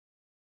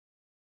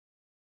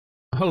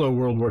Hello,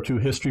 World War II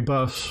history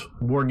buffs,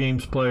 war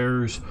games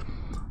players,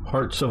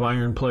 Hearts of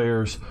Iron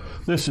players.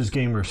 This is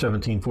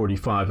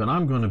Gamer1745, and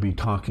I'm going to be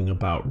talking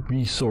about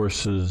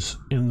resources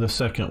in the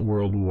Second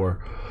World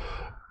War,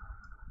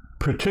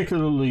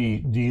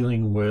 particularly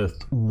dealing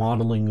with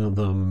modeling of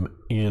them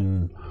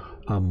in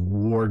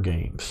war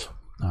games.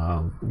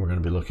 We're going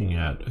to be looking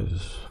at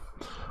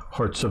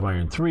Hearts of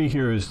Iron 3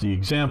 here is the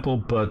example,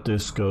 but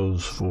this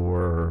goes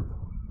for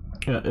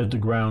at the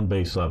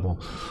ground-based level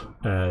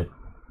at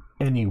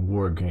any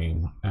war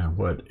game and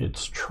what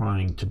it's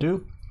trying to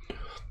do.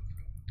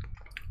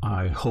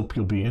 I hope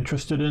you'll be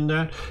interested in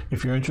that.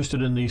 If you're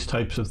interested in these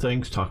types of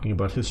things, talking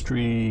about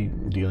history,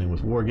 dealing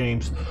with war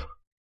games,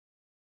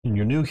 and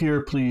you're new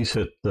here, please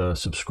hit the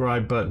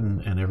subscribe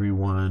button, and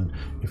everyone,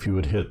 if you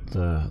would hit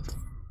the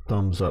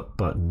thumbs up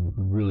button,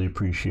 really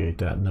appreciate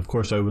that. And of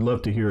course, I would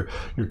love to hear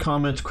your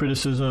comments,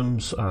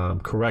 criticisms,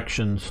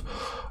 corrections.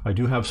 I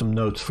do have some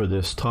notes for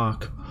this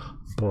talk,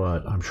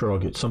 but I'm sure I'll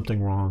get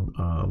something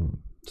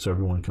wrong, so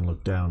everyone can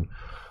look down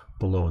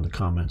below in the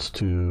comments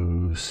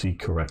to see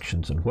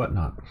corrections and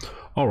whatnot.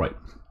 All right,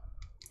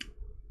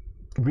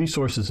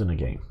 resources in a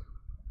game.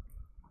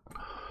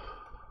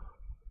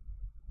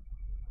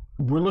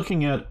 We're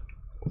looking at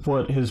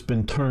what has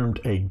been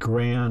termed a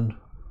grand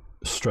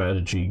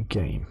strategy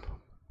game,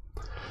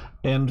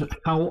 and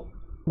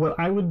what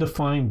I would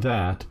define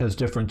that as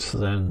different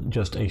than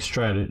just a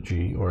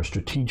strategy or a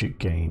strategic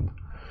game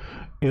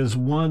is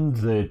one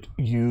that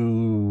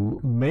you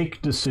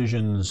make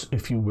decisions,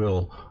 if you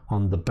will,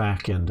 on the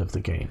back end of the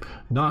game,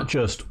 not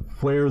just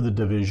where the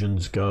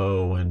divisions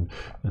go, and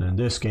in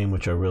this game,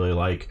 which I really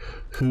like,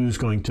 who's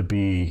going to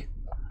be,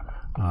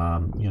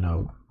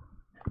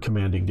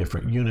 commanding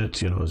different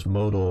units. Is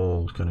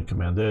Modal going to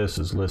command this?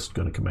 Is List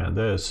going to command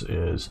this?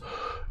 Is,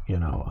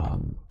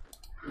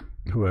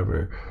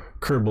 whoever,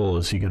 Kerbal,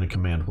 is he going to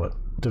command what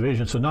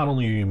division? So not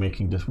only are you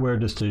making this, where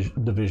does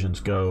divisions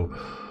go,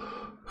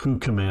 who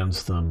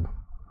commands them,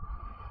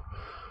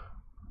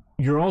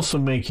 you're also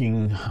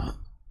making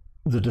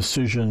the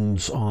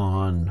decisions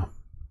on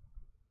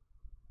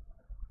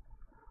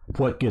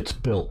what gets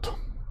built.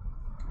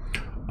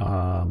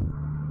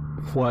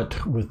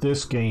 With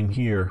this game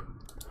here,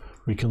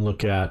 we can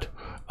look at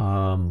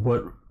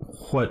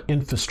what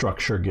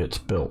infrastructure gets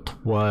built,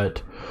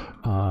 what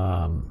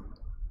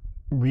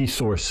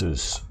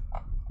resources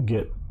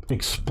get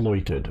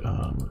exploited.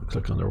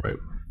 Click on the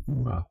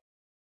right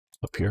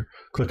up here.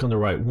 Click on the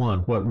right one.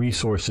 What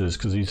resources,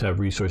 because these have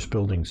resource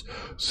buildings.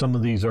 Some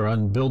of these are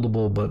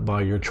unbuildable, but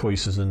by your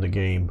choices in the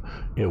game,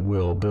 it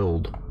will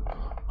build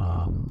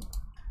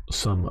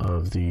some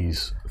of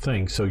these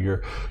things. So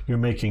you're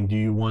making, do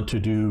you want to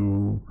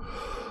do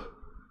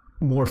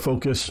more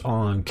focused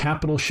on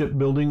capital ship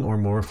building or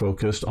more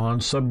focused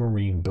on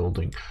submarine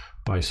building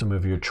by some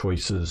of your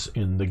choices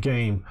in the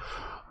game?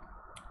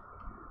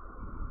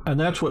 And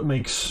that's what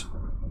makes,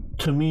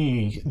 to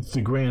me,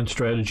 the grand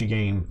strategy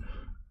game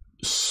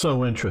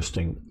so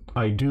interesting.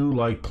 I do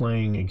like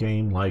playing a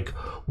game like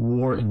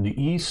War in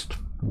the East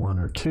 1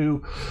 or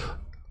 2,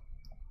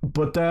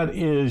 but that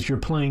is, you're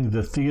playing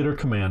the theater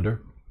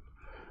commander,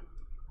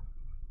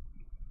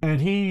 and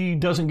he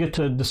doesn't get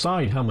to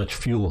decide how much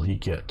fuel he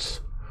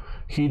gets.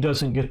 He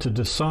doesn't get to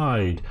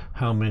decide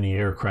how many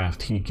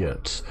aircraft he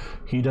gets.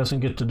 He doesn't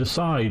get to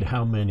decide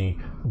how many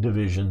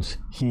divisions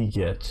he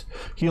gets.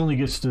 He only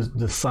gets to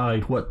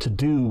decide what to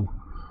do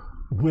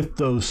with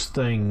those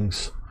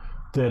things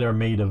that are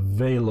made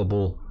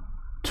available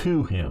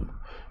to him.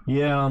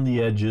 Yeah, on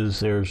the edges,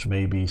 there's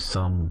maybe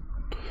some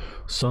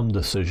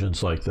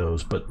decisions like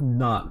those, but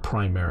not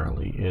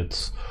primarily.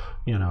 It's,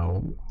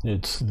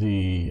 it's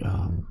the,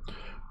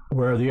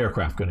 where are the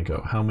aircraft going to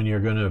go? How many are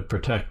going to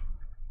protect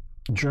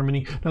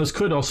Germany? Now, this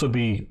could also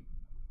be,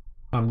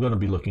 I'm going to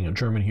be looking at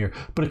Germany here,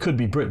 but it could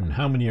be Britain.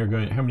 How many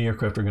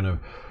aircraft are going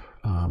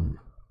to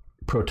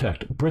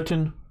protect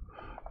Britain?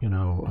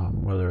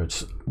 Whether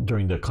it's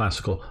during the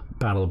classical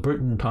Battle of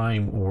Britain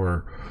time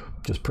or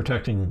just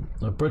protecting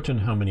Britain,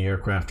 how many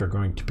aircraft are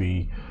going to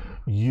be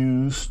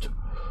used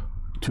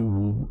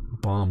to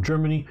bomb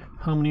Germany?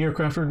 How many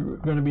aircraft are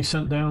going to be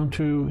sent down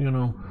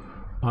to,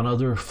 on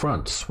other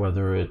fronts,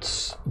 whether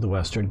it's the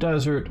Western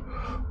Desert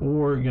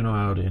or,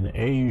 out in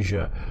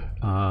Asia?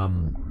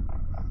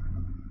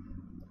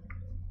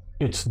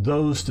 It's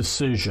those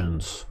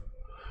decisions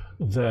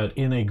that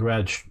in a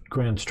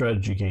grand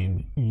strategy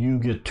game you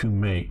get to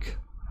make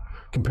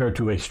compared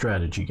to a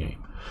strategy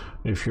game.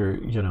 If you're,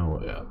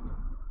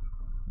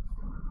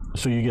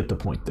 so you get the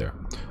point there.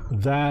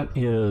 That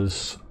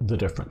is the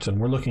difference. And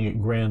we're looking at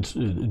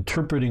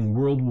interpreting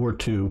World War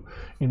II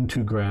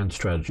into grand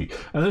strategy.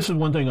 And this is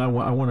one thing I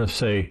want to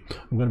say.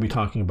 I'm going to be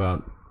talking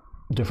about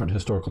different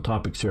historical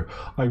topics here.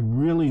 I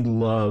really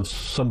love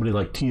somebody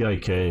like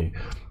TIK,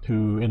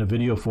 who in a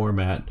video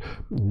format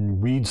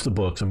reads the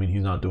books. I mean,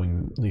 he's not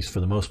doing, at least for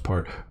the most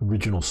part,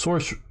 original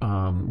source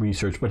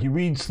research, but he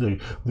reads the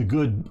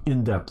good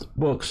in-depth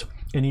books,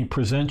 and he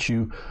presents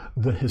you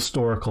the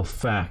historical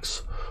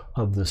facts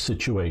of the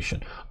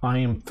situation. I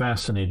am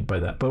fascinated by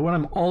that. But what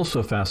I'm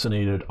also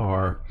fascinated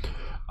are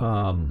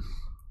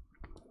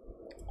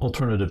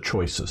alternative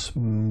choices.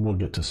 We'll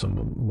get to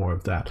some more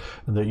of that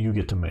you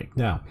get to make.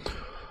 Now,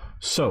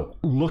 so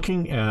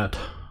looking at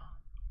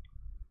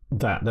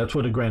that's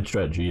what a grand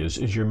strategy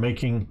is you're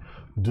making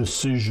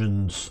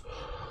decisions,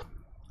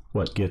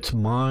 what gets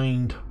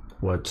mined,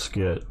 what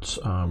gets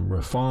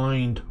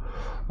refined,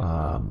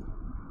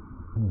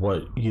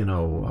 what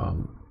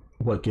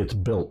gets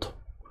built,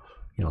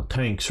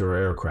 tanks or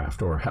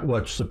aircraft, or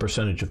what's the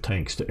percentage of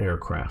tanks to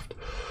aircraft,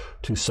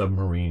 to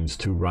submarines,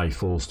 to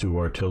rifles, to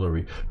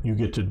artillery. You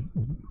get to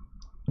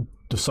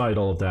decide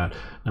all of that.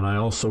 And I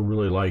also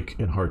really like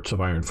in Hearts of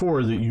Iron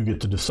 4 that you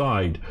get to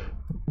decide,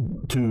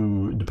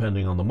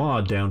 depending on the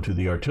mod, down to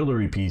the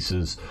artillery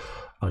pieces,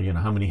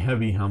 how many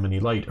heavy, how many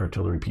light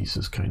artillery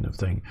pieces, kind of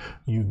thing.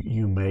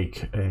 You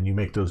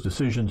make those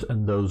decisions,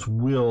 and those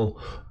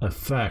will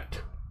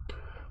affect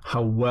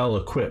how well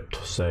equipped,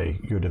 say,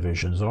 your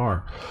divisions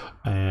are,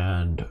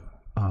 and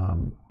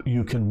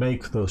you can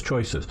make those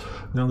choices.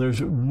 Now,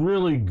 there's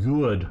really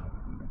good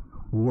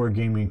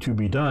wargaming to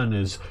be done.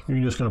 Is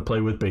you're just going to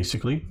play with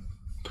basically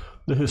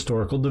the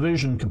historical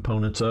division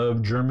components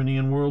of Germany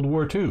in World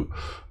War II.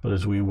 But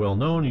as we well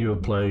know, you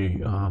play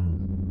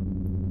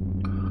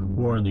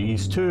War in the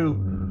East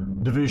 2,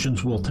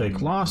 divisions will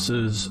take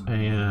losses,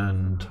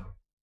 and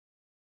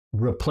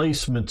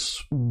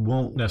replacements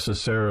won't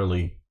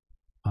necessarily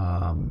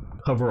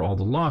cover all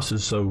the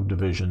losses, so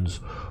divisions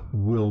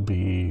will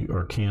be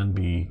or can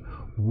be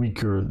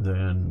weaker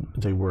than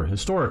they were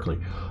historically.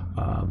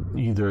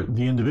 Either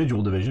the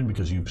individual division,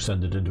 because you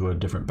send it into a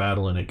different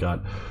battle and it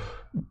got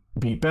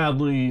beat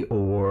badly,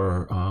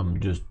 or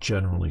just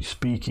generally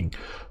speaking.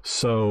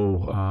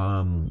 So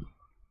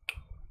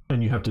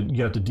and you have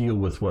to deal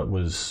with what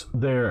was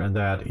there, and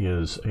that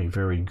is a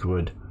very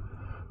good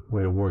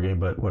way of wargame.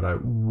 But what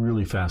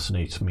really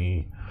fascinates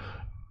me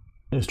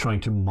is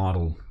trying to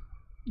model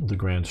the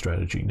grand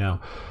strategy. Now,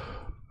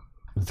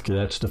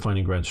 that's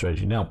defining grand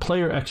strategy. Now,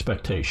 player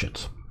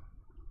expectations.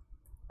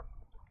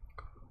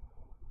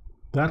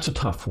 That's a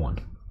tough one.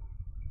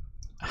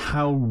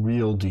 How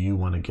real do you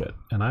want to get?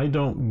 And I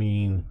don't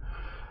mean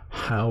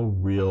how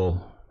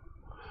real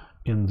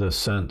in the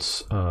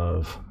sense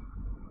of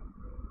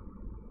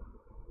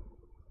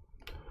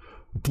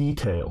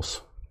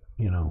details,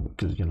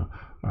 because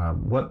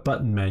what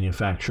button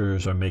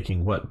manufacturers are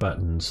making what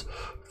buttons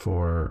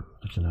for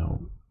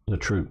the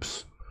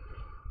troops.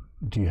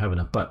 Do you have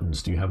enough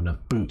buttons? Do you have enough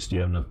boots? Do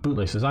you have enough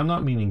bootlaces? I'm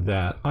not meaning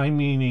that. I'm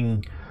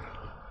meaning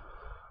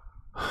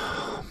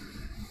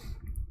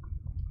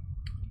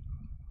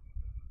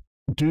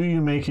do you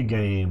make a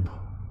game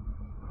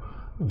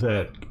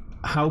that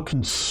how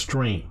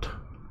constrained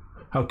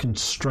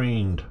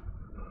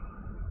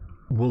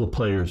will the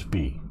players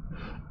be?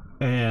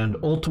 And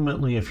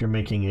ultimately, if you're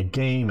making a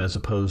game as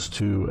opposed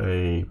to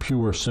a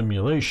pure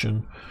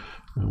simulation,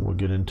 and we'll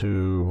get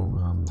into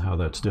how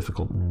that's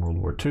difficult in World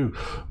War II,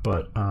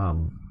 but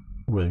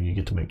whether you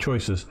get to make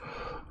choices,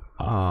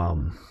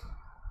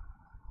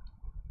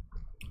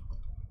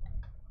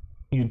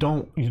 you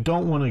don't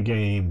want a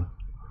game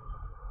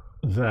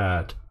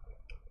that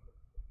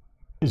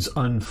is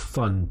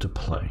unfun to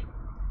play.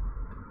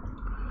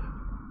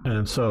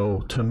 And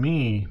so, to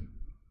me,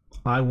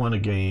 I want a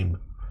game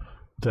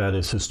that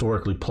is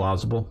historically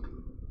plausible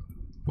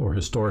or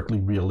historically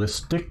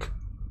realistic,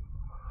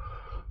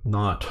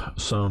 not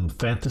some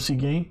fantasy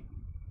game.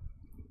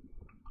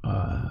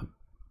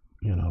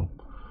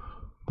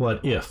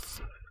 What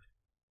if?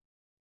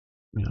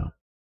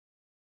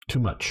 Too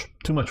much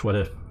what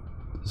if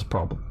is a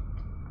problem.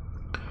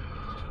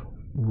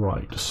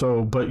 Right.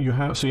 So, but you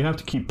have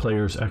to keep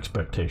players'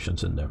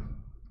 expectations in there.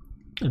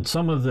 And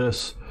some of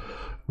this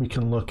we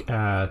can look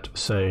at,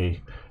 say,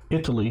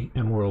 Italy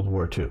in World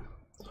War II.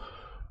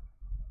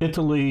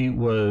 Italy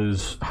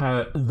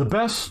had the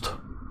best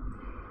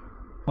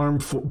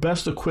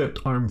equipped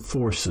armed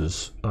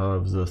forces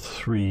of the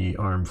three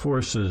armed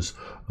forces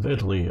of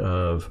Italy,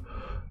 of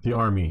the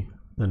Army,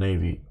 the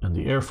Navy, and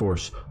the Air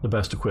Force. The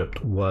best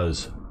equipped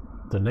was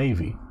the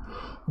Navy.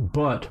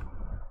 But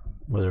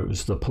whether it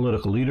was the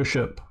political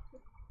leadership,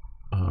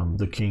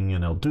 the King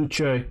and El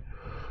Duce,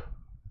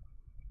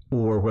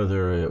 or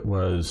whether it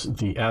was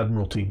the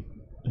Admiralty,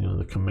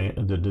 the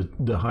command,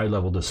 the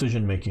high-level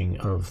decision-making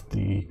of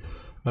the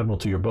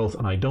Admiralty, or both,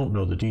 and I don't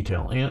know the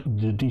detailed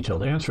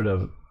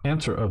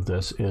answer of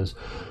this, is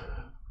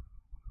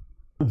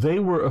they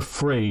were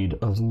afraid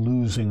of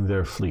losing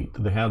their fleet.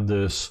 They had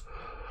this,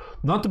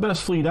 not the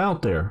best fleet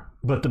out there,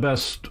 but the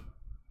best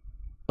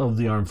of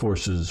the armed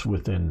forces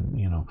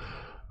within,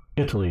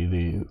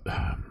 Italy.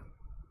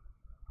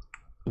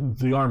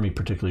 The Army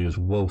particularly is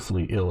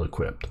woefully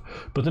ill-equipped,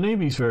 but the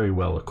Navy is very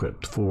well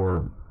equipped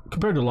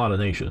compared to a lot of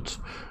nations.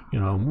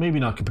 Maybe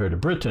not compared to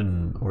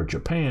Britain or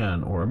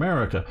Japan or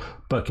America,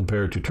 but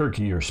compared to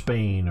Turkey or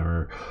Spain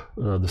or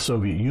the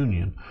Soviet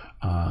Union.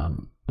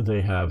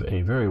 They have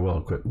a very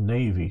well-equipped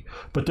Navy,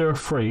 but they're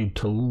afraid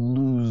to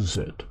lose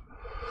it.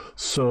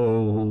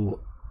 So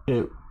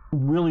it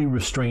really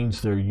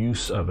restrains their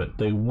use of it.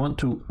 They want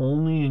to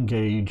only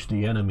engage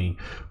the enemy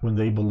when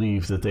they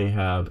believe that they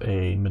have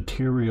a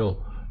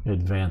material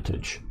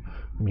advantage.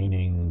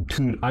 meaning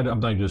two. I'm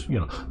not just,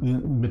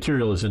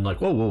 material is in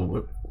like,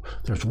 whoa,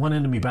 there's one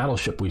enemy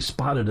battleship, we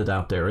spotted it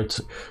out there. It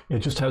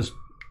just has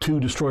 2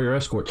 destroyer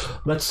escorts.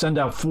 Let's send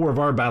out 4 of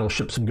our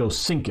battleships and go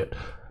sink it.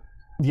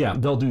 Yeah,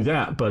 they'll do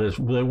that, but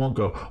they won't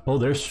go, oh,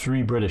 there's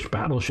 3 British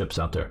battleships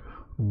out there.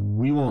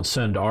 We won't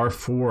send our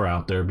 4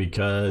 out there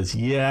because,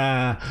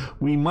 yeah,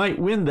 we might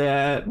win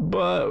that,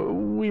 but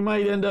we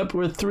might end up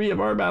with 3 of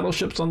our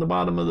battleships on the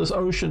bottom of this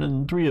ocean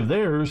and 3 of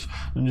theirs,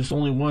 and just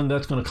only one.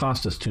 That's going to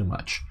cost us too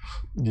much.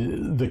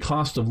 The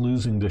cost of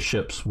losing the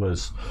ships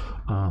was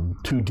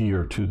too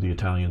dear to the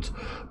Italians,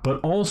 but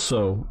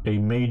also a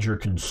major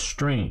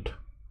constraint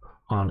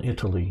on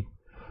Italy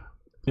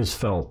is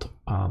felt,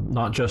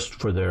 not just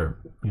for their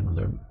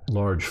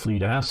large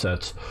fleet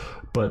assets,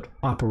 but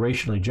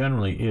operationally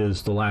generally,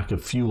 is the lack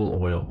of fuel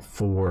oil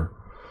for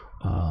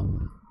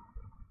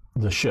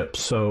the ships.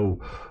 So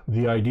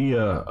the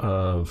idea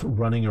of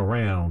running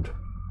around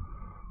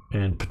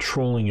and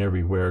patrolling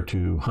everywhere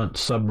to hunt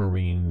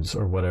submarines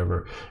or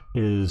whatever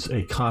is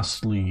a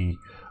costly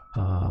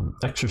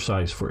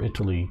exercise for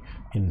Italy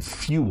in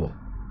fuel.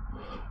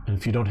 And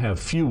if you don't have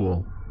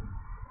fuel,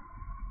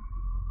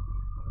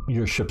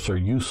 your ships are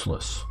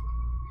useless.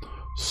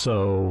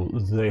 So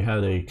they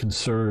had a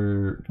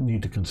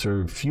need to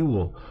conserve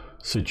fuel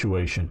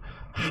situation.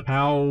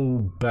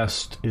 How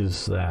best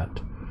is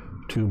that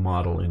to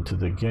model into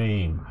the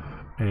game,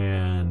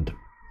 and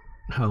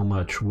how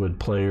much would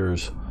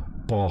players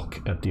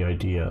balk at the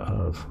idea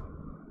of,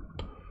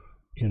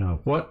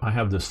 what, I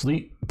have this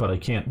fleet but I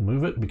can't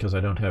move it because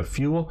I don't have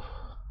fuel?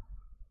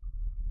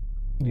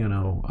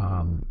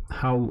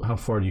 How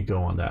far do you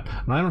go on that?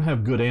 And I don't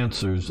have good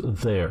answers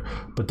there,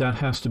 but that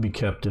has to be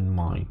kept in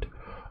mind.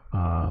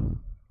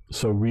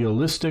 So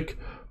realistic,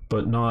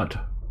 but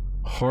not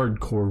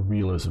hardcore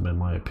realism, in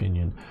my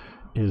opinion,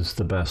 is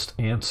the best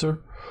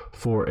answer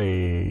for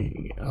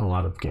a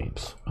lot of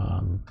games.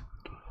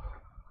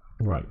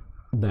 Right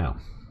now.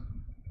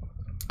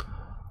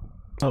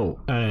 Oh,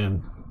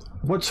 and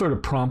what's sort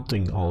of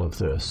prompting all of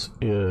this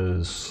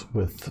is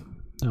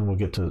and we'll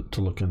get to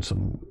look in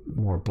some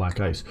more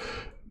black ice,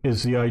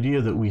 is the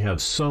idea that we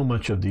have so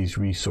much of these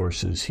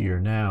resources here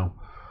now.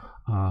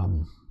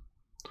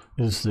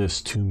 Is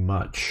this too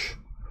much?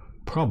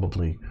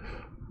 Probably,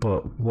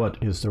 but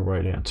what is the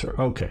right answer?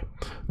 Okay,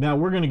 now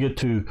we're going to get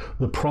to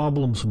the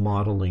problems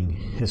modeling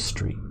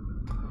history.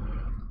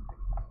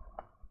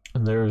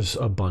 And there's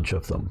a bunch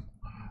of them.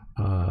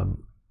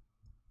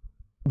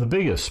 The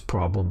biggest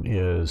problem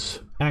is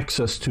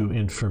access to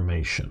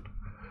information.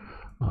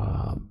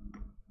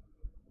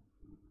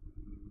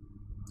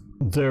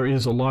 There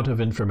is a lot of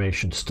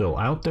information still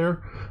out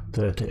there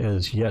that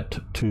has yet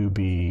to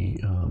be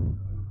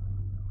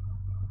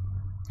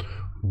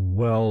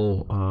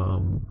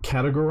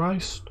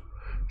categorized,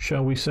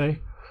 shall we say,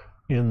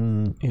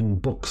 in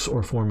books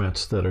or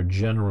formats that are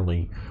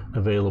generally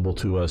available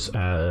to us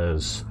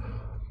as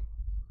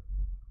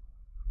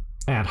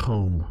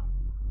at-home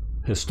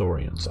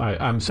historians.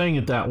 I'm saying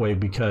it that way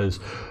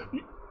because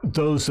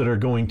those that are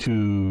going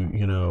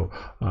to,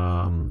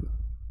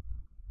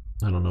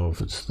 I don't know if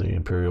it's the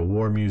Imperial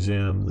War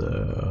Museum,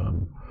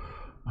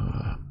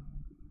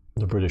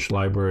 the British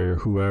Library, or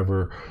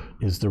whoever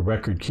is the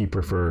record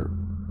keeper for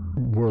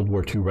World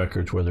War II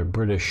records, whether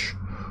British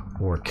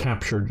or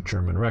captured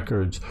German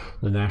records.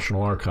 The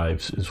National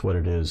Archives is what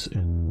it is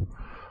in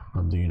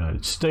the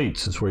United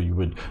States. It's where you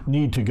would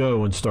need to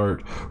go and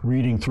start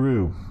reading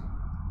through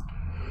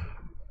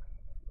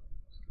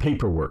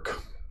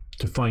paperwork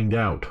to find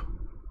out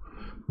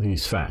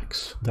these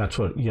facts. That's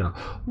what,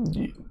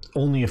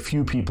 only a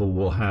few people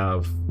will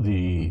have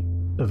the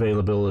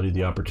availability,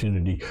 the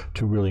opportunity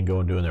to really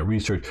go and do that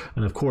research.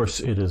 And of course,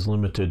 it is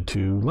limited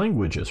to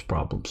languages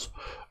problems.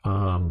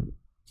 How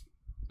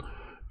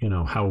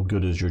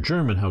good is your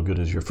German? How good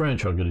is your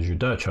French? How good is your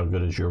Dutch? How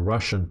good is your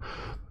Russian?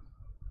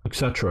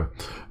 Etc.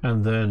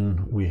 And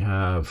then we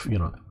have,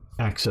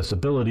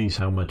 accessibilities,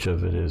 how much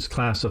of it is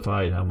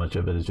classified, how much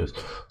of it is just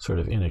sort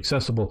of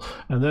inaccessible.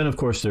 And then, of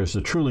course, there's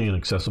the truly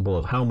inaccessible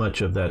of how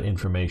much of that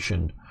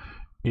information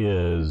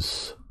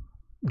is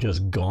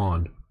just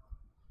gone.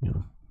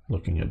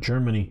 Looking at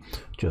Germany,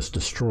 just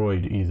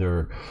destroyed,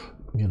 either,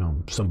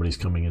 somebody's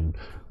coming in,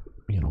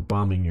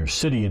 bombing your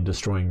city and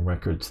destroying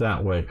records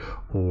that way,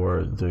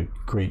 or the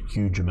great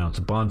huge amounts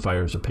of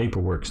bonfires of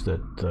paperworks that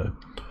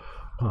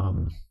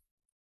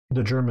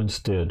the Germans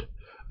did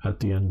at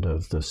the end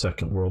of the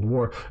Second World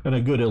War. And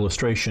a good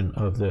illustration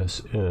of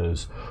this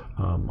is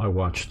I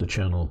watched the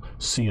channel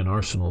Sea and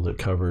Arsenal that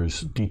covers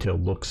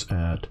detailed looks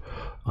at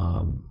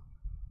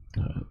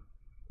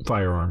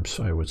firearms,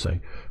 I would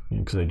say,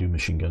 because they do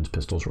machine guns,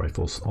 pistols,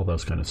 rifles, all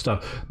those kind of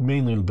stuff.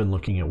 Mainly been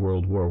looking at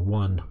World War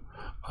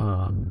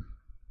I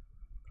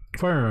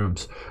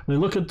firearms. And they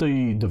look at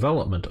the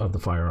development of the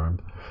firearm,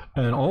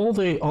 and all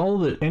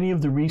that any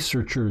of the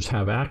researchers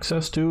have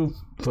access to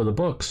for the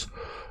books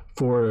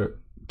for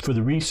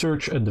the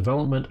research and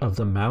development of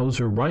the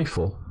Mauser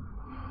rifle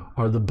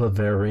are the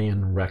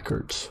Bavarian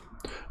records.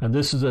 And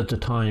this is at the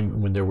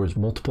time when there was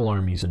multiple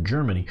armies in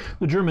Germany.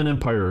 The German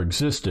Empire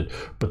existed,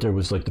 but there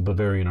was like the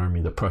Bavarian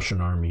army, the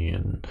Prussian army,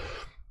 and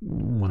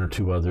one or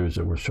two others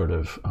that were sort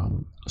of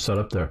set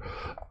up there.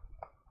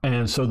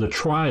 And so the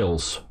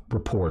trials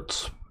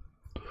reports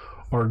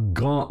are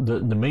gone.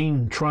 The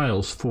main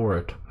trials for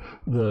it,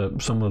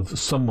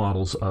 some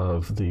models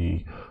of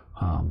the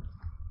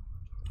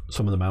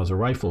some of the Mauser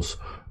rifles,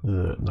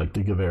 like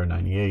the Gewehr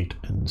 98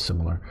 and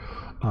similar,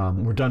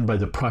 were done by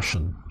the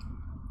Prussians.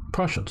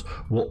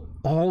 Well,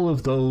 all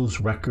of those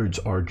records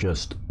are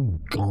just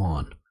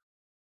gone,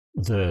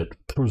 that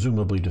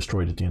presumably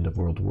destroyed at the end of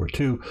World War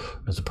II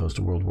as opposed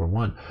to World War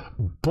I.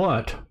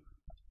 But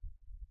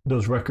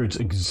those records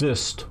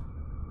exist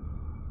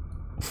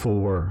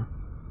for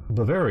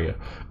Bavaria,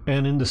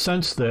 and in the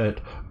sense that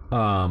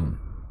the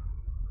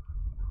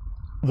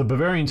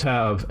Bavarians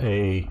have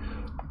a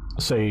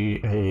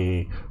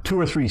 2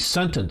 or 3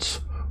 sentence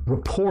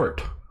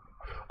report.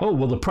 Oh,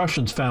 well, the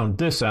Prussians found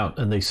this out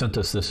and they sent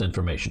us this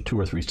information, 2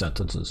 or 3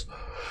 sentences.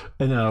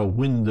 And now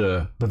when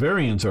the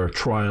Bavarians are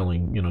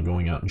trialing,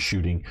 going out and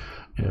shooting,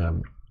 a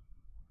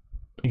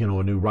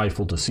new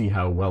rifle to see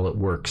how well it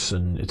works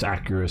and its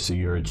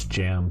accuracy or its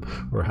jam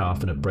or how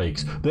often it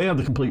breaks, they have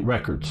the complete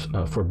records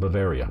for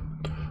Bavaria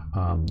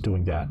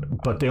doing that.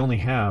 But they only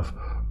have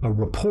a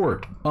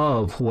report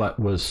of what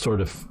was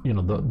sort of,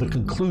 the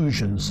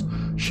conclusions,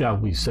 shall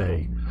we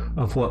say,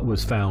 of what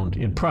was found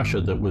in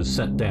Prussia that was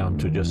sent down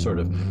to just sort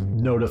of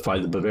notify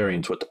the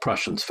Bavarians what the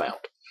Prussians found.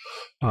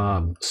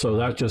 So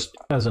that just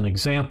as an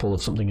example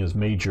of something as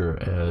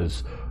major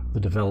as the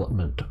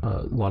development,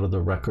 a lot of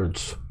the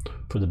records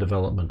for the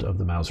development of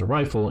the Mauser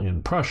rifle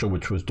in Prussia,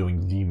 which was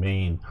doing the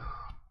main,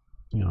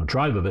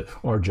 drive of it,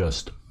 are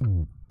just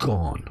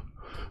gone.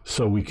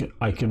 So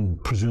I can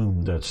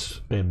presume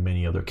that's in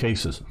many other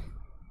cases.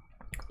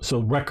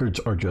 So records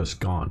are just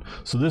gone.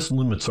 So this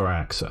limits our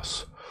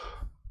access.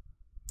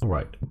 All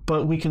right,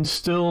 but we can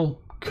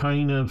still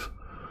kind of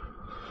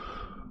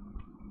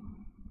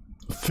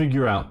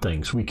figure out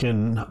things. We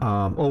can, and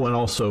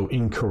also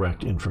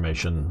incorrect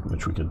information,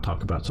 which we could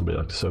talk about, somebody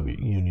like the Soviet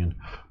Union.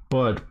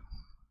 But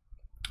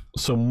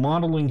so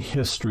modeling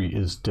history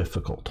is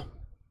difficult.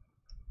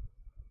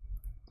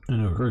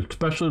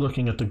 Especially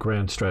looking at the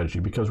grand strategy,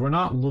 because we're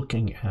not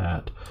looking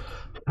at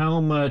how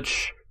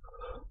much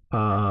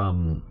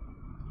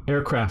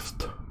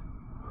aircraft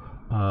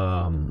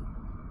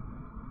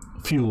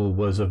fuel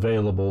was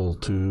available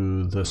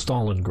to the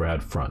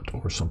Stalingrad front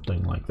or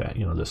something like that,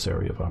 this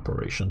area of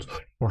operations,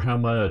 or how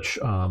much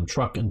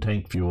truck and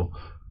tank fuel,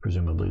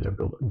 presumably they're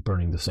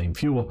burning the same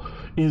fuel,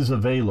 is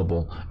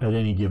available at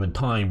any given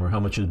time, or how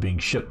much is being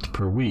shipped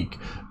per week.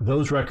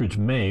 Those records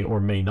may or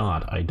may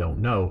not, I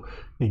don't know,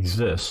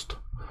 exist.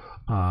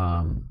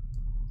 And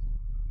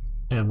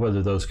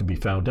whether those can be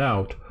found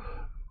out.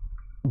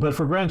 But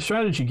for grand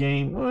strategy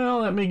game,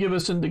 well, that may give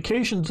us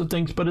indications of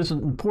things, but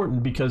isn't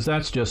important, because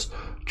that's just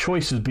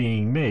choices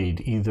being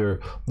made, either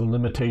the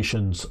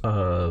limitations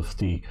of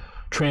the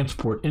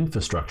transport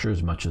infrastructure,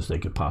 as much as they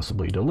could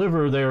possibly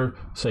deliver there,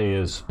 say,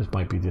 as it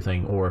might be the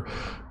thing, or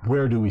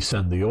where do we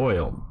send the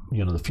oil,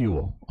 the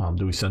fuel?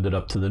 Do we send it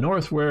up to the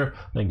north where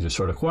things are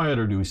sort of quiet,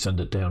 or do we send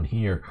it down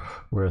here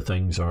where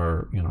things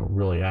are,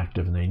 really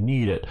active and they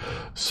need it?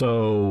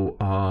 So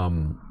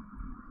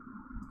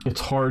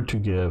it's hard to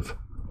give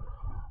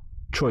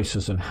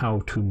choices in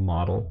how to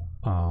model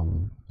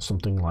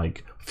something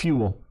like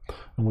fuel,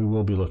 and we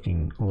will be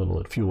looking a little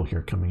at fuel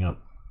here coming up.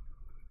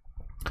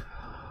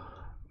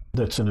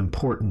 That's an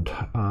important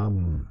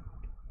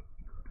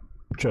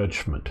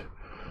judgment.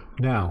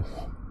 Now,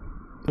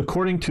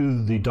 according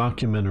to the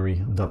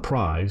documentary The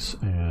Prize,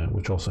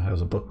 which also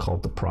has a book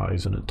called The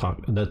Prize, and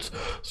that's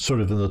sort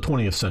of in the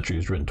 20th century,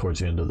 is written towards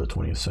the end of the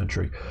 20th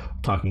century,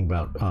 talking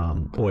about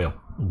oil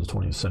in the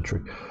 20th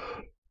century.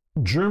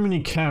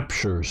 Germany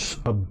captures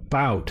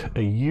about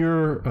a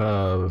year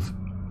of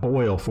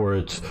oil for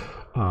its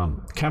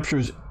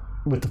captures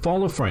with the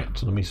fall of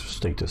France. Let me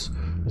state this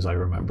as I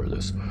remember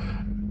this.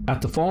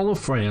 At the fall of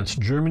France,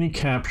 Germany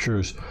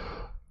captures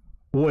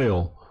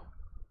oil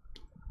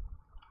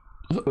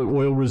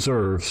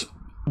reserves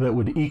that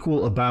would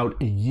equal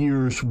about a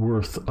year's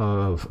worth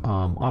of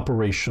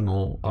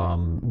operational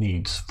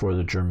needs for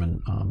the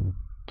German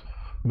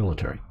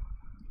military,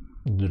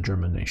 the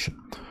German nation.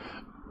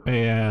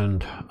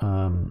 And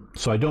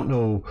so I don't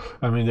know,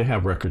 they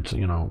have records,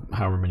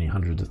 however many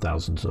hundreds of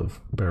thousands of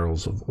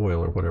barrels of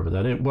oil or whatever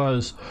that it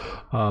was,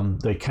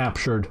 they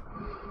captured,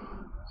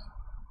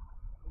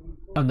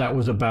 and that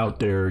was about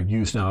their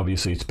use. Now,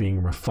 obviously, it's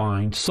being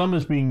refined. Some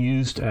is being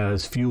used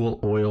as fuel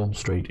oil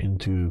straight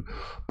into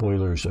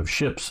boilers of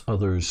ships.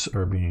 Others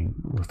are being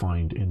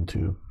refined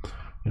into,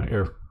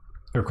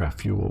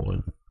 aircraft fuel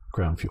and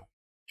ground fuel.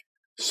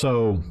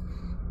 So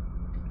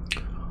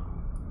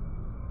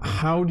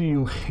how do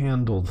you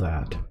handle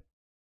that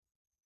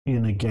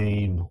in a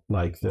game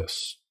like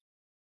this?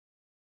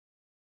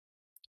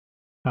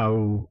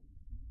 How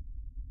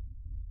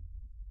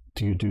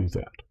do you do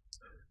that?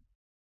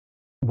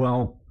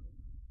 Well,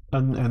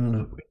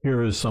 and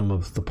here is some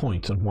of the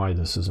points and why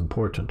this is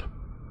important.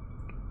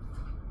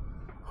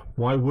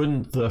 Why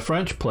wouldn't the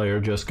French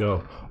player just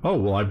go, oh,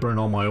 well, I burn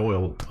all my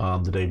oil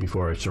the day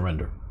before I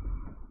surrender?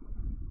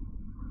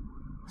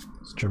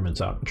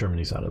 Germany's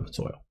out of its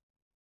oil.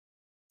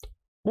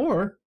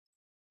 Or,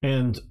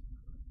 and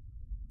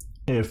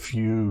if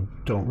you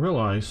don't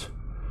realize,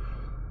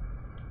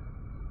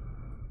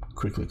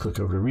 quickly click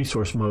over to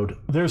resource mode,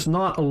 there's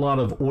not a lot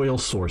of oil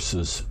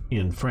sources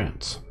in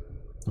France.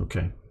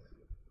 Okay.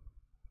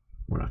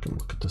 We're not going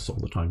to look at this all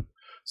the time.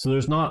 So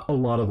there's not a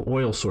lot of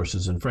oil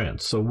sources in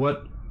France. So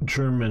what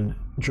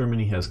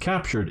Germany has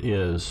captured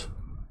is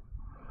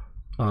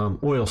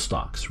oil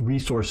stocks,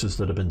 resources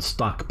that have been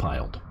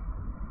stockpiled.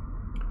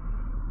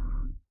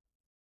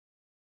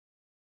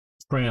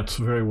 France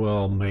very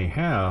well may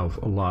have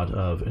a lot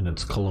of in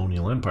its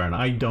colonial empire, and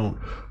I don't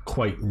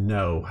quite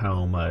know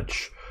how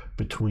much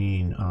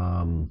between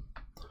I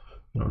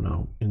don't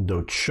know,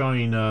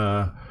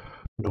 Indochina,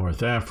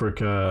 North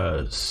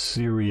Africa,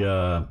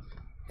 Syria,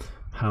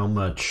 how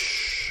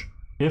much,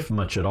 if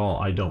much at all,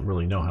 I don't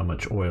really know how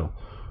much oil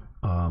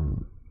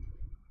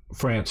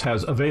France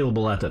has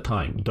available at that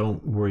time.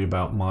 Don't worry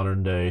about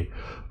modern day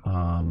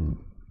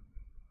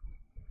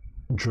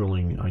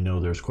drilling. I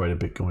know there's quite a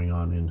bit going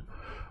on in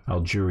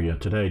Algeria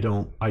today.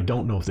 I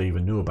don't know if they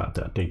even knew about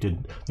that. The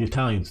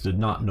Italians did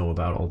not know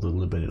about all the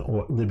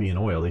Libyan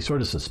oil. They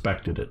sort of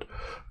suspected it,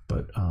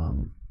 but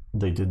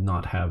they did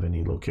not have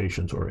any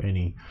locations or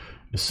a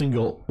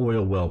single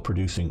oil well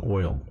producing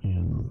oil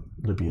in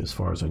Libya, as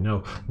far as I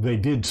know. They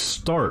did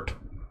start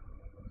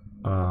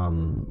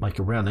like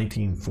around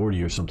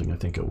 1940 or something, I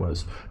think it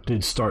was,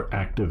 did start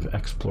active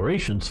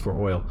explorations for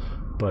oil,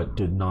 but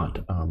did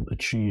not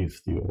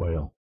achieve the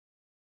oil,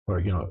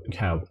 or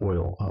have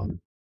oil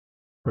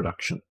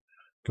production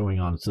going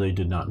on, so they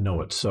did not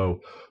know it. So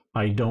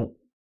I don't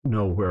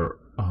know where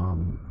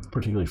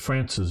particularly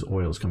France's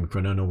oil is coming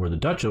from. I don't know where the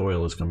Dutch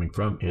oil is coming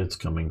from. It's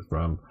coming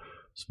from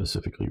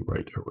specifically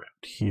right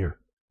around here.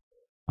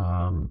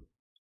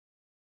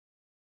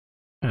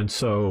 And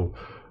so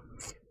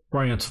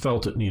France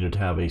felt it needed to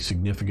have a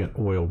significant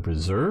oil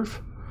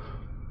reserve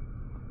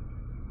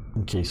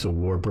in case a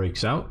war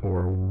breaks out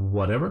or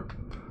whatever.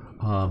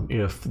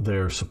 If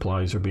their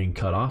supplies are being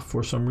cut off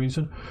for some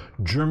reason.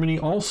 Germany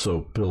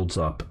also builds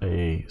up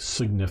a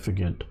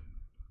significant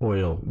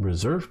oil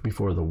reserve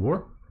before the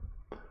war.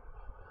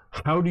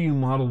 How do you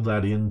model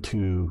that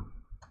into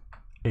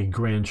a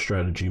grand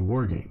strategy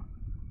war game?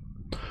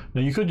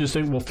 Now, you could just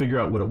say, well, figure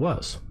out what it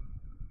was.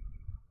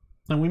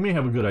 And we may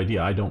have a good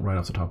idea. I don't, right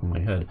off the top of my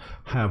head,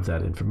 have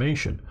that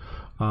information.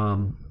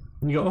 You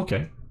go,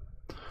 okay.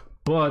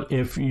 But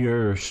if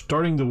you're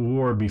starting the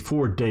war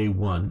before day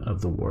one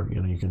of the war,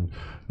 you can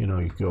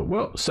go,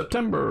 well,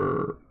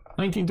 September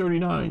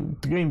 1939,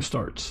 the game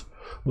starts.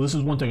 Well, this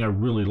is one thing I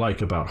really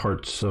like about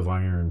Hearts of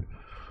Iron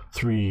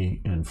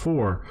 3 and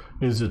 4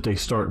 is that they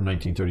start in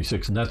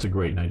 1936, and that's a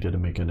great idea to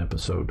make an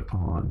episode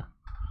on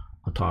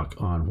a talk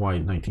on why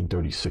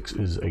 1936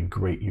 is a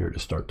great year to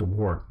start the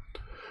war.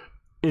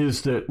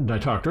 Is that, and I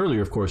talked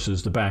earlier, of course,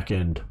 is the back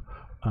end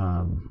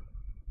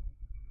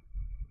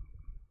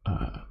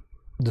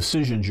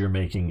decisions you're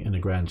making in a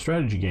grand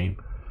strategy game,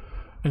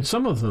 and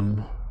some of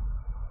them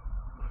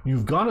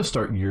you've got to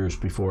start years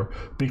before,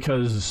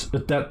 because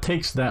that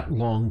takes that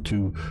long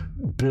to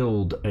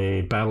build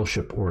a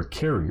battleship or a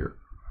carrier.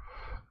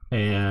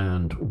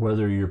 And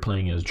whether you're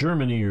playing as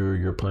Germany or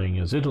you're playing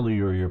as Italy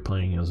or you're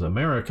playing as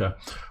America,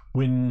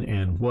 when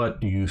and what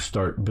do you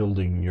start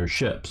building your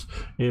ships?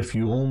 If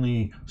you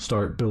only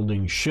start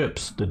building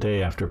ships the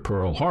day after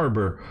Pearl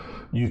Harbor,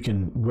 you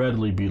can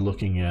readily be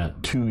looking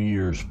at 2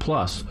 years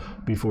plus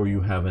before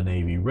you have a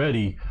navy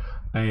ready.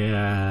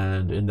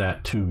 And in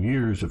that 2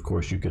 years, of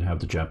course, you could have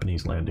the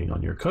Japanese landing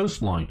on your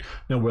coastline.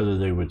 Now, whether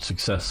they would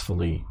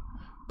successfully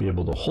be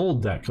able to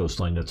hold that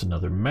coastline, that's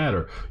another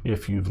matter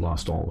if you've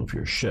lost all of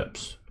your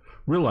ships.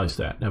 Realize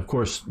that. Now, of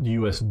course, the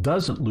U.S.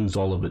 doesn't lose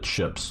all of its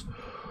ships,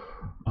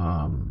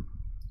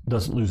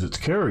 doesn't lose its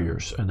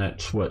carriers, and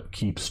that's what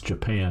keeps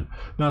Japan.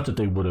 Not that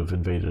they would have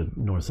invaded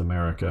North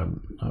America,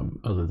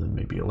 other than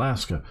maybe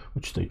Alaska,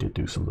 which they did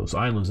do some of those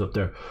islands up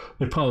there.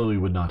 They probably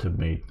would not have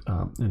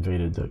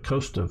invaded the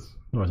coast of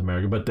North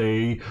America, but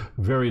they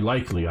very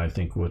likely, I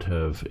think, would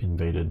have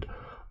invaded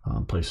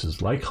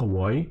places like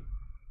Hawaii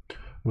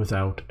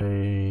without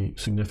a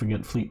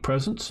significant fleet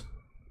presence,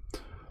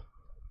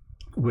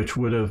 which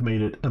would have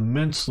made it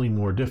immensely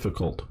more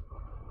difficult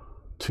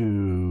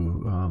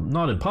to,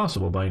 not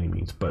impossible by any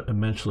means, but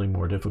immensely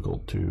more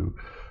difficult to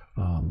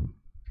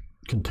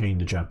contain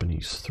the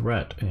Japanese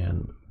threat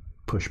and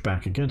push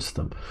back against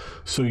them.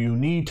 So you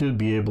need to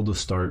be able to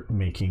start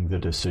making the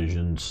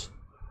decisions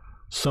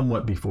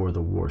somewhat before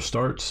the war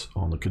starts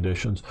on the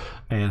conditions.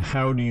 And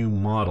how do you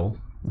model?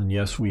 And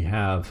yes, we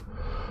have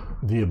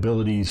the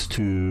abilities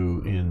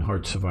to, in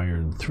Hearts of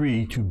Iron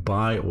 3, to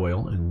buy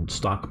oil and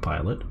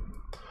stockpile it.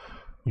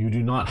 You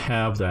do not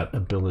have that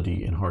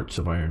ability in Hearts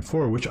of Iron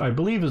 4, which I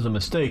believe is a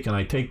mistake, and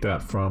I take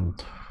that from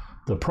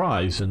the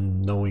prize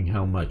and knowing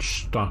how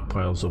much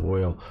stockpiles of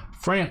oil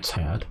France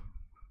had,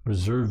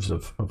 reserves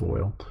of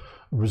oil,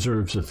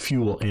 reserves of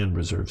fuel and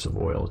reserves of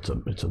oil.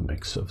 It's a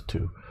mix of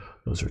two.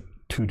 Those are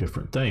two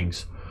different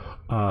things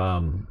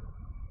in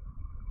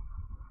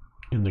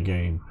the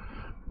game.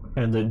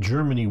 And that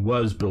Germany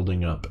was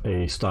building up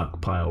a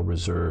stockpile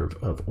reserve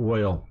of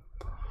oil.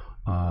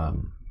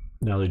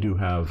 Now they do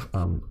have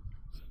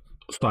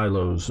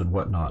silos and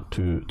whatnot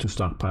to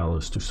stockpile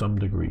this to some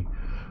degree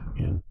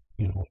in,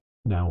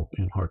 now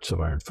in Hearts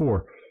of Iron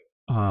 4.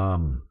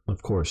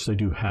 Of course, they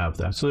do have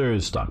that. So there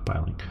is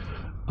stockpiling.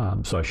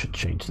 So I should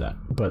change that.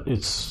 But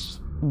it's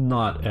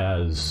not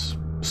as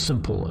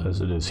simple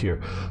as it is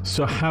here.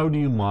 So how do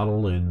you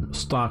model in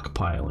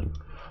stockpiling?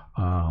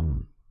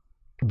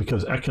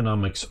 Because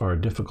economics are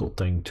a difficult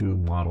thing to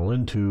model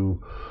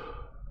into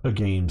a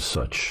game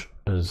such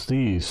as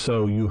these.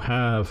 So you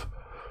have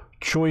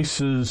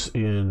choices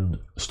in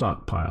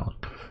stockpiling.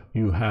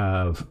 You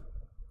have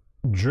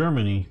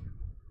Germany,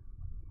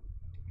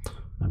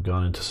 I've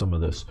gone into some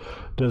of this,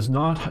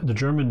 the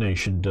German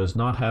nation does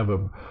not have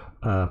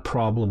a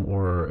problem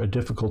or a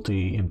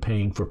difficulty in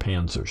paying for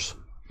panzers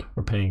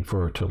or paying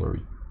for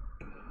artillery.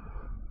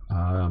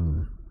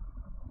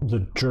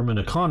 The German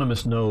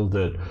economists know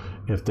that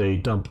if they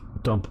dump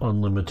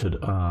unlimited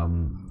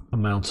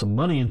amounts of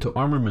money into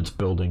armaments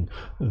building,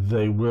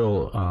 they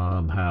will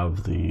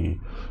have the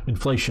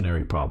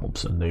inflationary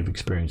problems, and they've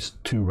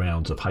experienced 2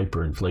 rounds of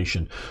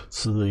hyperinflation,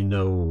 so they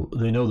know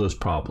those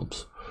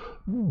problems.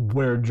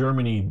 Where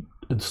Germany,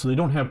 so they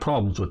don't have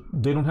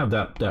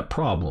that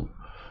problem,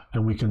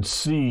 and we can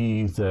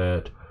see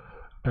that,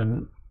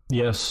 and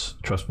yes,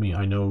 trust me,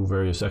 I know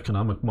various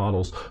economic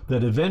models,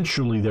 that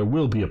eventually there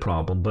will be a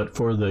problem, but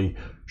for the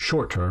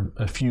short term,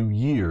 a few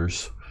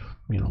years,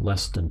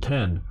 less than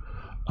 10,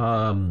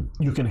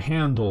 you can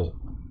handle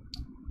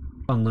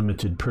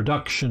unlimited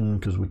production,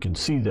 because we can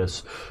see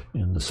this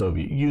in the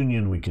Soviet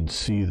Union, we can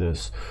see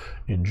this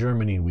in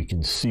Germany, we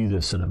can see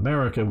this in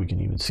America, we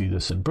can even see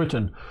this in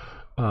Britain,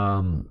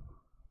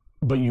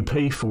 but you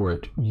pay for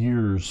it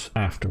years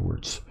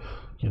afterwards,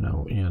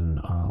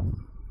 in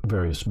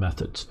various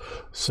methods.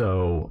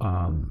 So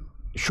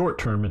short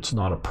term, it's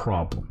not a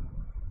problem.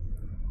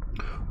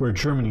 Where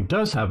Germany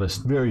does have a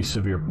very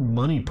severe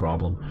money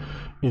problem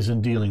is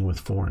in dealing with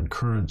foreign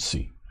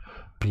currency,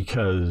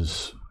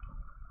 because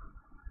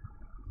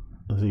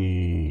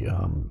the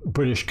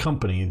British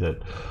company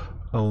that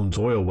owns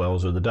oil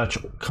wells, or the Dutch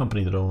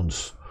company that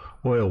owns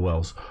oil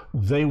wells,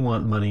 they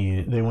want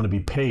money, they want to be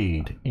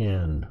paid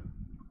in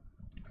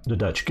the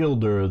Dutch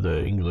guilder,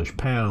 the English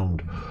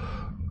pound,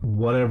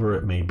 whatever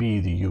it may be,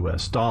 the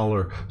US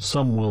dollar.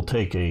 Some will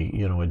take a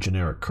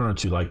generic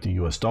currency like the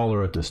US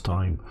dollar at this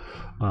time,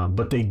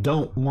 but they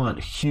don't want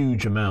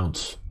huge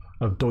amounts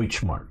of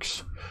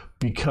Deutschmarks,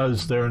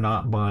 because they're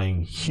not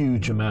buying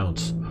huge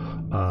amounts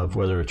of,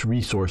 whether it's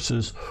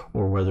resources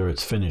or whether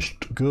it's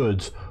finished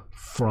goods,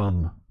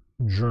 from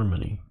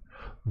Germany.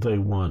 They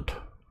want,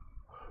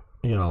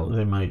 they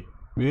might,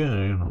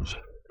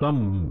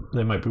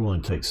 they might be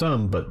willing to take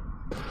some, but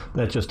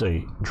that's just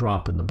a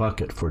drop in the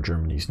bucket for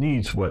Germany's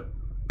needs, what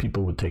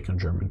people would take in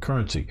German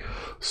currency.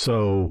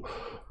 So,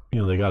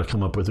 they got to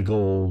come up with the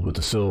gold, with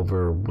the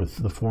silver, with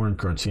the foreign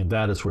currency, and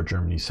that is where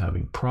Germany's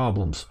having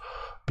problems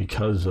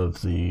because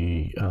of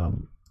the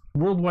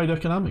worldwide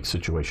economic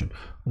situation.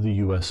 The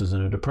U.S. is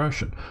in a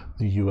depression.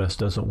 The U.S.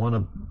 doesn't want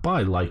to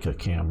buy Leica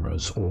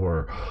cameras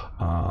or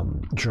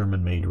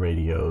German-made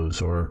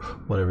radios or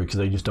whatever, because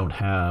they just don't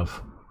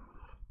have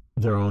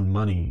their own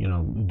money.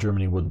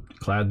 Germany would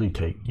gladly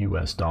take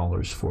US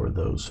dollars for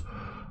those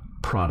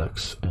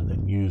products and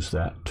then use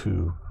that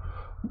to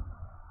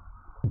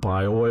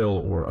buy oil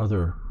or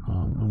other,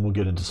 and we'll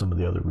get into some of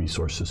the other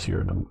resources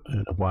here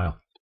in a while.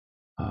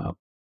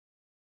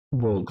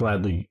 Would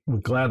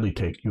gladly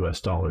take US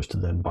dollars to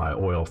then buy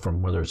oil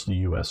from, whether it's the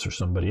US or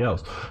somebody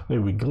else. They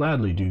would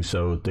gladly do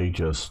so. They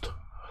just,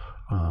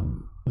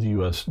 the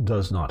US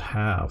does not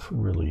have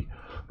really,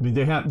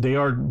 they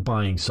are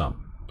buying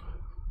some,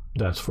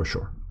 that's for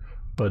sure,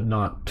 but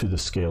not to the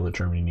scale that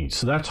Germany needs.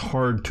 So that's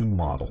hard to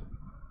model.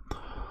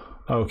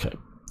 Okay,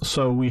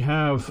 so we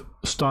have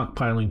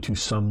stockpiling to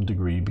some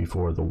degree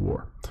before the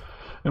war.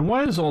 And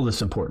why is all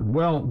this important?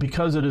 Well,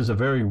 because it is a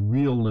very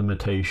real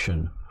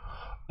limitation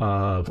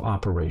of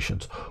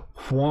operations.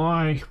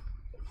 Why,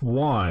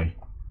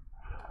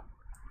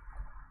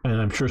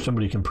 and I'm sure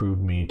somebody can prove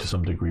me to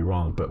some degree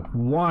wrong, but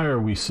why are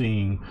we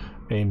seeing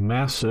a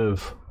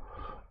massive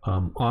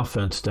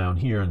offense down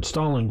here in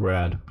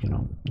Stalingrad,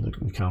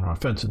 the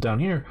counteroffensive down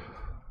here,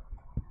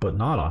 but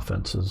not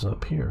offenses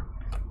up here?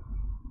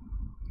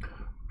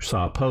 We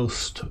saw a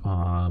post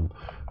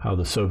how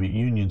the Soviet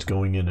Union's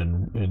going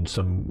in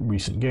some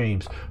recent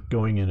games,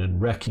 going in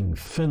and wrecking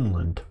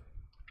Finland.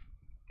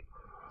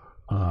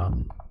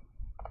 And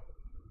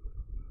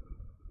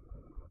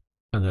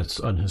that's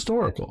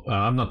unhistorical.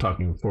 I'm not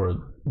talking for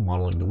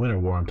modeling the Winter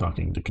War, I'm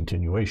talking the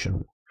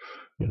continuation,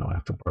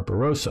 after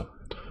Barbarossa.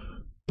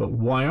 But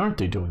why aren't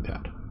they doing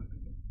that?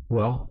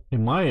 Well,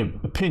 in my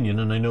opinion,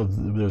 and I know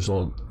there's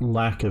a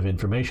lack of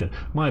information,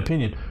 my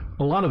opinion,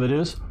 a lot of it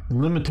is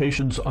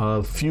limitations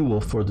of fuel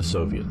for the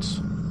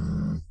Soviets.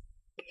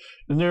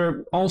 And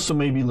there also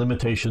may be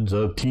limitations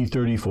of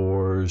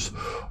T-34s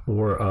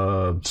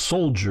or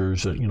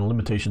soldiers,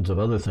 limitations of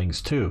other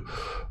things too.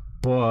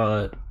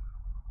 But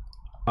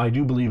I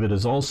do believe it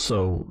is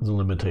also the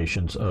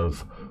limitations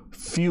of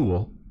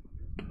fuel,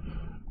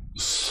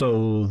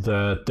 so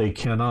that they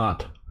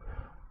cannot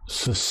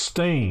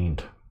sustain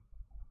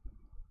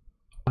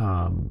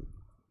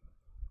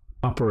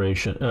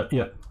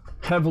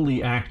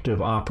heavily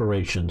active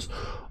operations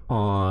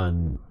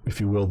on, if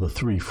you will, the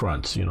three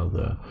fronts,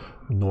 the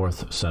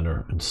north,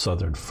 center, and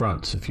southern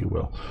fronts, if you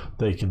will.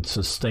 They can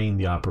sustain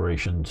the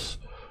operations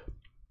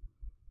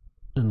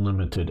in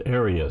limited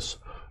areas,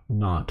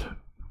 not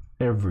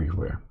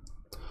everywhere.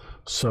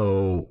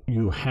 So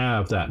you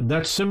have that. And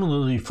that's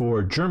similarly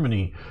for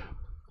Germany.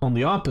 On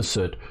the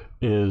opposite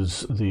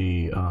is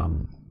the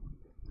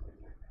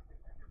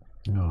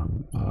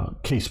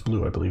case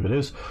blue, I believe it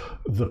is,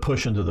 the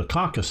push into the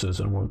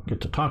Caucasus, and we'll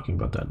get to talking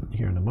about that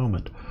here in a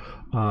moment.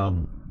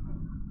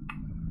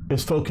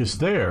 Is focused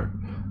there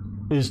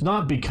is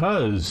not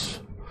because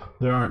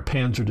there aren't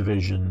panzer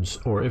divisions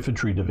or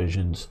infantry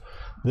divisions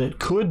that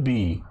could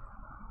be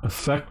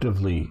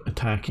effectively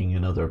attacking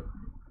in other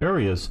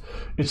areas.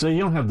 It's that you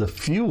don't have the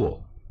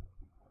fuel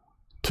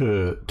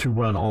to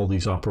run all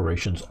these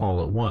operations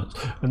all at once.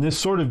 And this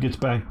sort of gets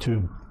back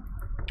to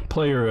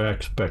player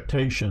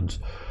expectations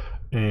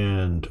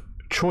and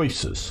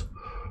choices.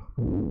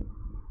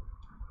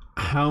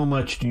 How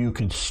much do you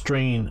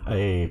constrain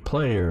a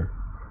player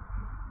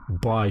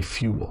by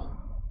fuel,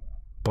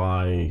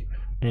 by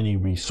any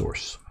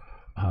resource?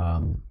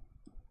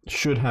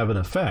 Should have an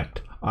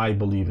effect, I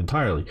believe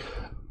entirely,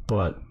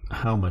 but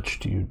how much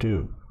do you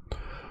do?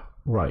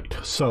 Right,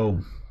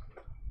 so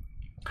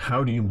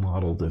how do you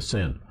model this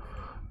in?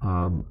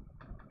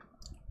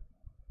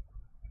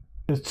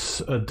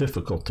 It's a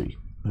difficulty,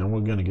 and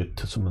we're going to get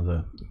to some of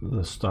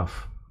the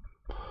stuff,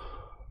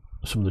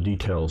 some of the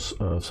details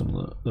of some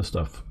of the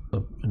stuff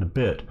in a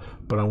bit,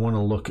 but I want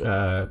to look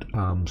at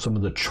some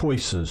of the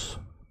choices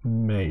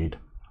made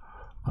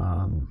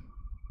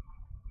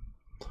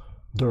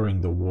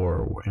during the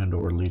war and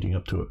or leading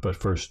up to it, but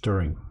first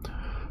during.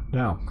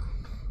 Now,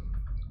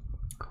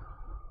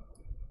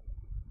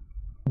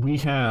 we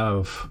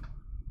have,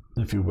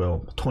 if you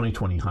will,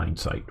 20/20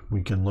 hindsight.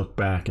 We can look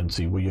back and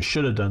see, well, you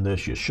should have done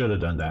this, you should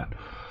have done that,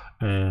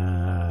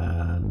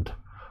 and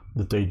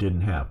that they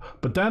didn't have.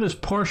 But that is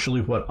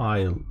partially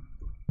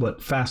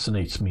what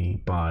fascinates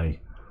me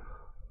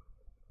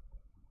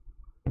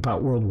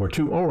about World War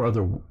II or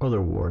other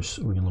wars.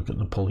 We can look at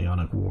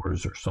Napoleonic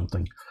Wars or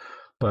something,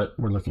 but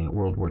we're looking at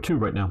World War II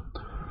right now.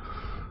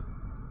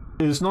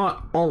 Is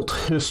not alt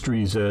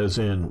histories as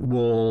in,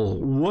 well,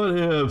 what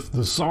if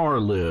the Tsar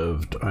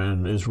lived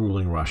and is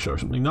ruling Russia or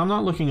something? Now, I'm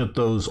not looking at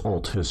those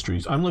alt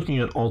histories. I'm looking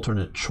at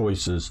alternate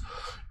choices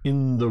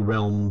in the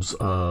realms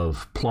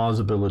of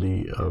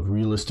plausibility, of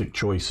realistic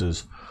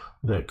choices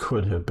that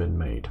could have been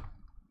made.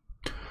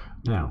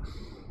 Now,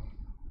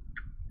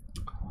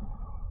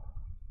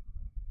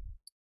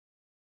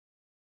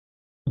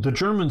 the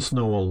Germans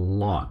know a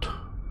lot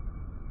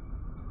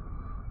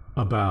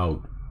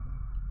about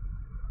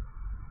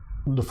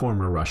the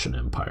former Russian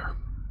Empire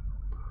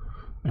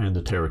and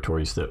the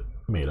territories that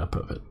made up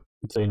of it.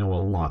 They know a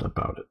lot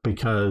about it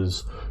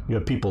because you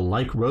have people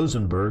like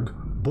Rosenberg,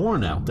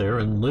 born out there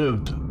and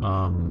lived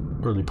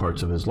early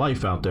parts of his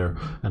life out there,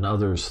 and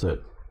others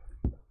that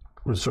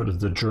were sort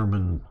of the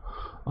German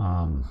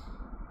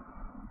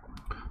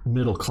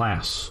middle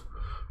class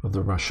of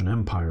the Russian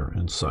Empire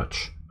and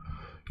such.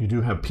 You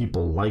do have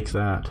people like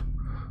that.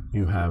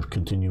 You have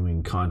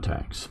continuing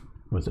contacts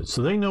with it,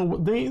 so they know,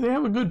 they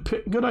have a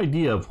good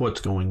idea of what's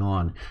going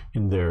on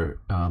in their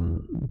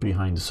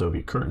behind the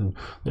Soviet curtain.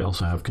 They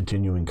also have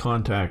continuing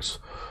contacts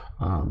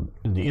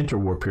in the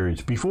interwar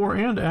periods before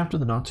and after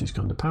the Nazis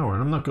come to power,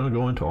 and I'm not going to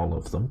go into all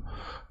of them,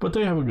 but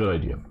they have a good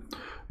idea.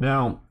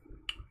 Now,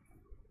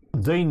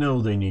 they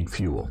know they need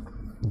fuel.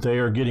 They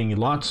are getting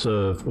lots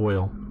of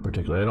oil,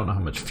 particularly. I don't know how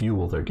much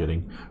fuel they're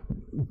getting,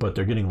 but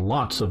they're getting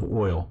lots of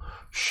oil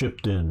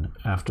shipped in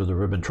after the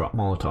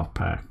Ribbentrop-Molotov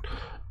Pact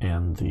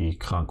and the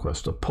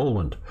conquest of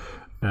Poland.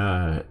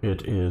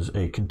 It is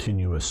a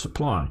continuous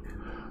supply.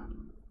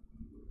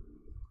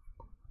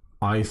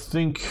 I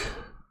think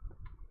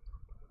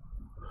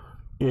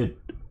it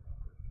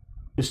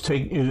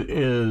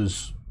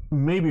is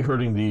maybe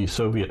hurting the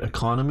Soviet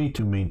economy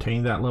to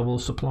maintain that level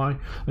of supply.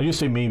 I just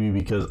say maybe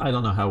because I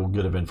don't know how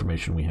good of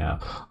information we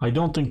have. I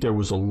don't think there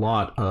was a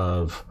lot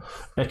of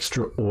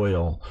extra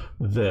oil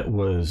that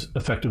was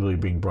effectively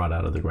being brought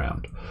out of the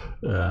ground.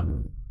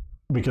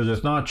 Because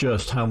it's not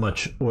just how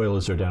much oil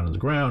is there down in the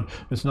ground,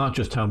 it's not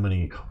just how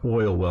many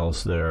oil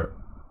wells there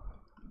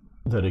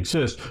that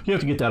exist. You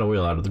have to get that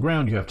oil out of the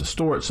ground, you have to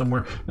store it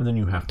somewhere, and then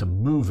you have to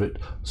move it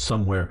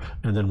somewhere,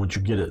 and then once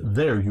you get it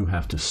there, you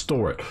have to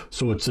store it.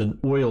 So it's an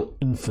oil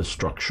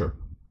infrastructure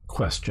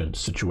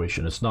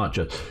situation. It's not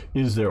just,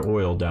 is there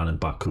oil down in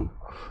Baku?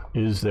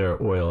 Is there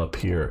oil up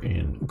here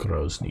in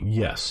Grozny?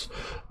 Yes,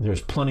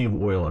 there's plenty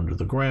of oil under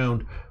the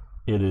ground.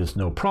 It is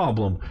no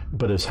problem,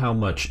 but it's how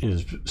much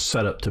is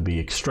set up to be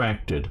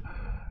extracted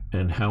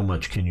and how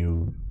much can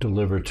you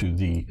deliver to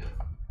the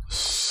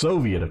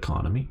Soviet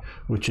economy,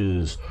 which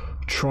is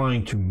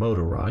trying to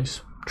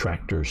motorize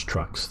tractors,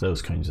 trucks,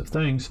 those kinds of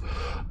things,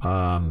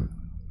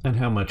 and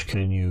how much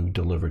can you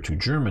deliver to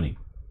Germany.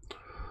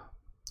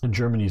 And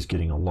Germany is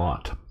getting a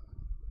lot.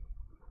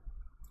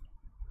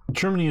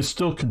 Germany is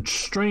still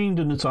constrained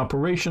in its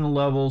operational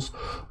levels,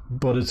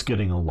 but it's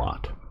getting a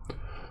lot.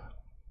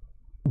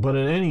 But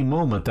at any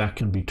moment that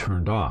can be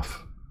turned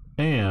off.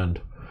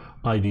 And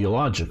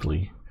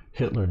ideologically,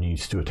 Hitler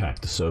needs to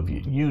attack the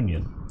Soviet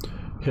Union.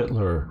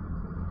 Hitler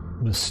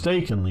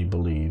mistakenly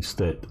believes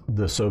that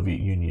the Soviet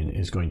Union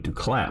is going to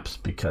collapse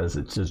because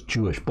it's his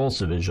Jewish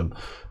Bolshevism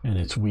and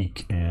it's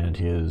weak, and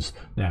his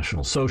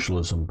National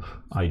Socialism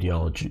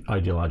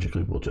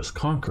ideologically will just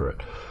conquer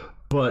it.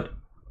 But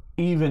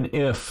even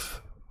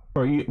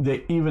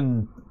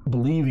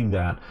believing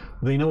that,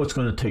 they know it's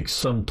going to take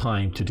some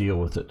time to deal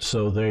with it.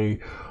 So they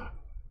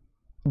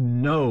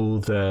know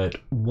that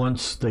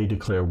once they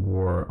declare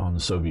war on the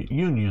Soviet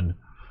Union,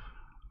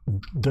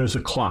 there's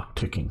a clock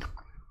ticking.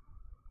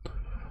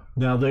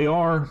 Now they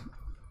are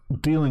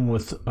dealing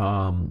with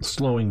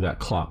slowing that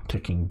clock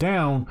ticking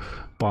down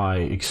by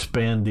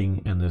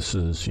expanding, and this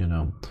is,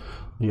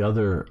 the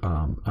other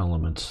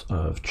elements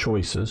of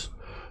choices,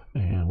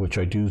 and which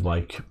I do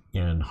like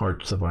in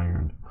Hearts of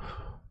Iron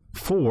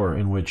 4,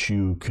 in which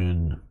you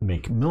can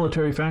make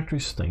military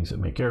factories, things that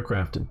make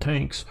aircraft and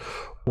tanks,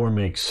 or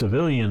make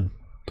civilian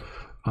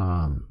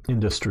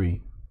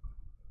industry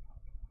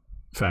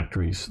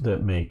factories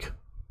that make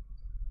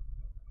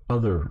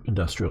other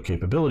industrial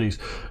capabilities,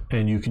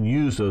 and you can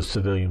use those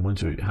civilian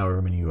ones,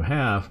 however many you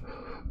have,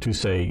 to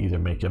say either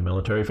make a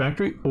military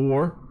factory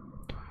or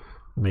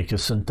make a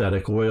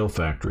synthetic oil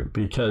factory,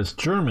 because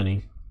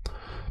Germany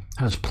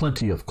has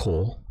plenty of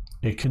coal.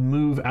 It can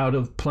move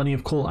plenty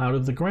of coal out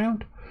of the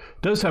ground.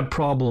 It does have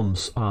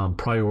problems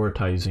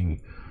prioritizing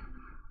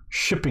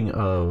shipping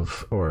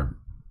of, or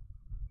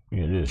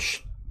it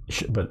is,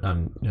 but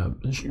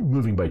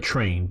moving by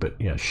train, but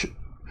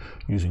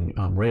using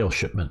rail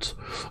shipments.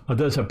 It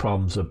does have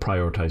problems of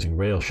prioritizing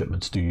rail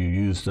shipments. Do you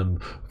use them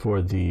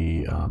for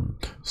the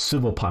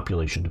civil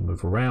population to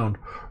move around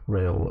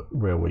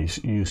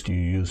railways use? Do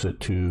you use it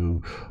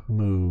to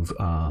move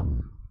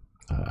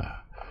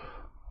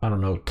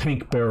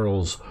tank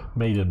barrels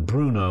made in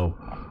Brno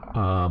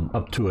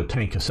up to a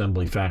tank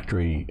assembly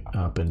factory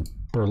up in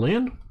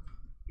Berlin,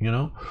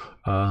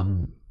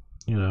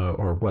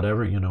 or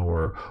whatever,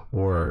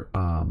 or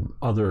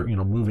other,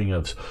 moving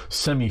of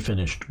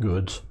semi-finished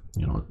goods,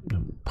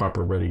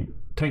 proper ready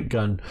tank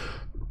gun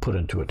put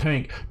into a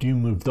tank. Do you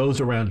move those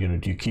around?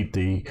 Do you keep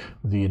the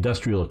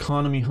industrial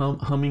economy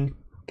humming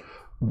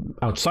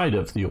outside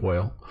of the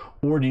oil,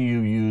 or do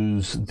you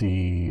use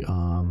the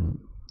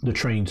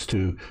trains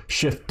to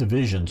shift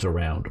divisions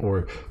around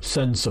or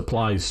send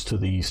supplies to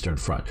the Eastern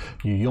Front?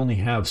 You only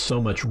have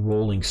so much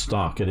rolling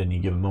stock at any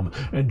given moment.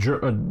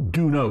 And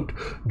do note,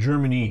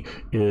 Germany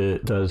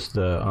does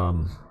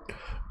the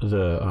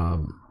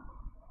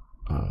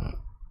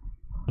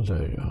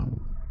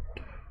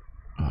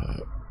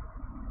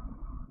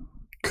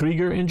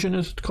Krieger engine,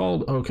 is it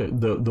called? Okay,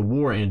 the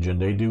war engine.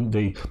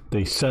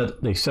 They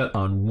set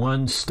on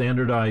one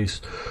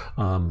standardized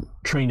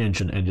train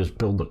engine and just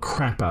build the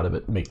crap out of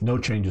it, make no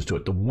changes to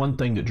it. The one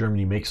thing that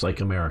Germany makes like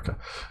America,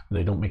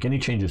 they don't make any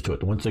changes to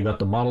it. Once they got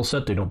the model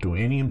set, they don't do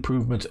any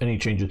improvements, any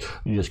changes.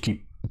 You just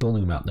keep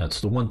building them out.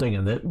 That's the one thing,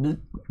 and that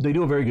they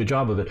do a very good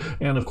job of it.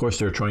 And of course,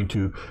 they're trying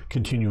to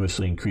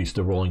continuously increase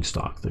the rolling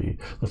stock, the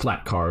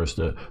flat cars,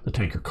 the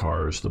tanker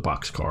cars, the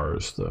box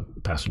cars, the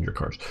passenger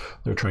cars.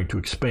 They're trying to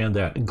expand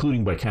that,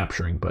 including by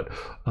capturing. But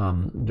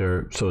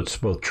so it's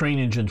both train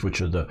engines, which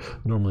are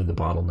normally the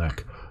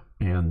bottleneck,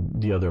 and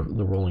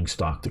the rolling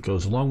stock that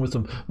goes along with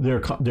them.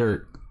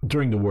 They're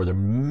during the war, they're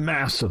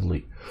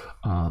massively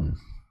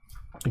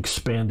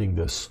expanding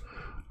this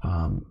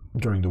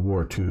during the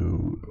war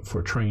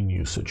for train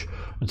usage.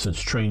 And since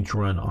trains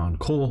run on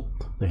coal,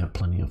 they have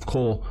plenty of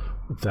coal.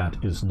 That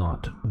is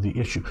not the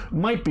issue.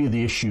 Might be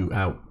the issue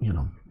out,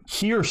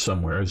 here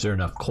somewhere. Is there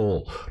enough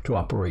coal to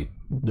operate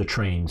the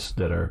trains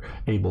that are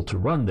able to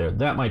run there?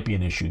 That might be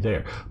an issue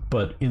there.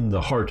 But in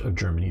the heart of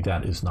Germany,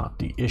 that is not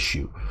the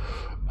issue.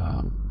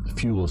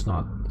 Fuel is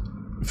not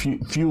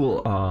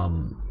fuel.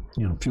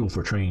 Fuel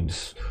for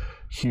trains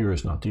here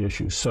is not the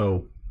issue.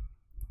 So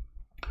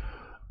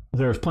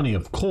there's plenty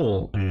of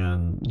coal,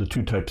 and the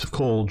two types of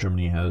coal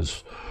Germany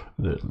has,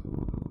 I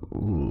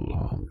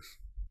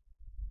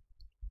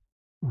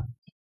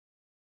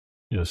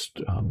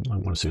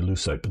want to say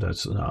lucite, but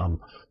that's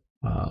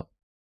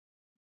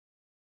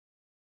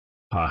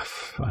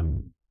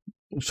I'm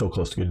so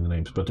close to getting the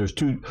names, but there's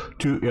two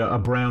a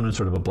brown and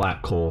sort of a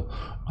black coal,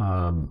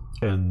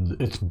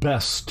 and it's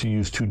best to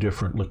use two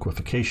different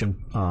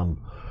liquefaction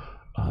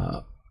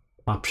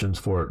options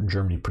for it.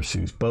 Germany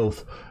pursues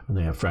both, and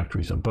they have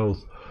factories on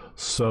both.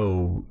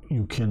 So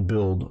you can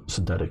build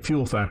synthetic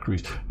fuel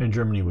factories, and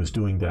Germany was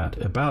doing that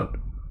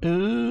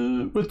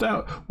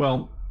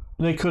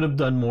they could have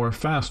done more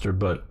faster,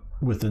 but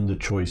within the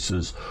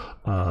choices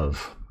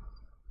of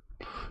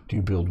Do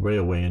you build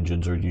railway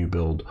engines, or do you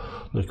build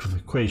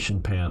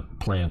liquefaction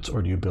plants,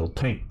 or do you build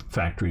tank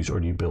factories, or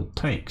do you build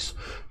tanks?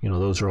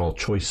 Those are all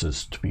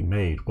choices to be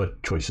made.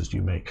 What choices do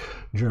you make?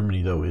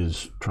 Germany, though,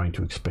 is trying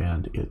to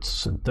expand its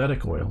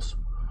synthetic oils.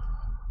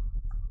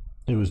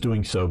 It was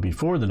doing so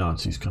before the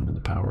Nazis come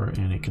into power,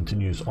 and it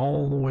continues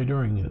all the way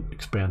during it,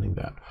 expanding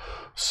that.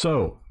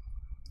 So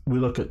we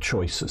look at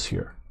choices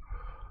here.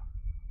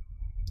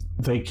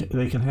 They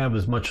can have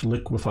as much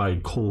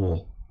liquefied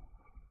coal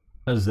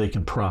as they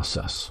can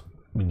process.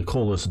 I mean, the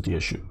coal isn't the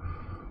issue.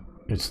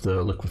 It's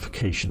the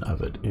liquefaction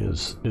of it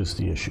is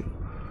the issue.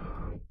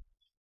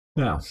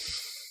 Now,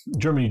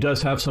 Germany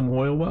does have some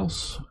oil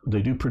wells.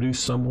 They do produce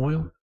some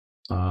oil,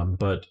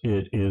 but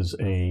it is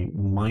a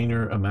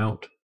minor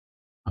amount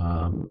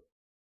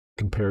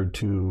compared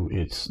to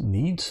its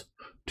needs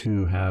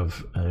to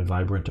have a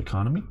vibrant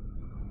economy,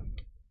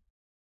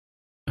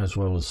 as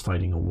well as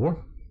fighting a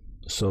war.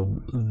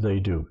 So they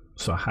do.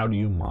 So how do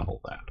you model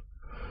that?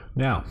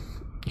 Now,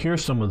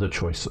 here's some of the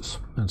choices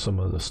and some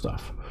of the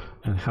stuff,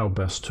 and how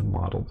best to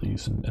model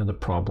these, and the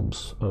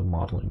problems of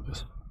modeling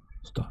this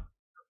stuff.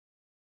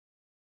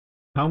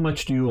 How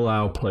much do you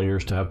allow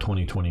players to have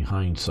 20/20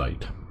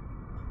 hindsight?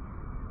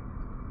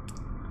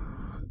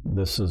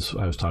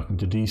 I was talking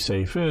to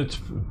D-Safe. It's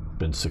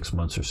been 6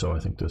 months or so, I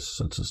think,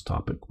 since this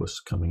topic was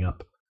coming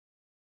up.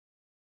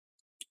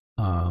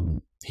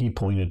 He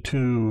pointed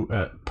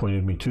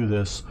me to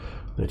this,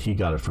 that he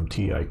got it from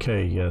TIK.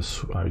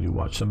 Yes, I do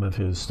watch some of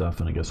his stuff,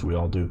 and I guess we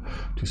all do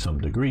to some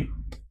degree.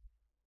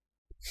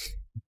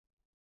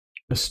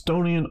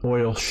 Estonian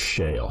oil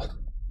shale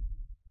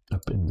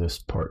up in this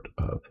part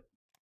of,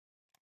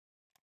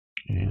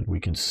 and we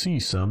can see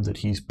some that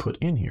he's put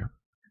in here.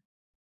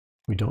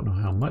 We don't know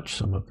how much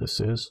some of this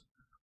is,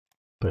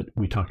 but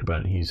we talked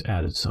about it, and he's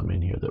added some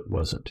in here that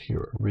wasn't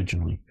here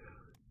originally.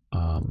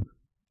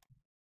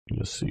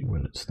 You'll see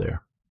when it's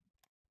there.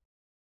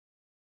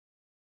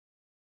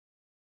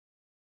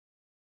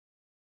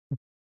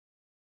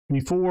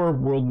 Before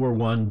World War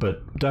I,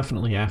 but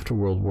definitely after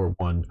World War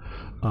I,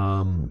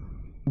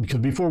 because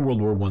before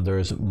World War I there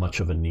isn't much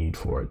of a need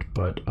for it,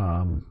 but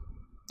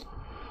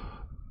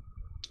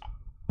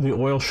the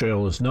oil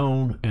shale is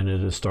known, and it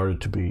has started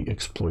to be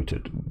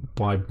exploited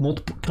by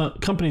multiple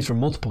companies from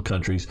multiple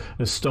countries.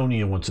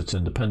 Estonia, once it's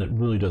independent,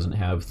 really doesn't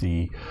have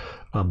the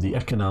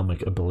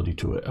economic ability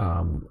to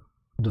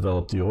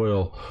develop the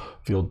oil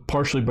field,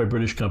 partially by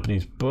British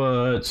companies,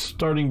 but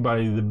starting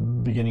by the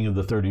beginning of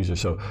the 30s or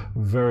so,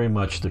 very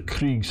much the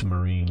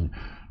Kriegsmarine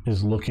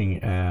is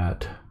looking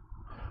at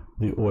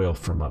the oil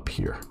from up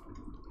here.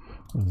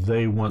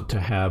 They want to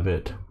have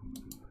it,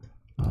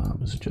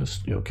 is it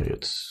just, okay,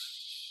 it's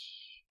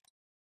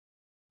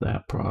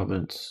that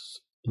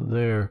province,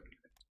 there,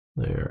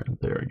 and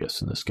there, I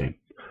guess, in this game.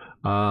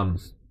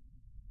 That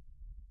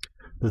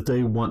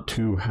they want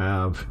to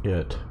have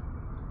it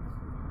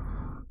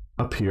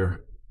up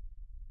here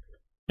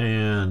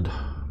and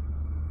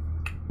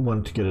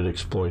want to get it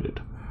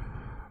exploited.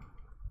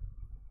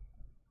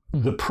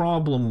 The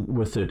problem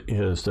with it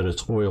is that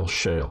it's oil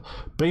shale.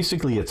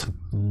 Basically, it's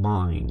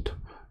mined.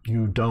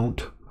 You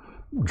don't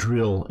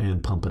drill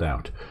and pump it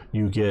out.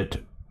 You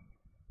get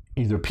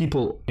either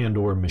people and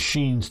or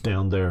machines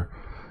down there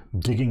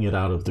digging it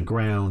out of the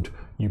ground.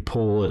 You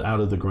pull it out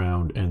of the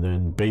ground, and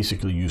then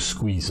basically you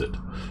squeeze it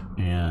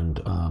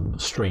and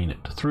strain it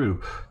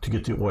through to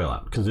get the oil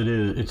out, because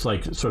it's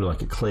like sort of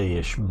like a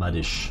clayish,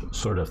 muddish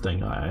sort of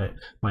thing,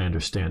 my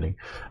understanding,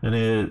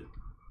 and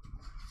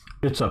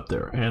it's up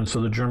there. And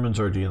so the Germans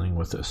are dealing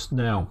with this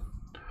now.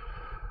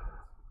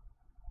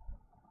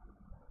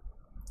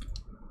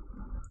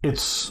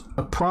 It's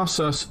a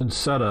process and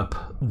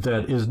setup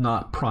that is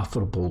not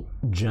profitable,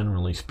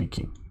 generally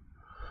speaking,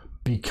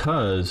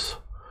 because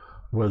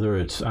whether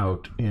it's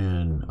out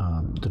in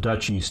the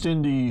Dutch East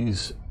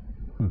Indies,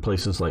 in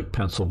places like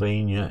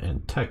Pennsylvania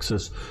and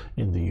Texas,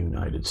 in the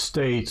United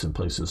States, in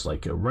places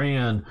like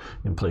Iran,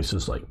 in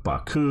places like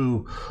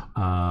Baku,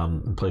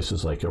 in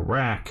places like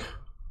Iraq,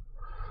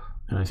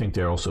 and I think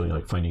they're also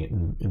like finding it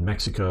in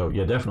Mexico.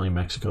 Yeah, definitely in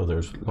Mexico,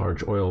 there's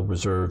large oil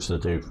reserves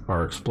that they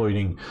are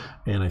exploiting,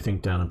 and I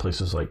think down in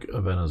places like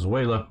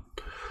Venezuela,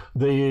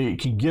 they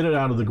can get it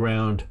out of the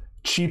ground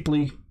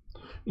cheaply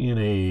in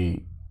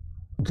a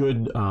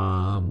good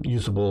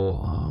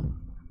usable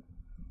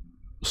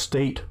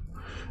state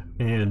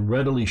and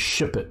readily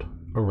ship it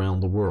around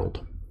the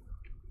world.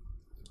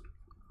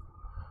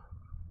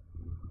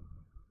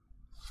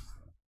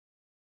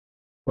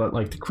 But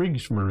like the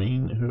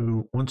Kriegsmarine,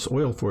 who wants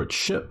oil for its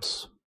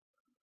ships,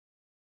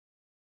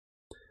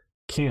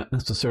 can't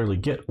necessarily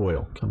get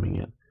oil coming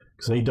in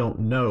because they don't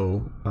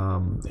know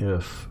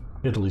if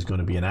Italy's going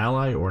to be an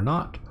ally or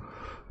not,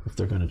 if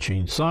they're going to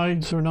change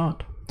sides or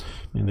not.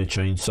 And they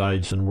changed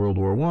sides in World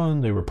War I.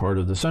 They were part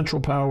of the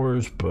Central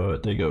Powers,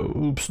 but they go,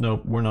 oops,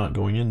 nope, we're not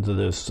going into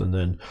this. And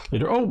then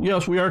later, oh,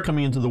 yes, we are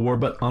coming into the war,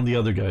 but on the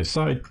other guy's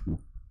side.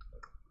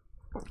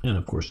 And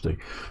of course, they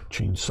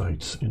changed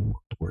sides in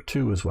World War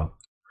II as well.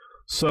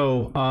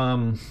 So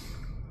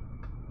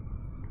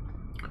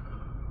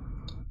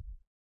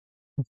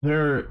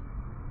there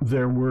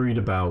they're worried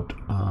about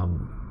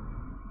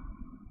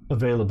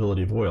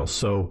availability of oil.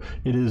 So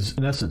it is,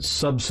 in essence,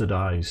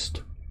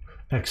 subsidized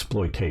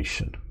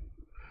exploitation.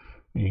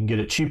 You can get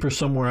it cheaper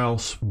somewhere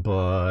else,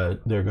 but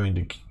they're going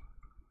to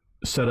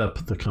set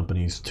up the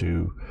companies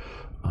to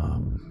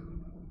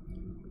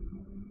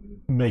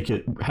make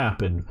it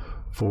happen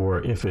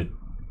for if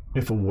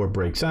a war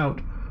breaks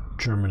out,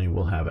 Germany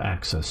will have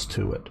access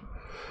to it.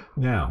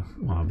 Now,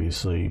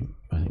 obviously,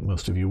 I think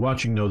most of you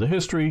watching know the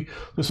history.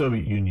 The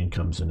Soviet Union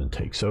comes in and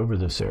takes over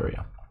this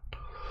area.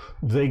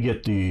 They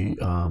get the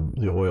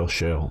oil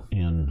shale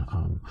in,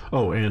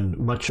 and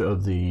much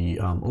of the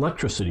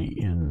electricity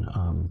in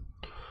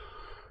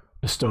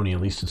Estonia,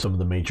 at least in some of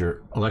the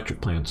major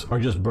electric plants, are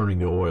just burning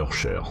the oil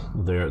shale.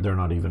 They're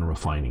not even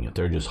refining it.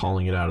 They're just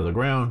hauling it out of the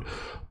ground,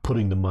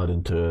 putting the mud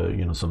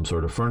into some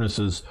sort of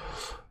furnaces,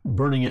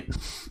 burning it,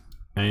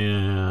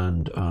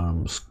 and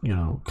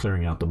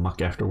clearing out the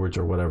muck afterwards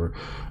or whatever,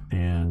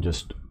 and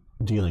just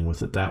dealing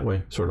with it that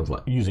way, sort of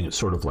like using it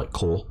sort of like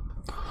coal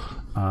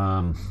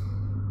to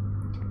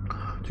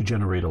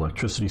generate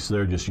electricity. So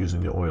they're just using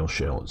the oil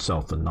shale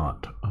itself and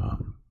not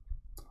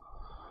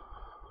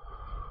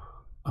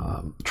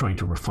trying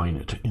to refine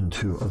it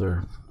into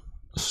other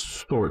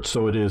sorts.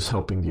 So it is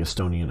helping the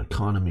Estonian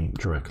economy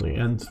directly,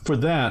 and for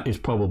that it's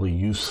probably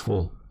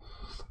useful,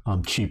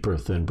 cheaper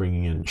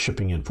than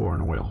shipping in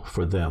foreign oil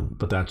for them,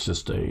 but that's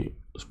just a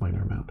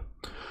minor amount.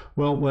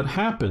 Well, what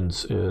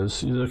happens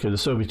is, okay, the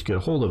Soviets get a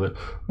hold of it.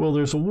 Well,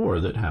 there's a war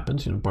that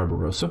happens,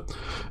 Barbarossa,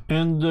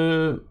 and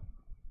the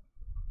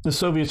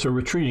Soviets are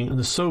retreating, and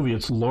the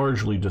Soviets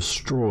largely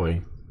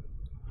destroy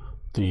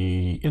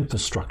the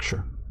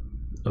infrastructure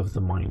of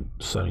the mine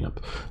setting up.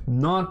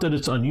 Not that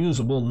it's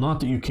unusable, not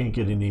that you can't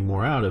get any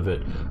more out of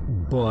it,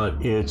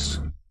 but its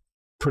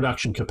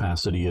production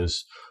capacity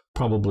is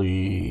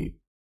probably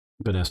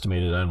been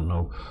estimated, I don't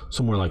know,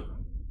 somewhere like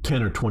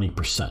 10 or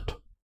 20%.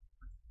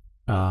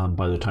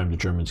 By the time the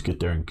Germans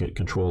get there and get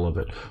control of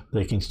it,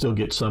 they can still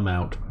get some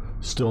out,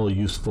 still a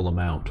useful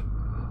amount,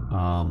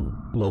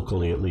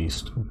 locally at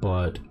least,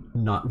 but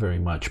not very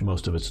much.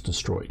 Most of it's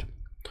destroyed.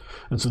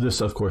 And so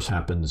this, of course,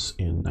 happens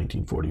in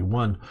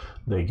 1941.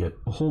 They get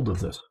a hold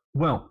of this.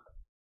 Well,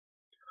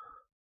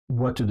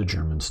 what do the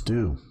Germans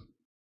do?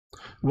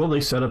 Well, they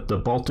set up the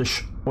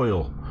Baltic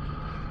Oil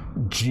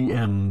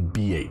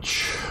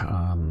GmbH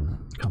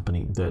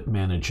company that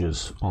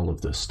manages all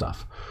of this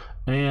stuff.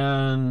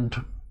 And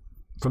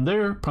from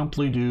there,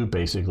 promptly do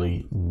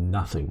basically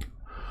nothing.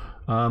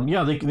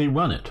 They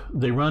run it.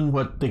 They run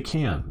what they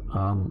can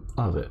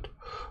of it.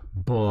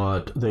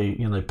 But they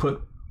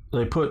put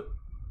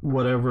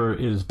whatever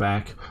is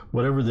back,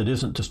 whatever that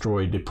isn't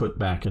destroyed, they put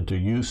back into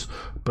use,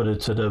 but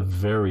it's at a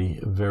very,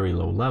 very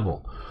low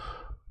level.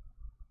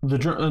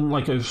 And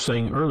like I was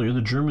saying earlier, the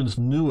Germans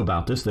knew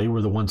about this. They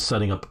were the ones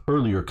setting up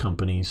earlier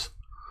companies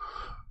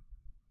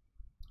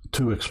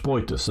to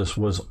exploit this. This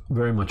was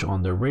very much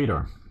on their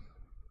radar.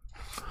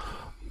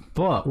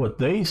 But what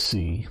they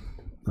see,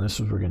 and this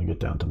is where we're going to get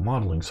down to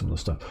modeling some of the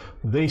stuff,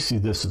 they see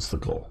this as the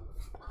goal.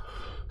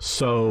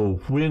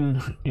 So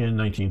when in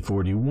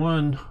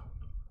 1941,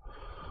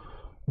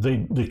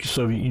 the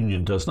Soviet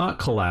Union does not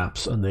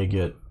collapse and they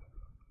get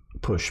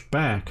pushed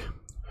back,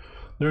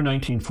 their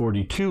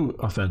 1942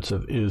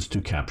 offensive is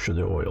to capture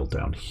the oil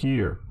down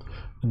here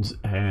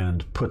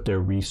and put their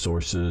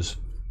resources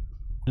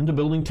into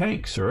building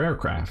tanks or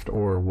aircraft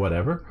or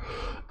whatever.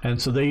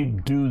 And so they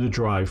do the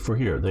drive for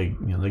here. They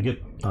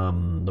get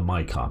the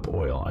Maikop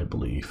oil, I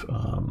believe,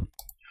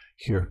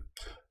 here.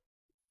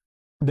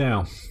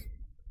 Now,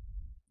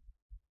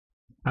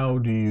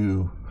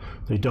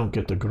 they don't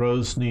get the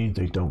Grozny,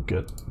 they don't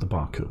get the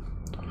Baku.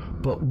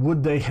 But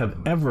would they have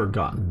ever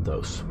gotten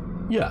those?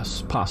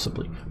 Yes,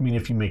 possibly. I mean,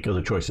 if you make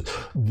other choices.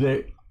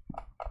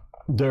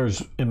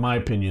 There's, in my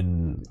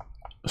opinion,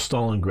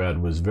 Stalingrad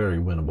was very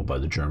winnable by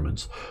the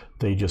Germans.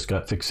 They just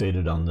got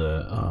fixated on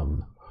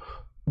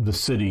the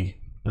city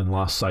and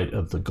lost sight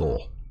of the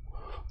goal.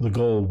 The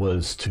goal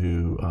was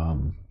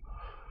to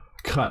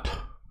cut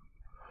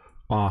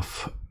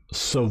off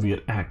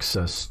Soviet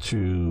access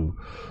to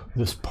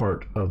this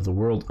part of the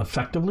world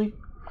effectively,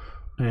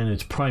 and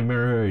its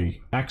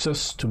primary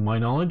access, to my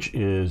knowledge,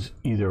 is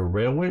either a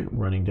railway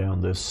running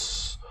down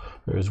this.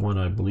 There's one,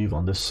 I believe,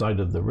 on this side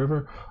of the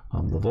river,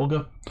 the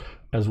Volga,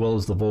 as well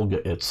as the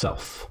Volga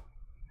itself,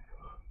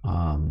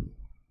 and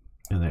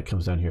that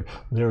comes down here.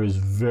 There is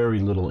very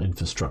little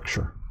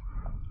infrastructure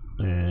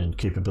and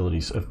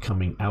capabilities of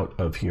coming out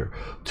of here,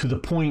 to the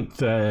point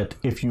that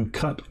if you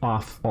cut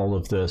off all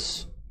of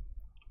this,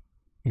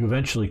 you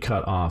eventually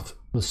cut off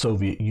the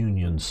Soviet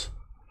Union's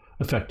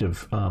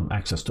effective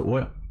access to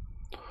oil.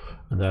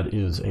 And that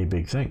is a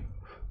big thing.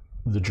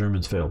 The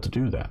Germans failed to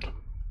do that.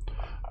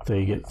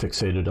 They get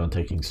fixated on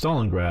taking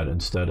Stalingrad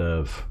instead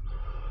of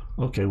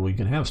Okay, well, you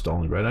can have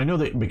Stalingrad. I know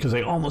that because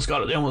they almost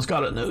got it,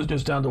 and it was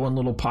just down to one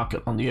little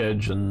pocket on the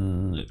edge,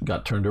 and it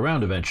got turned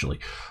around eventually.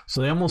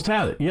 So they almost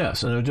had it,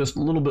 yes, and it was just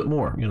a little bit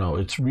more. You know,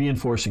 it's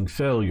reinforcing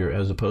failure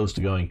as opposed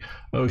to going,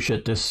 oh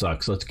shit, this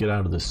sucks. Let's get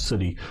out of this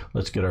city.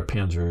 Let's get our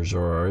panzers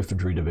or our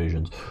infantry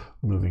divisions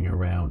moving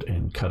around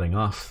and cutting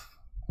off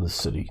the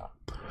city.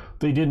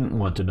 They didn't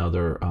want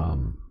another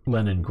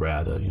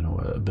Leningrad,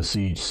 a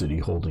besieged city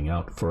holding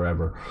out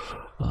forever.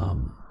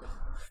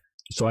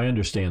 So I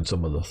understand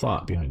some of the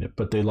thought behind it,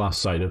 but they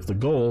lost sight of the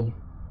goal,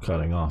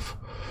 cutting off,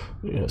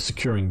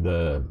 securing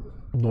the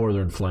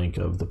northern flank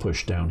of the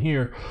push down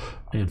here,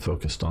 and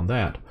focused on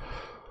that.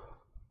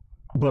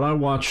 But I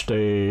watched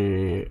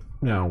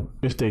now,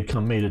 if they'd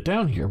made it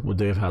down here, would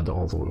they have had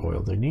all the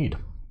oil they need?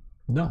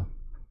 No.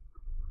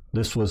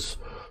 This was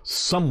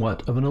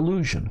somewhat of an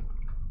illusion.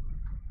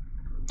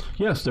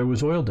 Yes, there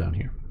was oil down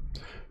here.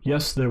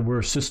 Yes, there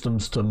were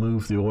systems to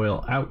move the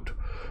oil out,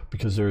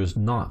 because there is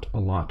not a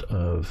lot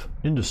of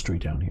industry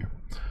down here.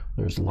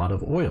 There's a lot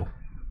of oil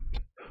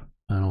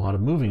and a lot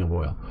of moving of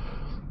oil.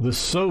 The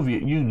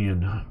Soviet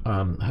Union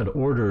had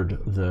ordered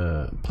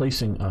the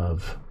placing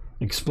of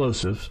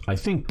explosives, I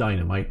think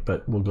dynamite,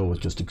 but we'll go with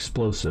just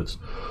explosives,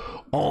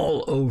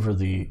 all over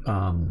the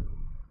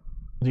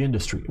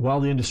industry, while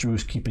the industry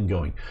was keeping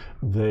going.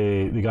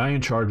 The guy in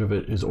charge of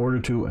it is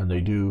ordered to, and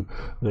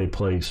they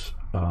place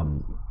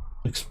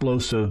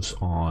explosives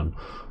on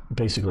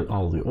basically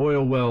all of the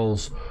oil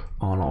wells,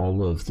 on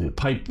all of the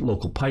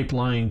local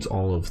pipelines,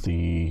 all of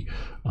the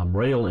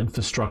rail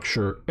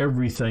infrastructure,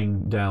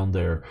 everything down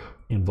there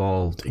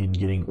involved in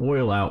getting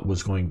oil out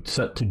was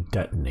set to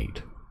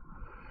detonate.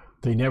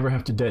 They never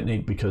have to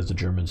detonate because the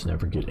Germans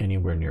never get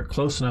anywhere near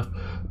close enough,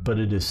 but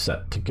it is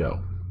set to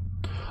go.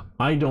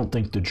 I don't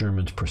think the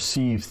Germans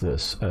perceive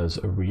this as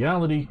a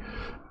reality,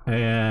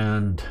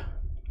 and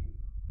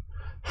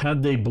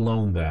had they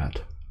blown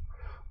that,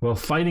 well,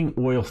 fighting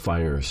oil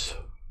fires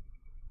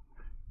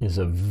is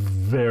a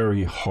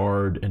very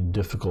hard and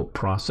difficult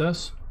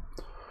process.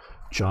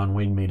 John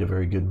Wayne made a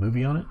very good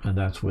movie on it, and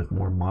that's with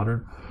more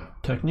modern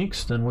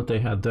techniques than what they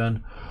had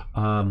then.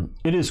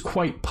 It is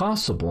quite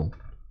possible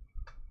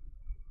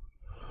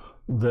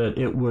that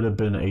it would have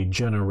been a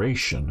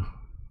generation,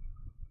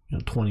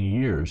 20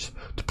 years,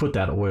 to put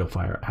that oil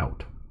fire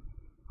out.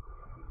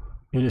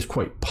 It is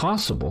quite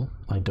possible,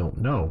 I don't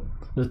know,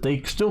 that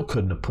they still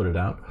couldn't have put it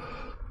out.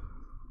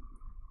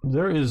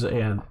 There is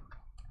an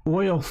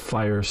oil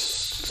fire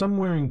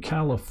somewhere in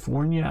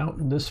California, out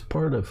in this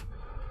part of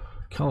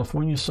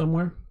California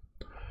somewhere,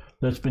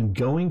 that's been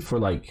going for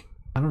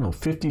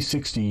 50,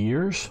 60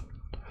 years.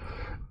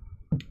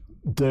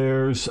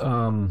 There's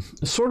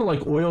sort of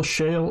like oil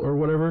shale or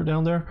whatever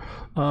down there,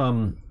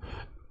 and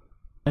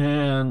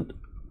an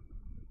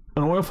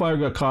oil fire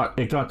got caught.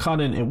 It got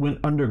caught in. It went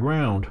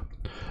underground,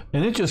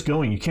 and it's just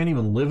going. You can't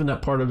even live in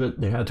that part of it.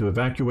 They had to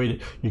evacuate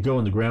it. You go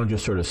in the ground,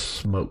 just sort of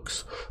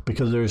smokes,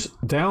 because there's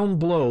down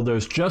below.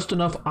 There's just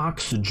enough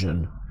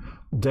oxygen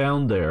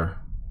down there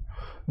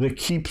that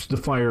keeps the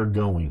fire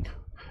going,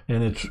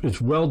 and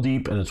it's well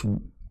deep, and it's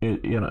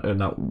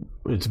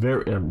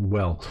very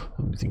well.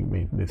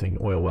 They think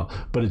oil well,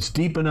 but it's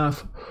deep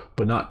enough,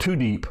 but not too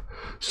deep,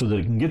 so that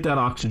it can get that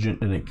oxygen,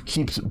 and it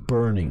keeps it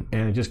burning,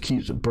 and it just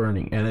keeps it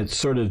burning, and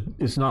it's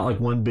not like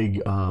one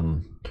big,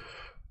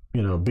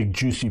 big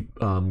juicy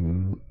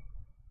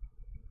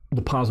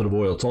deposit of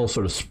oil. It's all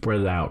sort of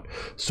spread out,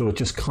 so it's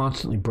just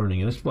constantly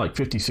burning, and it's like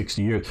 50,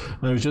 60 years.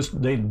 And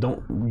they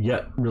don't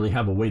yet really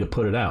have a way to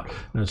put it out,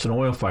 and it's an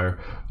oil fire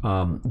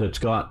that's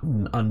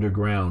gotten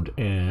underground,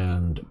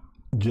 and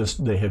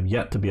they have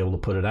yet to be able to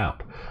put it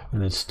out,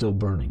 and it's still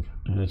burning,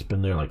 and it's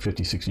been there like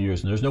 50, 60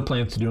 years, and there's no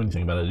plans to do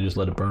anything about it. They just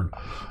let it burn.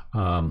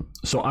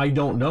 So I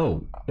don't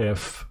know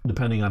if,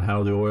 depending on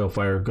how the oil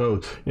fire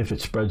goes, if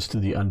it spreads to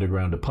the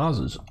underground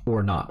deposits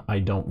or not. I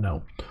don't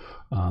know.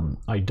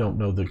 I don't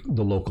know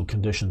the local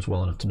conditions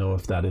well enough to know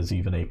if that is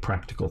even a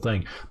practical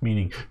thing,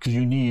 meaning, because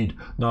you need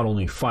not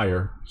only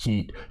fire,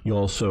 heat, you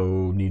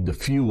also need the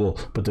fuel,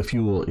 but the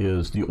fuel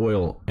is the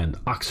oil and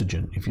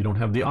oxygen. If you don't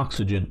have the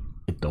oxygen,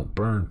 it don't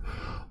burn.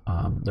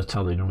 That's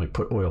how they normally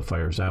put oil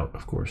fires out,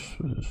 of course,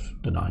 is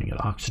denying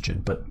it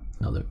oxygen, but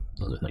another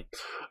thing.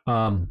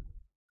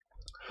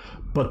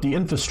 But the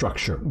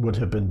infrastructure would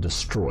have been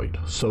destroyed.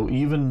 So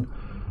even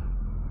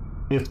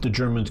if the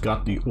Germans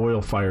got the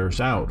oil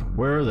fires out,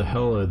 where the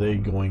hell are they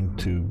going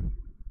to,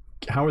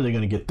 how are they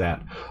going to get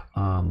that,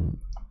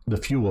 the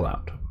fuel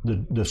out?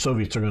 The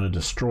Soviets are going to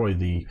destroy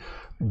the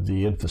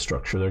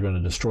infrastructure. They're going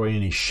to destroy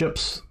any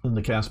ships in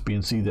the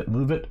Caspian Sea that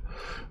move it.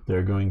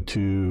 They're going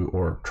to,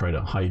 or try to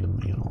hide them,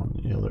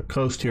 on their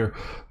coast here.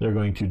 They're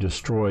going to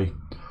destroy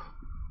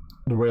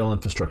the rail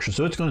infrastructure.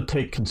 So it's going to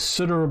take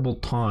considerable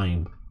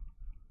time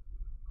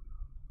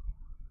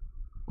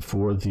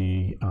for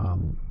the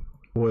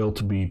oil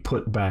to be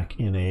put back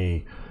in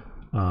a,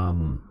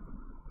 to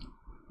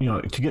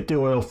get the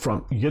oil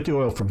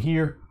from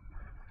here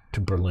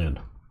to Berlin.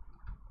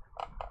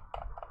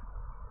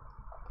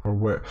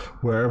 or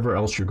wherever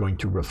else you're going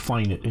to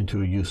refine it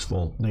into a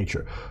useful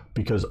nature.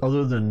 Because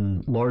other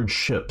than large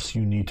ships,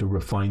 you need to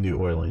refine the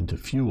oil into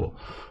fuel.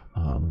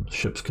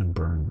 Ships can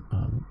burn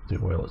the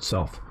oil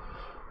itself.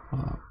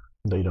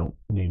 They don't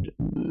need,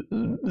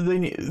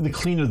 the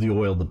cleaner the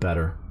oil, the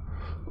better.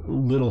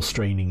 Little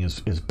straining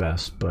is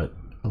best, but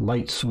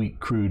light sweet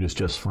crude is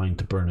just fine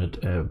to burn it.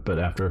 But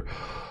after,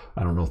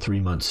 I don't know, 3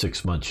 months,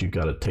 6 months, you've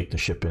got to take the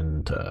ship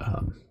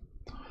into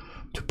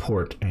to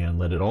port and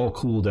let it all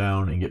cool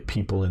down and get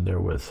people in there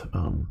with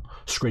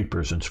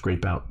scrapers and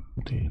scrape out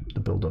the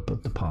buildup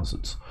of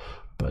deposits.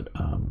 But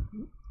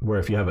where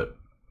if you have it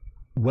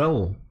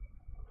well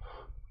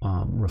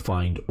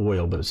refined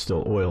oil, but it's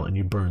still oil, and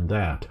you burn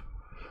that,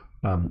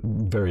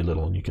 very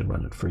little, and you can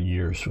run it for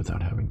years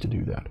without having to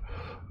do that.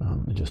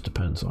 It just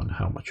depends on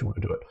how much you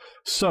want to do it.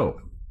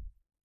 So,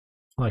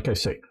 like I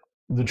say,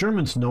 the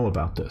Germans know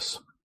about this.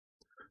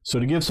 So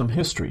to give some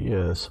history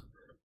is,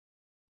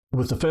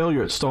 with the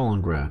failure at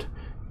Stalingrad,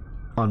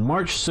 on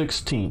March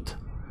 16th,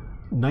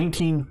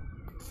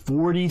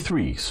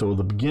 1943, so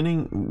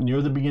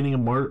near the beginning of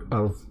March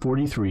of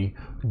 43,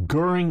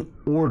 Goering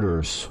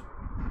orders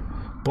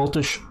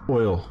Baltic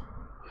Oil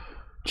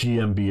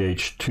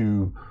GmbH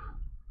to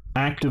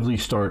actively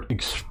start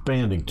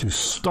expanding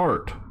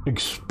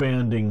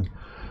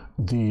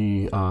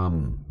the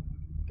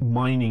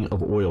mining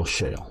of oil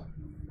shale.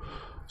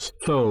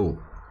 So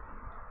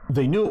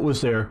they knew it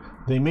was there.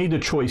 They made a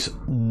choice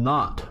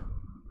not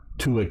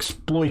to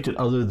exploit it,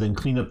 other than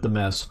clean up the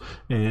mess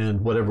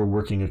and whatever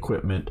working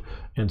equipment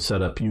and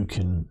setup you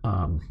can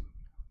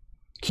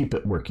keep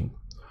it working.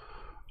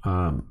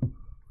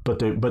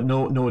 But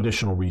no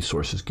additional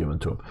resources given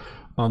to them.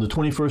 On the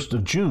 21st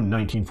of June,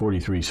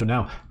 1943, so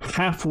now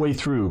halfway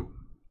through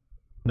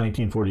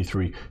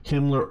 1943,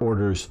 Himmler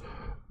orders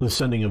the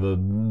sending of as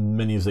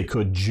many as they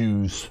could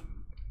Jews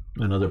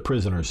and other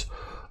prisoners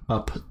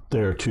up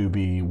there to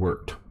be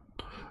worked,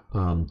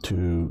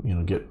 to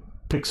get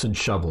picks and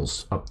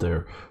shovels up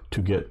there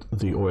to get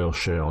the oil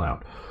shale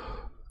out.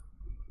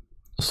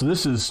 So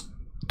this is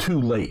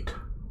too late.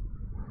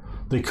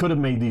 They could have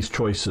made these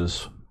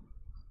choices,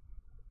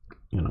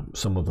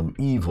 some of them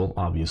evil,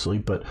 obviously,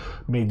 but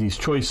made these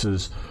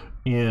choices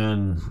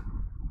in,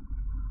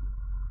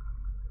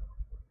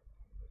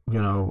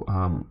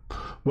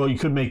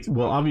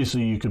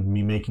 obviously you could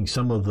be making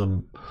some of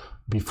them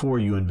before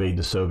you invade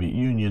the Soviet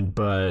Union,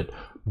 but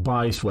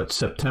by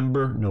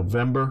September,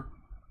 November,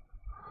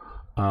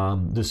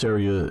 this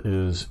area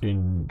is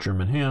in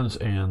German hands,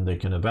 and they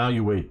can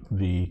evaluate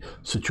the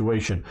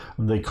situation.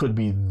 And they could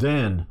be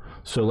then,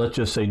 so let's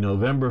just say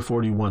November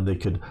 41, they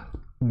could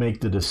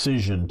make the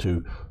decision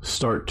to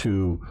start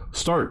to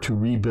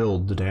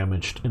rebuild the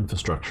damaged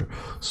infrastructure.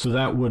 So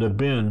that would have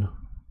been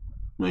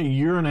a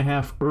year and a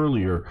half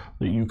earlier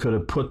that you could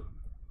have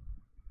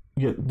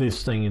get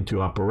this thing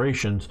into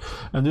operations.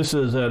 And this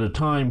is at a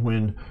time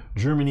when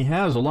Germany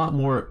has a lot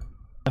more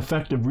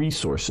effective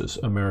resources.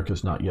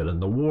 America's not yet in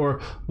the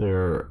war.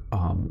 There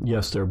are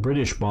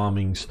British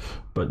bombings,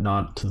 but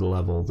not to the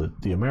level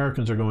that the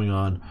Americans are going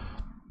on.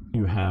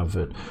 You have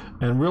it.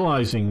 And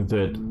realizing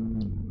that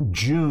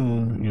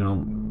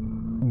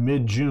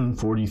mid-June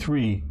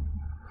 43,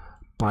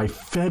 by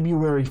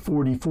February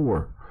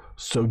 44,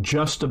 so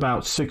just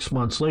about 6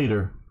 months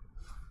later,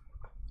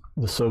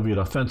 the Soviet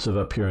offensive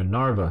up here in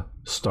Narva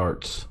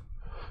starts.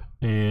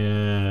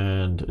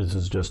 And this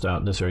is just out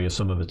in this area,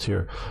 some of it's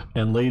here.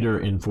 And later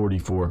in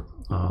 44,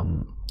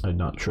 I'm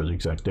not sure the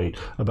exact date,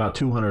 about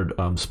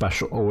 200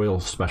 special oil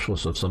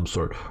specialists of some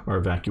sort are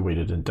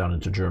evacuated and down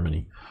into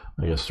Germany.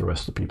 I guess the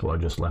rest of the people are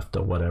just left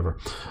to whatever.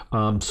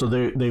 So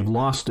they've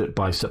lost it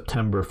by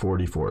September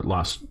 44.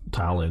 Lost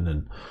Tallinn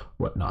and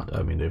whatnot.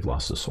 I mean, they've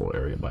lost this whole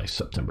area by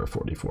September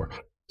 44.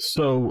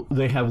 So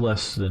they have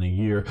less than a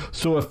year.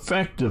 So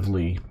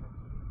effectively,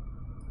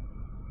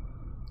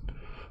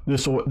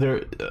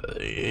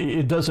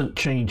 it doesn't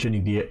change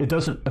it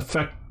doesn't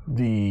affect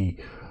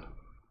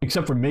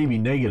except for maybe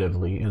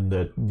negatively, in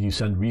that you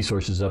send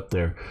resources up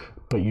there,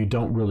 but you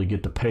don't really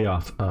get the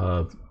payoff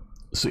of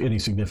any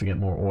significant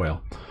more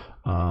oil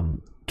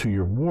to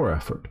your war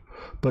effort.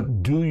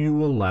 But do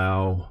you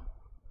allow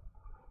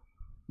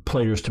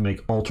players to make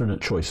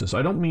alternate choices?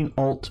 I don't mean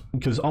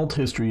because alt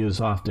history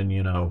is often,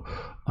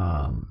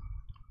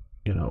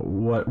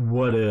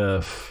 what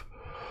if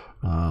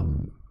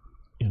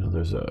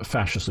there's a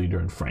fascist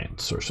leader in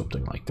France or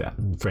something like that,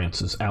 and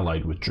France is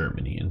allied with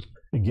Germany and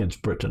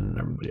against Britain and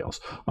everybody else.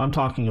 I'm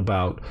talking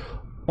about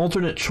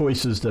alternate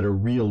choices that are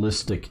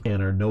realistic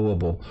and are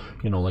knowable.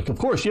 Of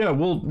course, it's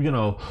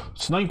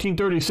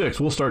 1936,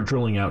 we'll start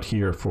drilling out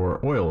here for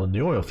oil in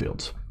the oil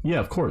fields. Yeah,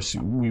 of course,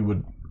 you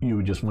would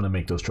just want to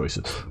make those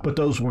choices. But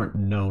those weren't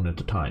known at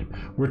the time.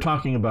 We're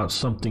talking about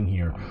something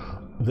here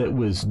that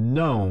was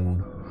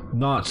known,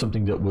 not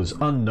something that was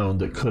unknown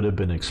that could have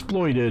been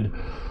exploited.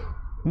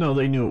 No,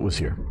 they knew it was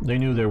here. They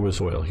knew there was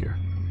oil here.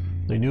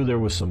 They knew there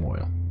was some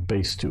oil.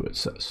 Base 2, it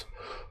says.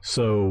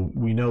 So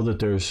we know that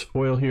there's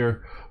oil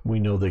here. We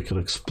know they could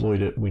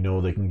exploit it. We know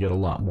they can get a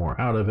lot more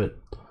out of it.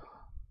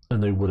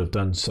 And they would have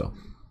done so.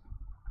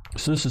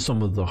 So this is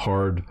some of the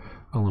hard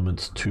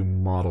elements to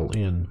model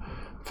in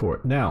for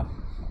it. Now,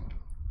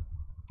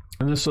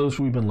 and this is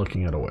we've been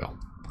looking at oil.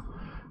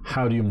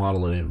 How do you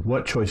model it in?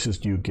 What choices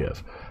do you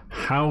give?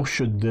 How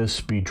should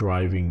this be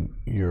driving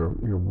your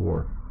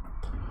war?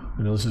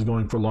 I know this is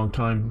going for a long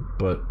time,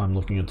 but I'm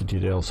looking at the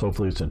details.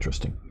 Hopefully it's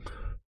interesting.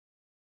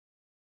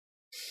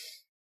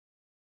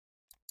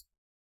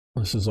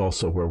 This is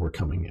also where we're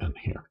coming in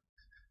here.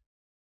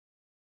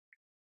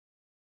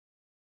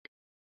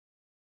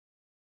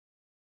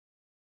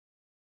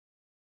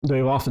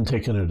 They've often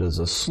taken it as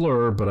a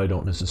slur, but I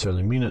don't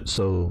necessarily mean it.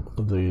 So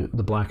the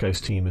Black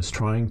Ice team is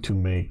trying to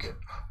make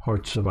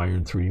Hearts of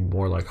Iron 3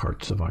 more like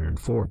Hearts of Iron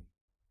 4.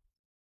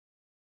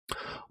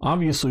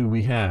 Obviously,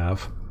 we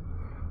have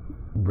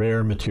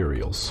rare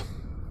materials.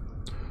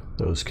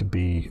 Those could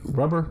be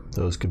rubber,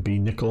 those could be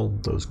nickel,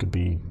 those could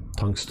be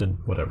tungsten,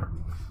 whatever.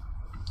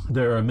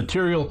 They're a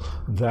material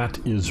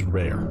that is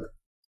rare.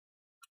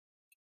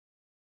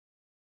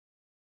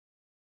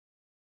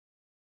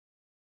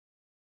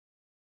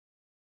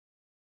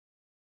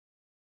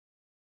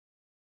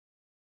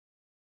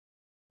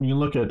 You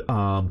look at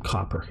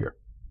copper here.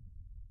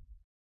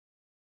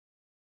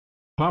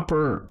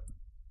 Copper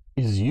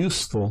is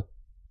useful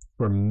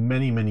for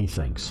many, many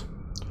things.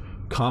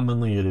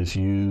 Commonly, it is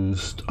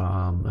used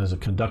as a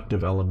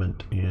conductive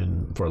element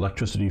for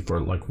electricity for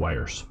like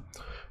wires.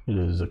 It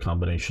is a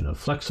combination of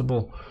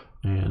flexible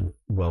and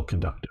well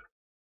conductive.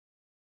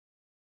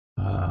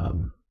 I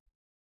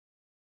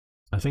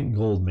think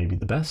gold may be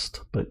the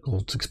best, but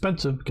gold's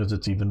expensive because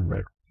it's even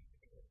rare.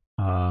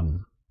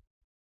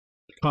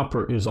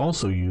 Copper is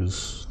also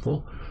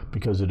useful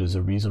because it is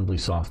a reasonably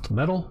soft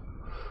metal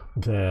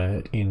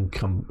that in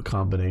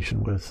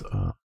combination with,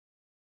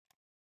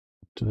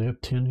 do they have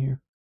tin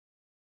here?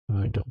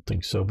 I don't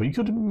think so, but you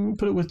could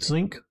put it with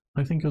zinc,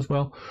 I think, as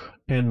well,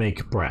 and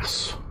make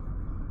brass.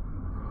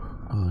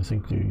 I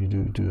think you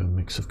do a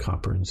mix of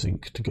copper and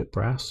zinc to get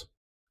brass.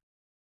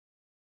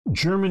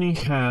 Germany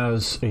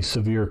has a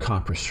severe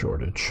copper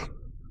shortage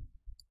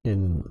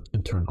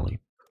internally.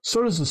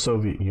 So does the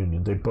Soviet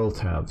Union. They both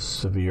have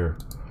severe.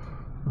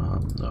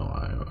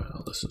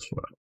 This is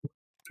what I do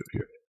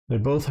here. They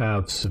both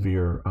have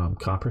severe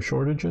copper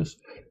shortages.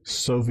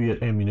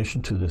 Soviet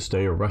ammunition to this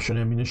day, or Russian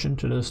ammunition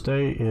to this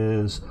day,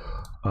 is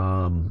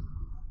a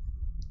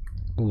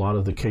lot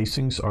of the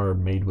casings are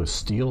made with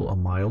steel, a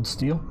mild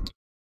steel,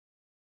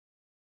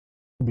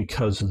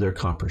 because of their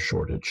copper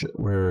shortage.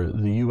 Where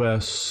the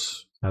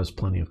U.S. has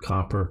plenty of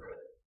copper,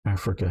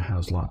 Africa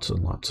has lots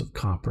and lots of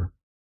copper.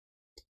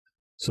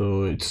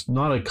 So it's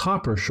not a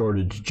copper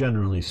shortage,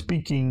 generally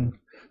speaking.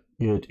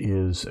 It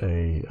is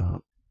a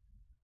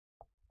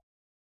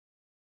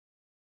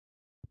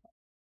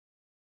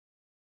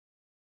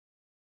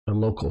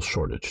local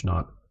shortage,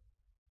 not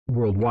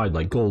worldwide,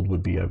 like gold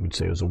would be. I would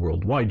say is a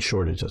worldwide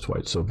shortage. That's why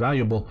it's so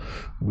valuable.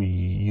 We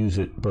use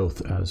it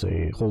both as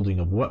a holding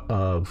of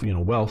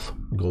wealth,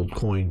 gold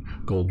coin,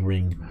 gold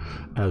ring,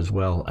 as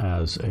well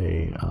as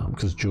a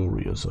because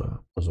jewelry is a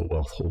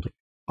wealth holding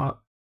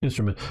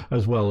instrument,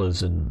 as well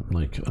as in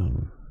like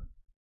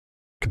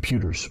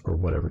computers or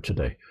whatever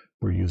today.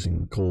 We're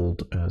using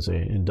gold as an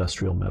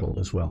industrial metal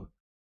as well.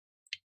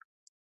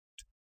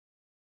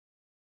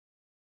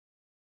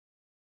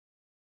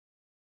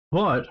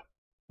 But,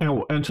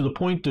 and to the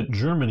point that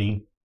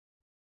Germany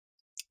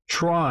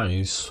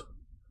tries,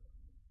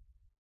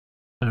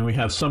 and we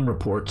have some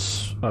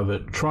reports of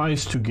it,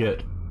 tries to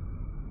get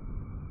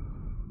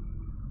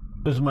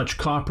as much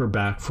copper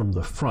back from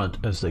the front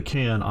as they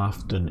can,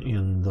 often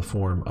in the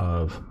form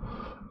of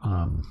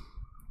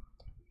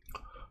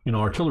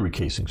artillery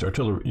casings,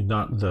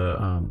 not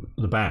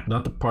the back,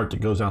 not the part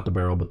that goes out the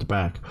barrel, but the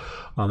back.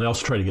 They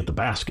also try to get the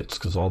baskets,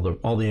 because all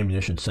the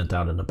ammunition sent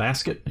out in a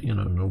basket, in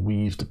a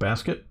weaved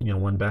basket.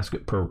 One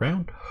basket per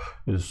round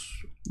is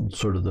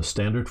sort of the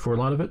standard for a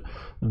lot of it,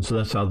 and so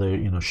that's how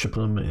they ship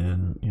them.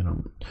 And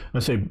I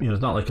say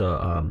it's not like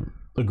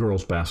a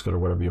girl's basket or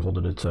whatever you hold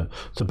it.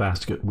 It's a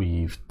basket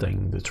weave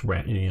thing that's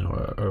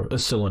a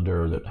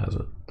cylinder that has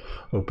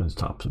opens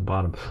tops and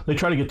bottom. They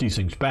try to get these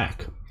things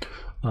back.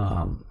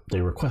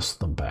 They request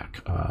them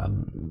back.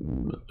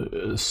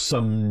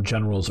 Some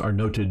generals are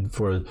noted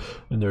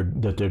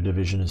that their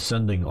division is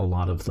sending a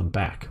lot of them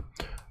back,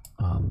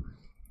 and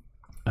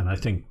I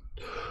think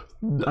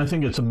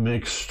it's a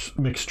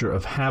mixture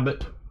of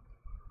habit,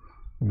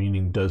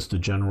 meaning does the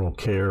general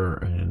care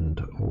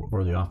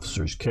or the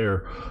officers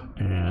care,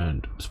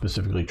 and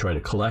specifically try to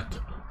collect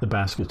the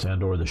baskets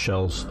and or the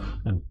shells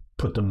and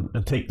put them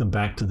and take them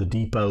back to the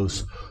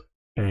depots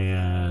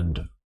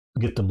and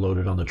get them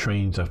loaded on the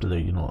trains after they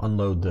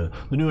unload the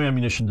new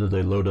ammunition. Do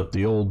they load up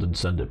the old and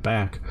send it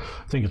back?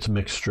 I think it's a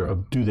mixture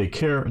of do they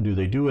care and do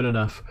they do it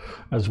enough,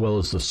 as well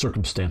as the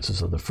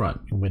circumstances of the front,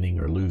 winning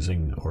or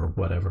losing or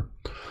whatever.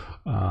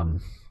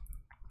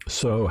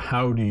 So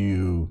how do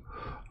you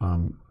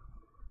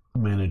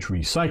manage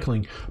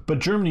recycling? But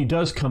Germany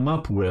does come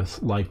up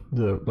with, like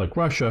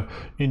Russia,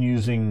 in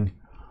using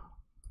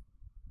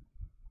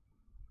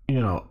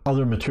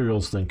other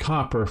materials than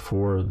copper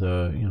for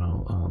the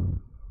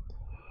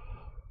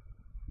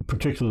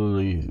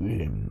particularly,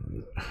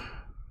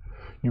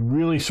 you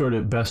really sort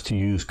of best to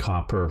use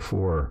copper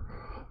for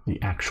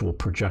the actual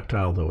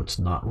projectile, though it's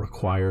not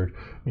required.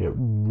 It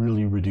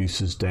really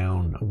reduces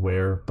down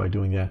wear by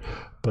doing that.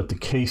 But the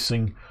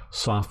casing,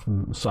 soft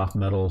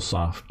metal,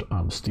 soft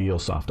steel,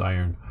 soft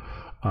iron,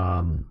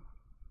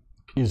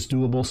 is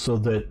doable, so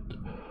that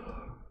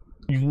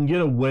you can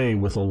get away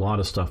with a lot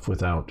of stuff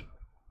without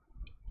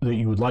that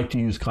you would like to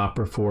use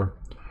copper for,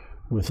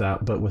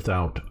 without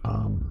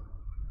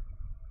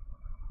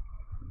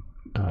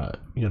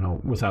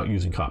without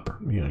using copper,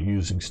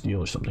 using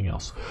steel or something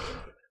else.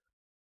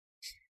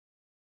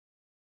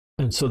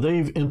 And so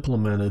they've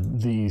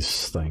implemented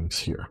these things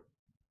here.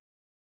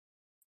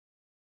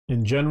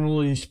 And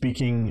generally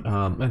speaking,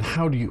 and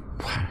how do you,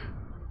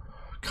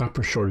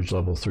 copper shortage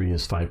level 3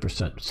 is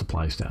 5%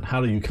 supplies down.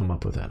 How do you come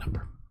up with that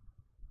number?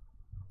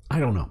 I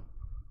don't know.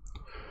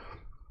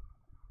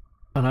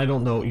 And I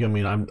don't know,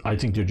 I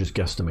think they're just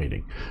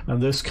guesstimating.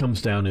 And this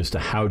comes down as to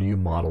how do you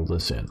model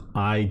this in?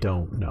 I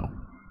don't know.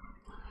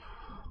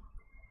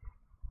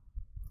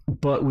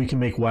 But we can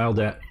make wild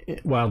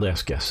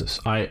ass guesses.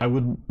 I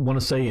would want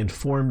to say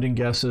informed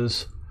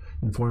guesses,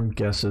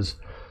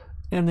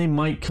 and they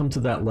might come to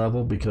that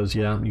level because,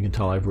 you can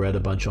tell I've read a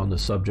bunch on the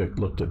subject,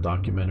 looked at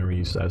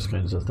documentaries, those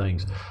kinds of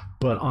things.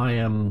 But I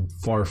am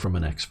far from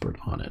an expert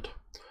on it.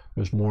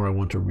 There's more I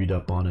want to read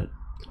up on it.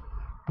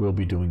 We'll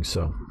be doing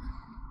so.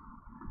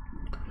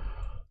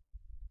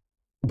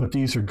 But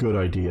these are good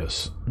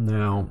ideas.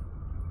 Now,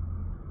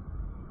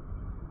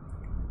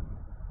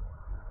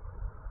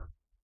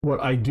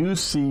 what I do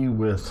see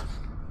with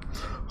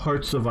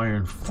Hearts of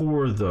Iron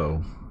 4,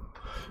 though,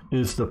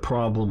 is the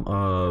problem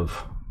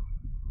of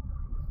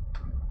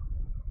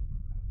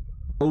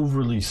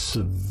overly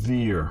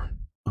severe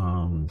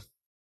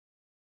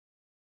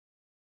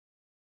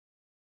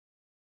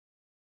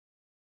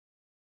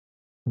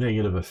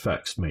negative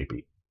effects,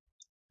 maybe,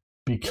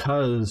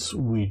 because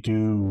we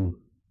do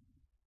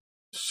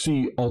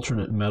see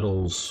alternate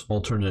metals,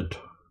 and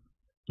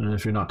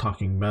if you're not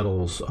talking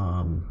metals,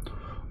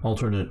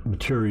 alternate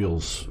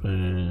materials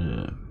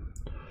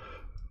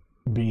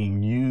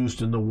being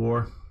used in the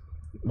war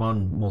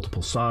on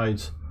multiple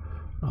sides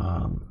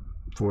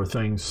for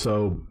things.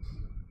 So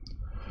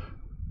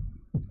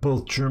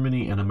both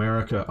Germany and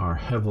America are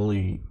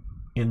heavily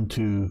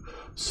into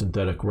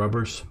synthetic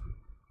rubbers.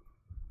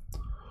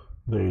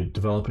 They're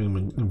developing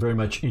them very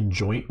much in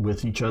joint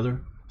with each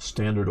other.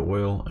 Standard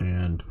Oil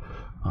and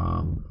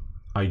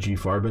IG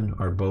Farben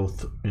are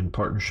both in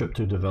partnership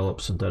to develop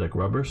synthetic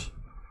rubbers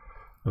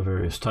of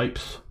various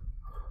types.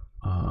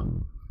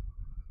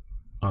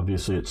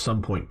 Obviously, at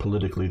some point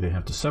politically, they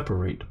have to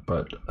separate,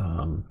 but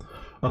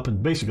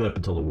basically up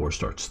until the war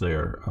starts,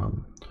 they're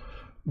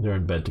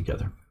in bed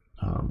together.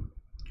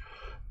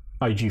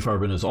 IG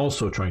Farben is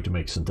also trying to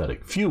make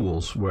synthetic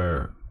fuels,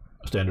 where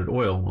Standard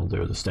Oil,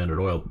 they're the Standard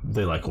Oil,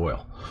 they like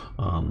oil,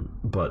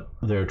 but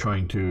they're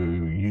trying to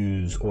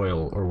use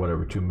oil or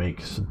whatever to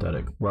make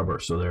synthetic rubber,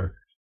 so they're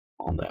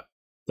on that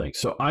thing.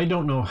 So I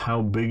don't know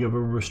how big of a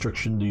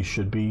restriction these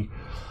should be.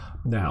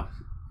 Now,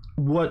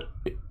 what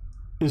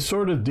is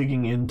sort of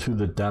digging into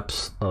the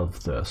depths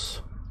of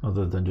this,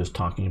 other than just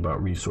talking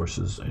about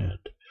resources and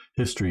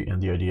history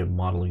and the idea of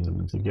modeling them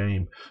into the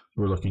game,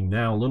 we're looking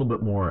now a little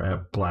bit more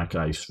at Black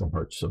Ice from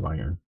Hearts of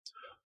Iron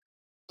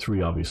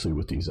 3, obviously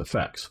with these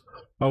effects.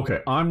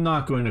 Okay, I'm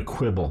not going to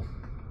quibble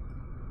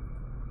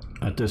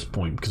at this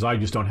point because I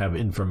just don't have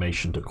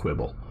information to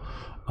quibble.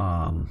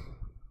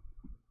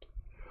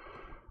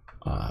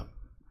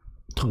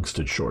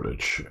 Tungsten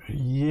shortage,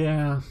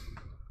 yeah.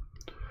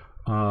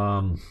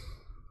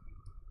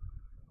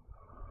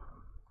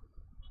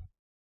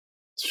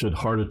 Should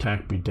heart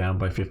attack be down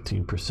by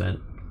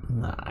 15%?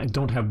 Nah, I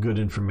don't have good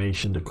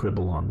information to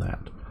quibble on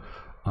that.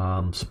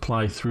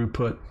 Supply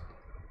throughput,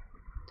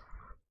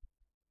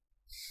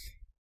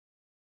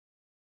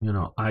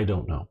 I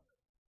don't know.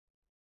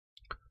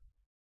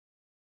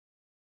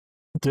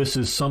 This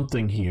is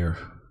something here.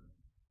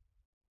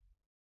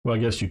 Well, I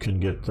guess you can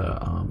get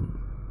the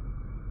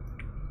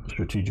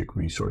strategic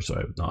resource. I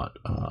have not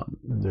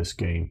in this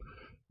game.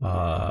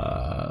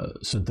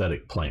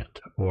 Synthetic plant,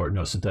 or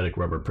no, synthetic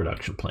rubber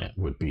production plant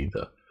would be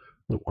the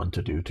one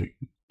to do, to,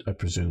 I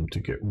presume, to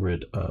get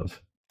rid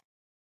of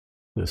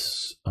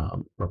this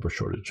rubber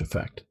shortage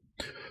effect.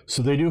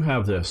 So they do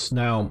have this.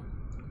 Now,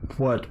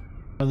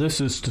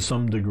 this is to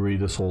some degree,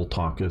 this whole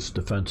talk is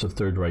Defense of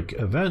Third Reich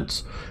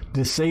events,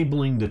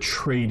 disabling the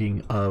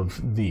trading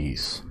of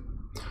these.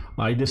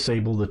 I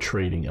disable the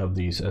trading of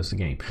these as the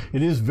game.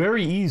 It is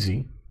very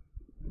easy,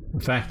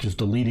 in fact, just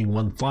deleting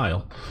one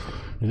file,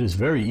 it is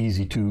very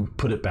easy to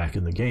put it back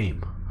in the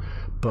game.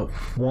 But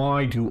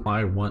why do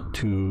I want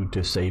to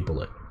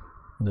disable it?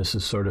 And this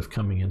is sort of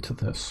coming into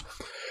this.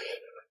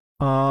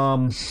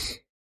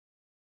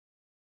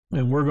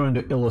 And we're going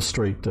to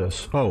illustrate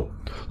this. Oh,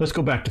 let's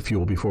go back to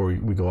fuel before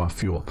we go off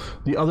fuel.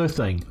 The other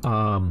thing,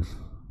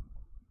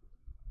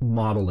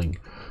 modeling,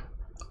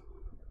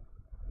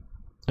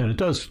 and it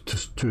does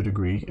to a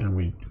degree, and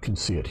we can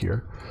see it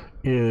here,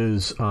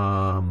 is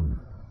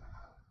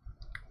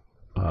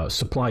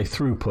supply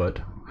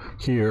throughput.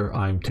 Here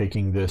I'm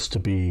taking this to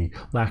be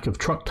lack of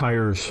truck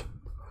tires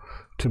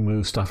to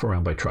move stuff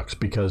around by trucks,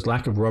 because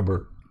lack of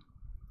rubber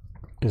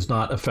is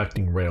not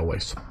affecting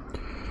railways.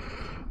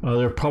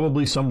 There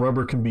probably some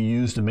rubber can be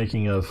used in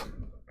making of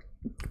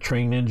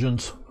train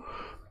engines,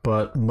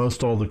 but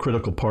most all the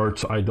critical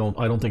parts, I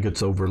don't think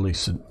it's overly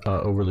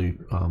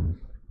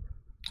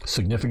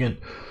significant.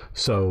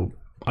 So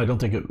I don't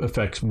think it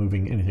affects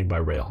moving anything by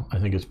rail. I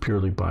think it's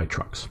purely by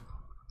trucks,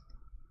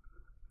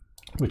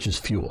 which is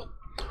fuel.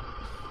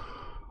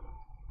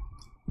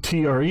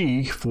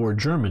 TRE for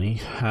Germany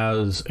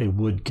has a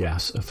wood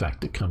gas effect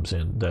that comes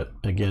in that,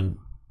 again,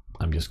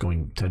 I'm just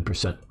going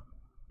 10%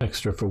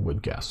 extra for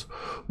wood gas.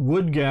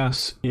 Wood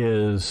gas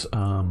is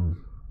and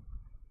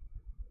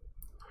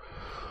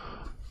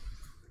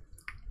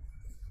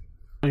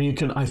you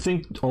can, I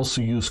think,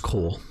 also use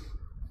coal.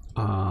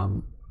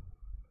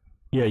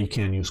 Yeah, you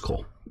can use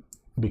coal,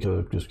 because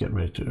I'm just getting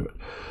ready to do it.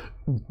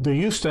 They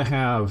used to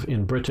have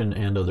in Britain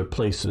and other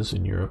places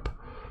in Europe,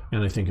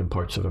 and I think in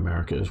parts of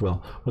America as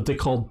well, what they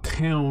called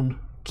town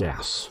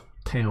gas.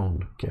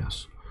 Town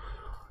gas.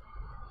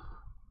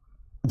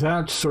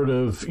 That's sort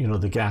of,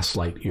 the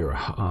Gaslight era,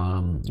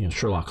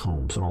 Sherlock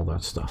Holmes and all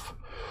that stuff.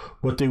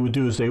 What they would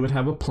do is they would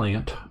have a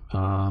plant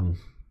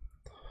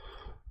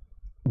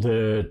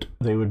that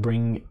they would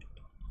bring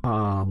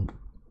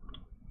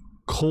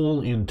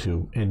coal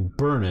into and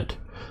burn it,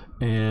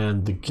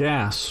 and the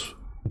gas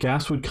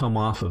would come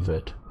off of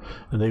it,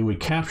 and they would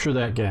capture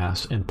that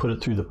gas and put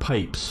it through the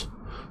pipes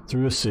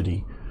through a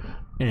city,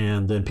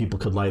 and then people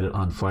could light it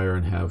on fire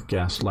and have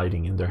gas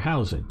lighting in their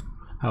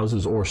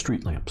houses or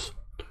street lamps.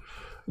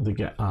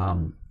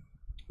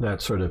 That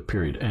sort of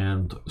period.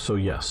 And so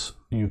yes,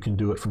 you can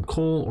do it from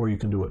coal or you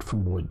can do it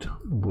from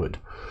wood.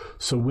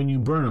 So when you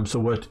burn them, so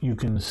what you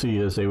can see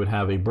is they would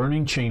have a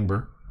burning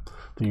chamber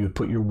that you would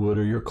put your wood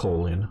or your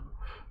coal in.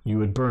 You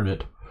would burn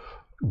it.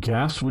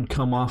 Gas would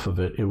come off of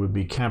it. It would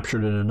be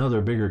captured in another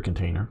bigger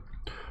container,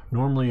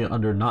 normally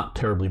under not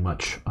terribly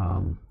much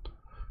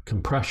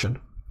compression,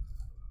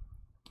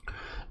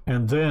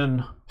 and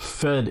then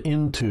fed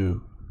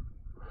into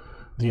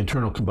the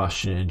internal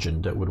combustion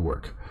engine that would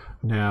work.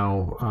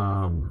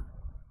 Now,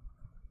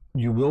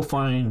 you will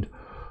find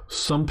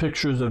some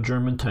pictures of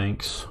German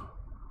tanks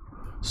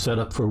set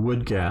up for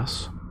wood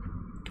gas.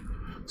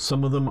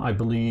 Some of them, I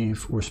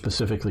believe, were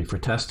specifically for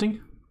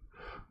testing.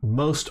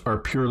 Most are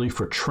purely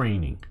for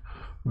training,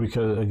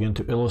 because, again,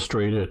 to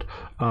illustrate it,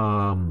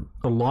 a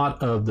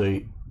lot of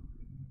the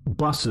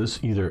buses,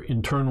 either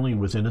internally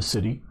within a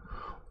city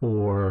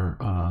or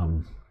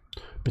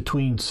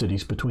between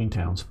cities, between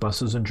towns,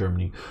 buses in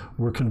Germany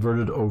were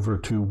converted over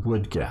to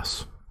wood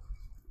gas.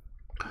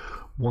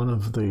 One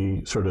of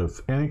the sort of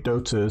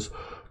anecdotes is,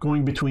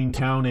 going between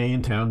town A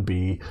and town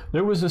B,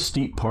 there was a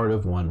steep part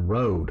of one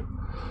road.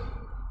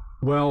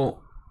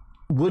 Well,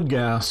 wood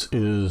gas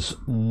is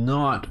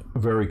not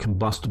very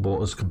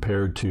combustible as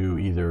compared to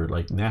either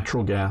like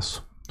natural gas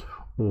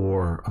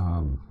or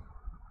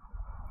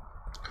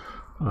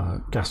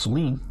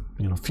gasoline,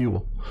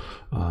 fuel,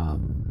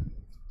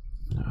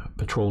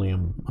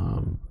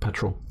 petroleum,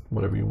 petrol,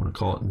 whatever you want to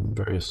call it in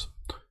various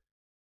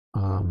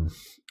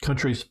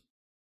countries.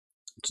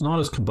 It's not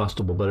as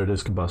combustible, but it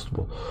is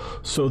combustible.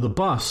 So the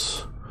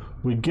bus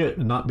would get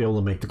and not be able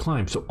to make the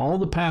climb. So all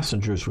the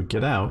passengers would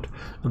get out,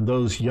 and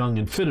those young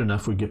and fit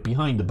enough would get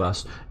behind the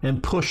bus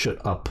and push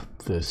it up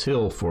this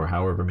hill for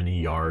however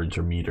many yards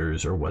or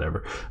meters or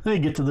whatever. Then they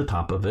get to the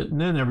top of it, and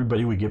then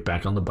everybody would get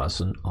back on the bus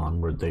and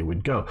onward they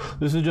would go.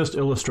 This is just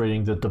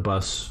illustrating that the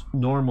bus,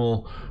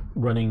 normal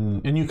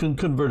running, and you can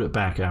convert it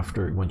back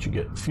after, once you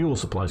get fuel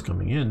supplies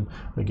coming in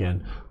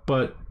again,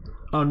 but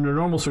under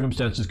normal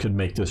circumstances could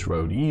make this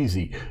road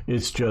easy.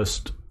 It's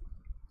just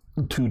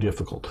too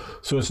difficult.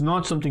 So it's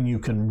not something you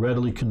can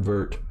readily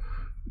convert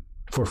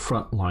for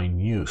frontline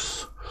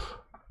use.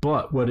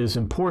 But what is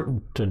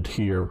important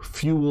here,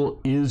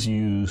 fuel is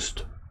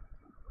used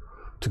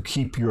to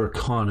keep your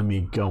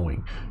economy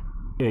going.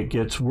 It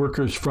gets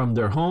workers from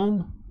their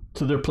home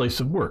to their place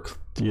of work,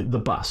 the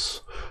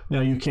bus. Now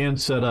you can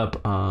set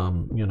up,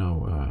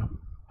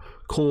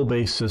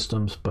 coal-based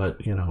systems, but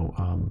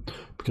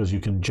because you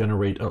can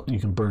generate, you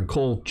can burn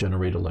coal,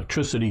 generate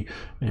electricity,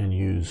 and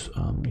use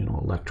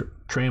electric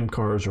tram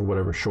cars or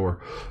whatever.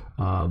 Sure,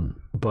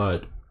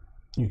 but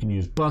you can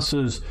use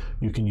buses,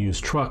 you can use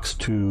trucks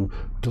to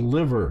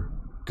deliver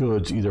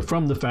goods either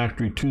from the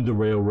factory to the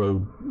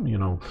railroad,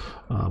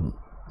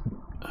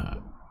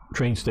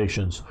 train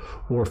stations,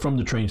 or from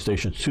the train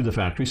stations to the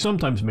factory.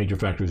 Sometimes major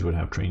factories would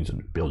have trains and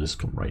be able to just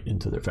come right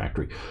into their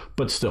factory,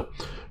 but still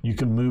you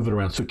can move it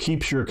around, so it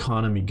keeps your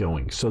economy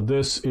going. So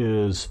this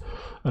is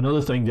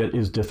another thing that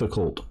is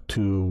difficult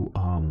to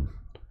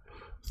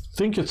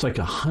think. It's like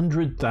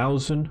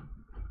 100,000,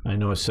 I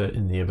know I said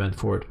in the event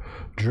for it,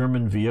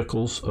 German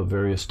vehicles of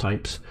various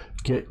types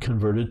get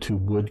converted to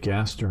wood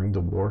gas during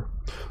the war.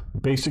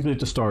 Basically, at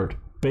the start,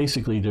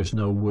 basically there's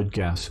no wood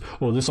gas.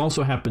 Well, this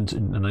also happens,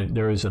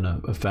 there is an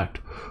effect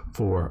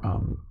for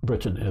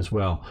Britain as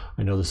well.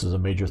 I know this is a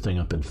major thing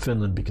up in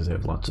Finland because they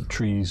have lots of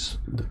trees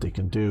that they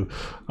can do.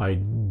 I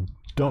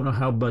don't know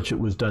how much it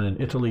was done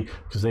in Italy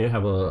because they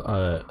have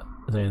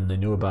then they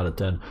knew about it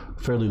then, a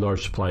fairly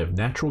large supply of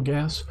natural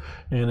gas,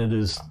 and it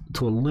is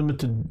to a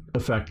limited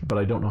effect, but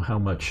I don't know how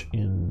much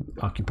in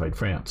occupied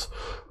France.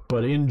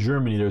 But in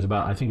Germany, there's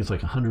about, I think it's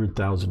like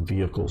 100,000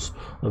 vehicles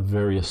of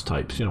various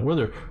types,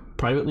 whether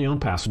privately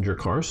owned passenger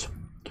cars,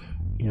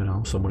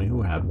 somebody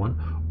who had one,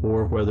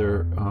 or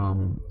whether,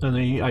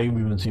 I've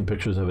even seen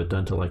pictures of it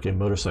done to like a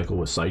motorcycle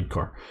with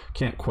sidecar.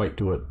 Can't quite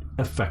do it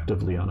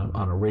effectively on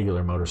a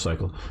regular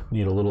motorcycle.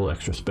 Need a little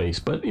extra space.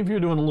 But if you're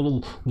doing a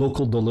little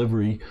local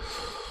delivery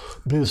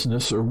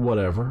business or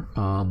whatever,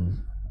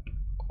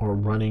 or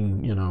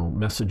running,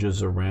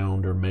 messages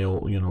around or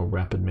mail,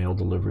 rapid mail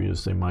delivery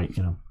as they might,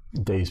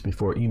 days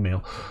before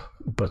email,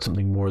 but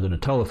something more than a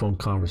telephone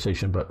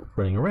conversation, but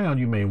running around,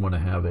 you may want to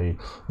have a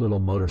little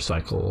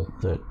motorcycle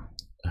that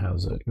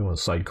has a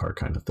sidecar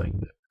kind of thing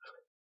that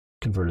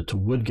converted to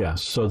wood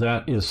gas. So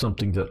that is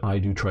something that I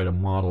do try to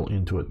model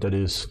into it that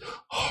is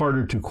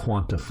harder to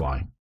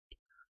quantify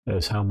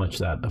as how much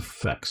that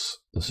affects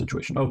the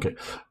situation. Okay,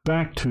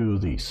 back to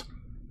these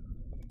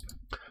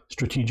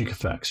strategic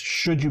effects.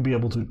 Should you be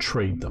able to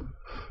trade them?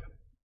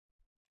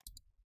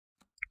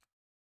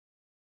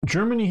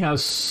 Germany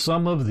has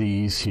some of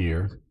these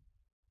here,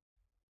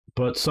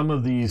 but some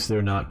of these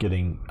they're not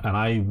getting, and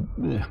I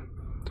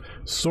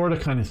sort of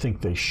kind of think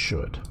they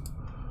should,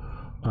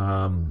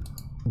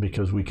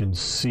 because we can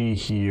see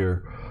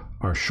here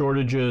our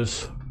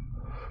shortages.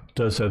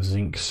 Does have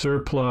zinc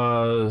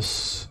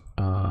surplus,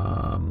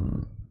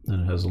 and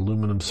it has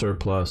aluminum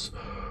surplus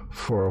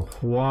for a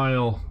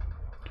while.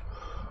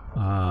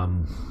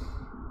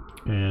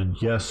 And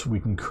yes, we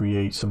can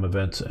create some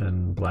events,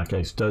 and Black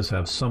Ice does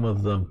have some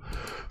of them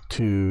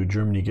to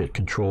Germany get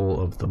control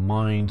of the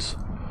mines.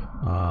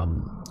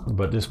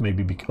 But this may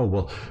be,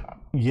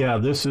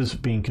 this is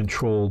being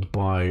controlled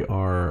by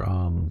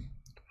our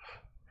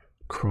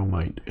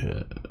chromite.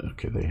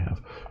 Okay, they have,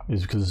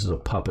 is because this is a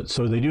puppet.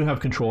 So they do have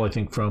control, I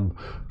think, from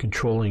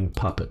controlling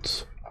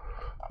puppets,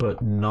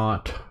 but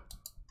not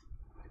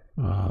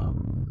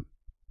from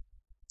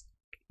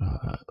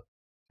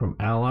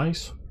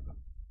allies.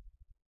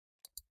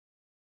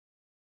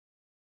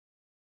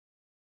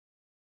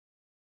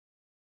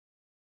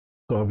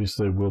 So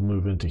obviously we'll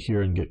move into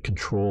here and get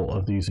control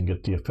of these and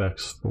get the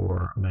effects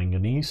for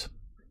manganese.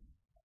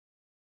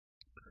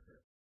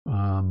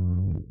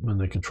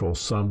 And they control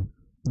some.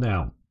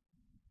 Now,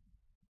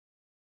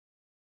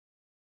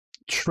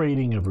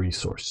 trading of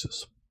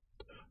resources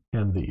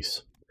and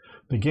these.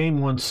 The game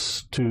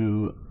wants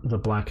to, the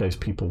Black Ice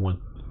people want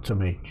to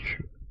make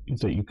sure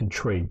that you can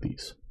trade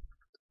these.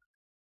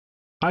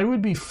 I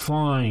would be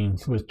fine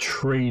with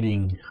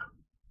trading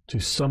to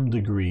some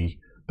degree,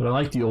 but I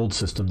like the old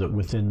system that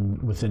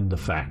within the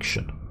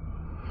faction.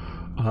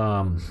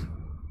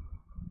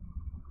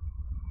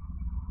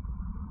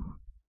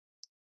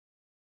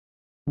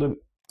 Let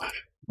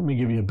me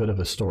give you a bit of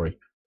a story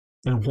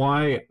and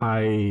why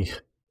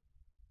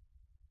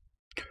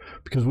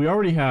because we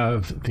already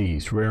have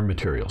these rare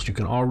materials. You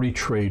can already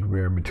trade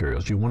rare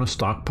materials. You want to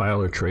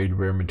stockpile or trade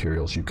rare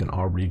materials, you can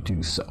already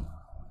do so.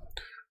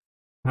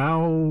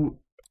 How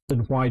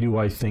and why do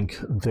I think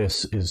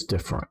this is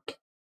different?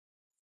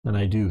 And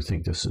I do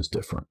think this is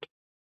different.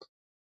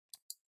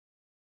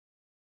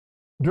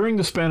 During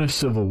the Spanish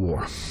Civil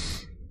War,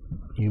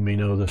 you may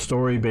know the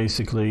story.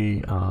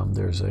 Basically,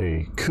 there's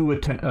a coup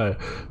attempt.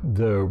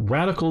 The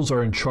radicals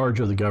are in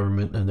charge of the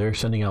government, and they're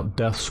sending out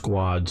death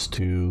squads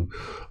to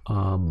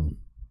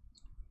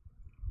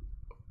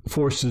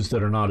forces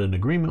that are not in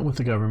agreement with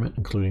the government,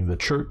 including the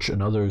church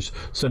and others,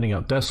 sending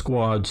out death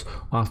squads,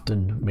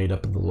 often made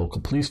up of the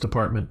local police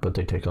department, but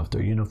they take off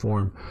their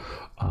uniform.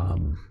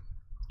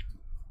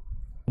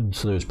 And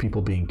so there's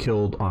people being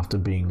killed,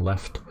 often being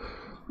left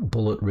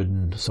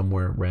bullet-ridden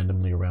somewhere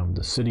randomly around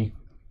the city.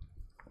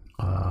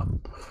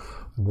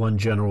 One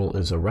general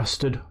is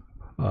arrested.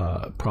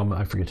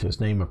 I forget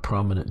his name, a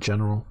prominent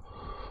general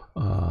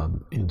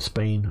in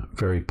Spain,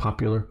 very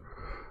popular.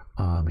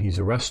 He's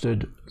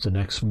arrested. The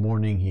next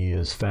morning he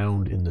is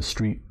found in the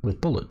street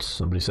with bullets.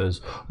 Somebody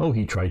says, oh,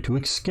 he tried to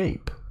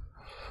escape.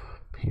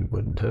 He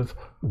wouldn't have.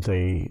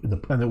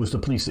 And it was the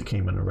police that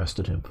came and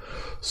arrested him.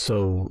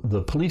 So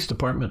the police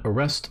department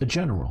arrests a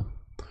general.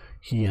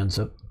 He ends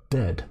up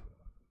dead.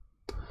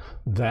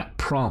 That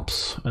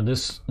prompts, and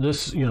this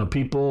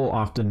people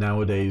often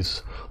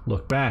nowadays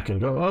look back and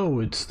go,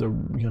 oh, it's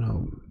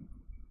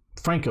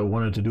Franco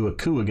wanted to do a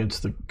coup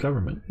against the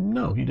government.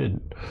 No, he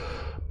didn't.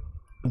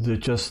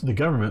 The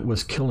government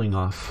was killing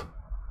off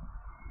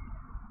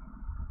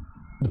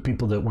the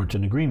people that weren't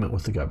in agreement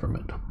with the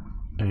government,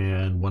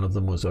 and one of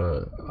them was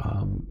a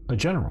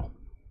general.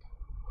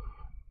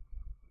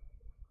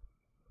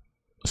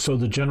 So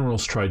the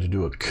generals tried to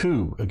do a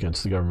coup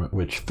against the government,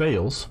 which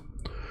fails.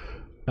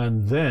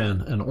 And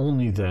then, and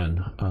only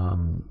then,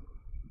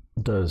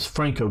 does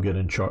Franco get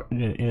in charge,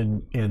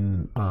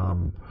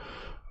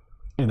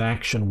 in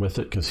action with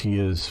it because he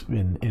is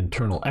in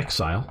internal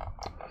exile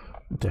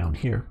down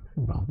here,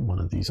 well, one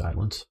of these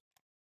islands.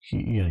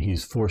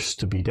 He's forced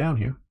to be down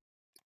here.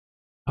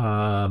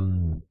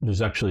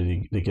 There's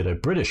actually, they get a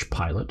British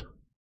pilot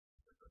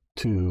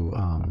to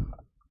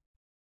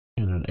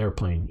in an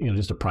airplane,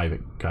 just a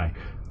private guy,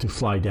 to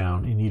fly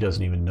down, and he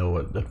doesn't even know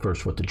at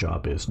first what the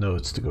job is. No,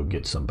 it's to go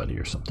get somebody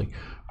or something,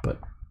 but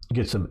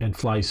gets him and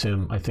flies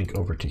him, I think,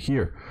 over to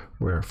here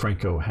where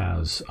Franco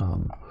has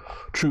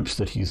troops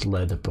that he's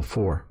led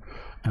before,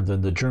 and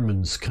then the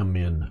Germans come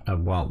in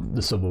while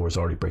the Civil War is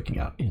already breaking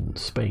out in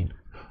Spain.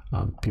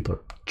 People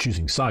are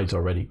choosing sides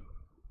already.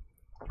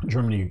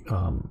 Germany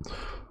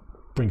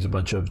brings a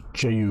bunch of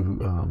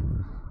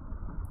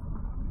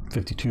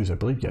Ju-52s, I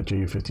believe. Yeah,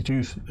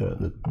 Ju-52s,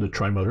 the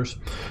trimotors,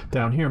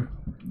 down here,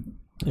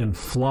 and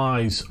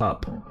flies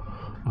up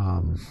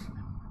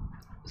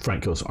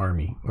Franco's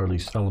army, or at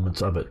least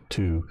elements of it,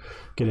 to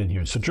get in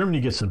here. So Germany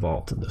gets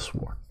involved in this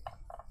war.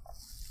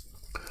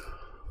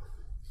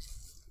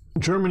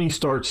 Germany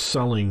starts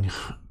selling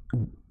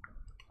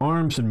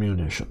arms and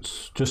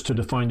munitions. Just to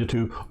define the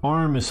two,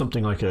 arm is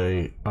something like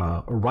a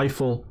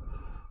rifle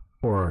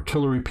or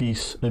artillery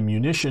piece, and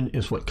munition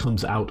is what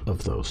comes out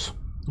of those.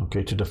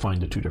 Okay, to define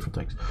the two different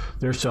things.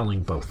 They're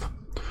selling both,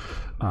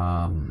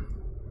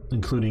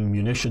 including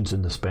munitions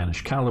in the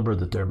Spanish caliber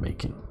that they're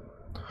making.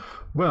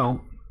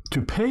 Well,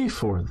 to pay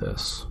for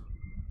this,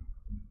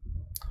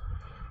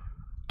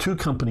 two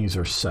companies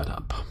are set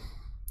up.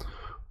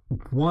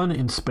 One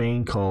in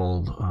Spain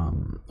called,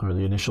 or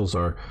the initials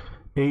are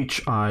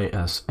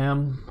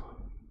HISM.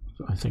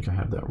 I think I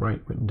have that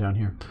right written down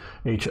here.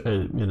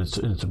 In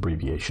its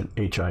abbreviation,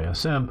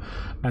 HISM,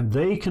 and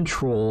they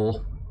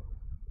control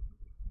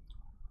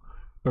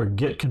or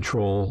get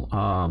control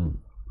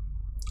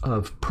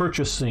of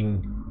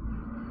purchasing,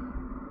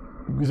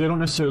 because they don't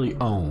necessarily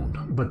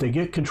own, but they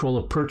get control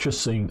of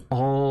purchasing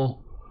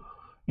all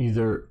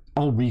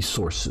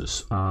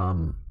resources,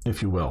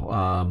 if you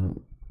will,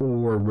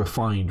 or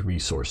refined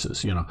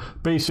resources.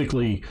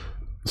 Basically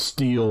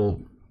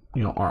steel,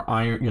 our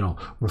iron,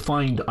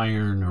 refined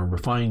iron or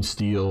refined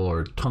steel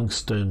or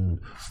tungsten,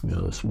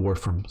 this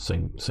Wolfram,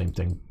 same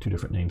thing, two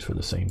different names for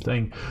the same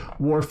thing.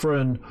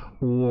 Wolfram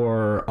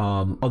or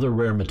other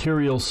rare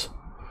materials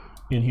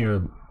in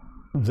here,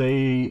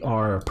 they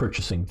are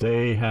purchasing.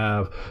 They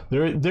have,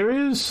 there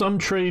is some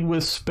trade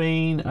with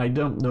Spain, I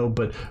don't know,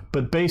 but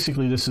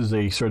basically this is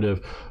a sort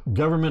of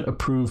government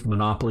approved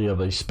monopoly of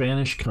a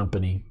Spanish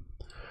company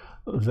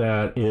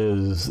that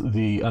is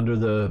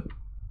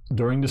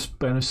during the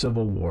Spanish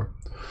Civil War,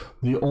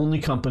 the only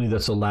company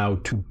that's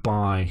allowed to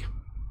buy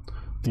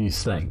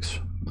these things.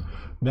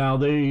 Now,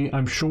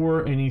 I'm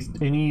sure any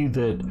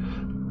that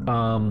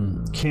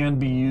can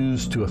be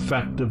used to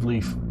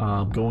effectively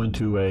go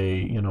into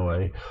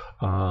a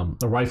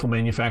rifle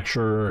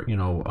manufacturer,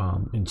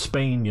 in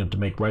Spain, to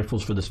make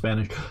rifles for the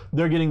Spanish,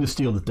 they're getting the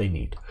steel that they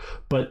need.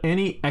 But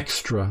any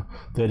extra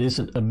that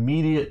isn't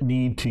immediate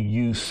need to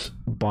use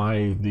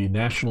by the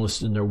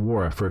nationalists in their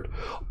war effort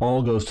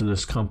all goes to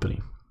this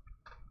company.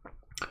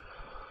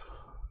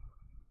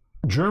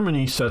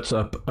 Germany sets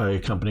up a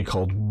company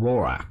called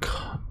ROWAK,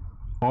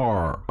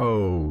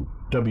 R-O-W-A-K,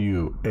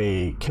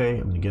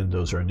 and again,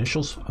 those are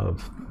initials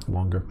of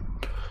longer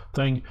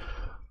thing,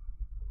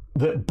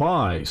 that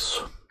buys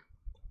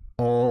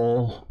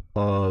all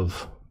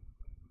of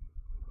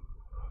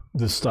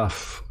the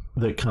stuff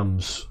that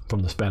comes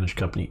from the Spanish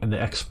company and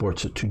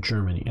exports it to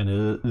Germany.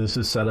 And this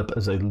is set up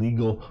as a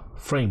legal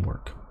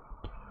framework.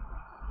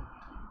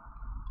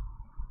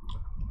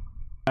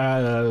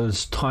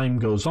 As time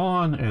goes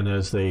on and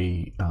as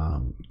they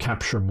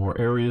capture more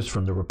areas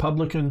from the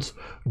Republicans,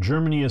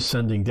 Germany is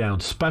sending down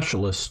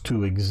specialists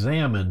to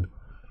examine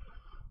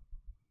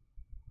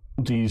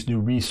these new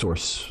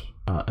resource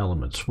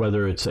elements.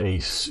 Whether it's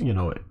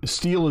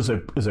steel is a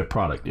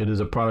product. It is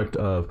a product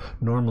of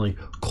normally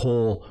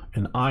coal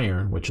and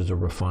iron, which is a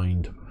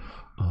refined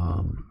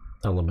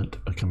element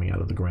coming out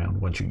of the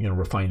ground. Once you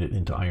refine it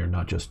into iron,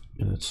 not just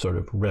in its sort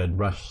of red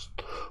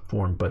rust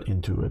form, but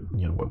into it,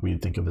 what we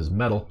think of as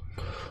metal,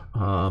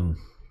 and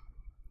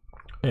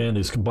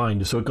is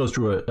combined. So it goes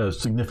through a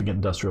significant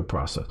industrial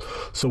process.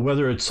 So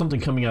whether it's something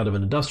coming out of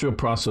an industrial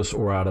process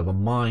or out of a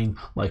mine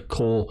like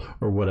coal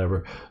or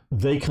whatever,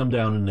 they come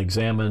down and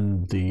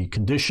examine the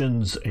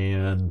conditions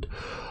and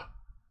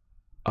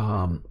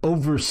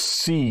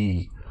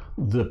oversee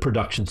the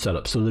production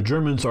setup. So the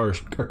Germans are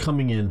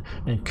coming in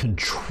and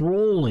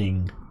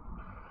controlling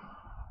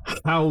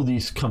how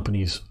these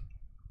companies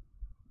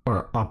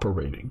are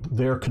operating.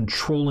 They're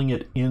controlling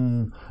it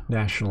in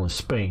nationalist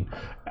Spain.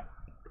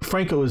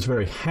 Franco is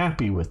very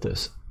happy with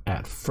this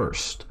at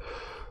first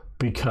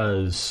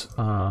because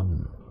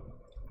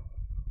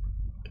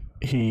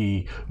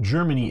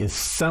Germany is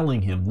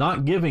selling him,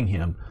 not giving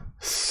him,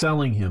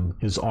 selling him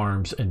his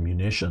arms and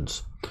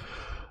munitions.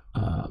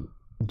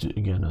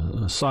 Again,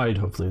 an aside,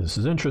 hopefully this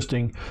is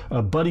interesting.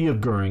 A buddy of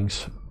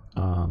Goering's,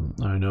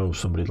 I know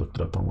somebody looked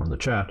it up on one of the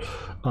chat,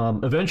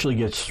 eventually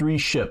gets 3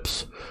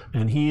 ships,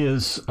 and he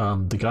is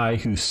the guy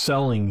who's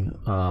selling,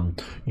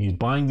 he's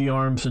buying the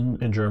arms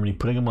in Germany,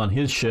 putting them on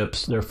his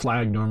ships, they're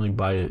flagged normally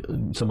by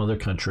some other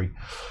country,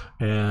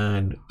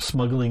 and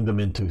smuggling them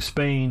into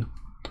Spain.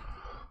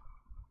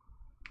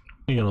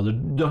 You know,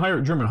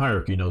 the German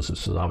hierarchy knows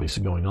this is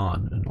obviously going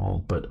on and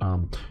all, but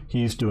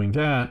he's doing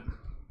that.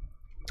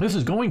 This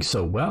is going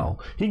so well,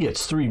 he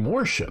gets 3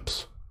 more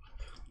ships,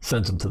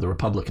 sends them to the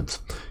Republicans.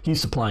 He's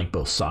supplying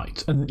both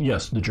sides. And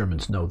yes, the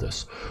Germans know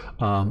this.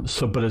 But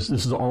this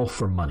is all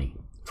for money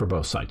for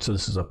both sides. So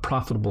this is a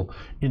profitable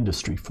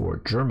industry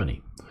for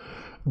Germany.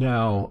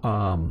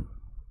 Now,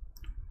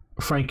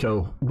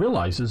 Franco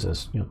realizes,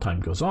 as time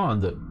goes on,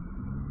 that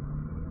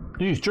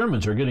these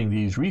Germans are getting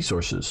these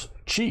resources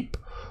cheap.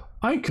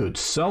 I could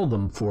sell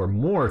them for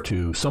more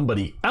to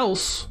somebody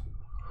else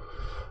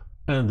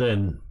and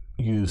then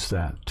use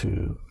that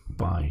to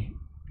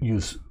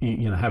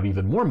have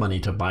even more money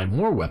to buy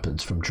more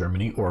weapons from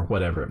Germany or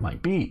whatever it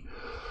might be.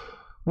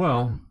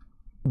 Well,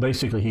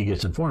 basically he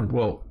gets informed,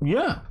 well,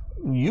 yeah,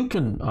 you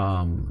can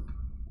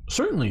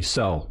certainly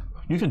sell.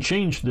 You can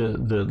change the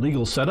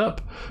legal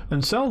setup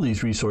and sell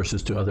these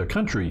resources to other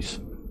countries.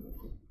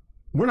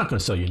 We're not going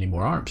to sell you any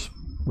more arms.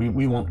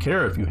 We won't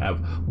care if you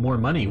have more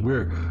money.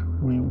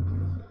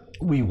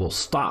 We will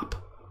stop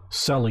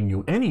selling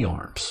you any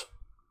arms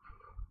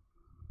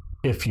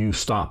if you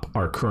stop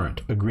our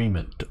current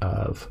agreement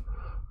of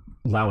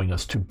allowing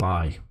us to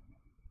buy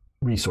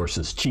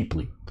resources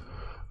cheaply.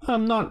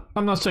 I'm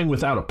not saying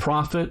without a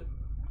profit.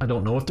 I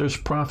don't know if there's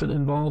profit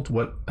involved,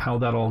 how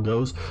that all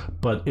goes,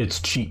 but it's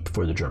cheap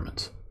for the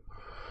Germans.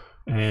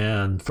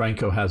 And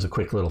Franco has a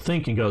quick little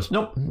think and goes,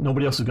 nope,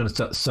 nobody else is going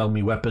to sell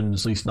me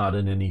weapons, at least not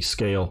in any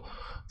scale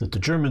that the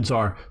Germans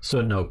are.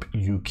 So nope,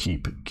 you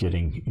keep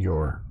getting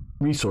your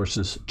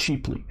resources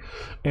cheaply.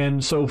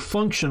 And so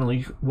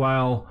functionally,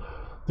 while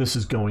this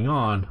is going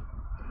on,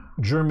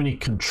 Germany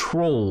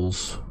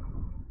controls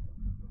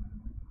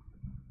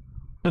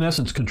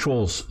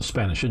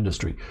Spanish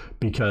industry,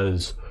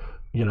 because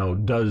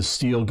does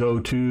steel go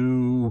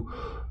to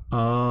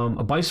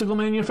a bicycle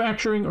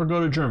manufacturing or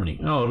go to Germany?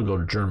 Oh, it'll go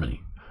to Germany.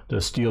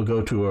 Does steel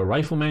go to a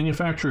rifle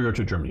manufacturer or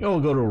to Germany? Oh,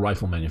 it'll go to a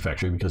rifle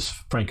manufacturer because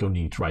Franco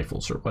needs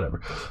rifles or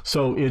whatever.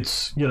 So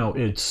it's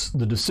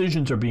the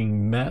decisions are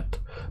being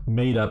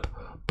made up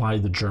by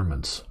the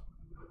Germans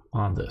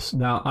on this.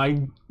 Now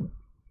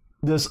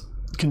this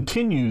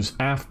continues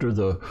after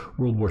the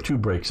World War II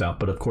breaks out,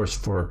 but of course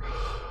the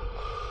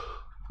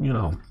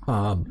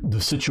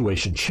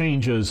situation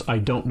changes. I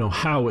don't know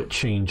how it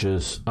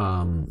changes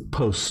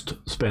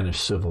post-Spanish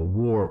Civil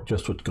War,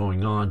 just what's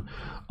going on.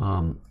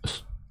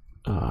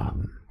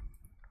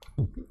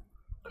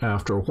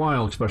 After a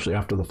while, especially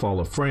after the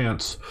fall of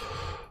France,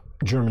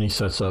 Germany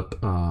sets up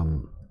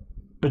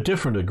a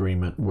different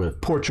agreement with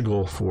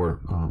Portugal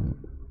for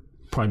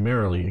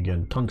primarily,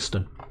 again,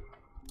 tungsten.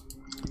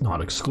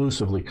 Not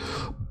exclusively,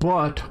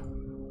 but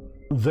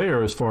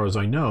there, as far as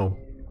I know,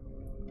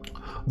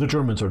 the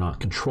Germans are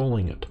not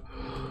controlling it.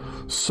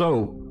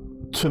 So,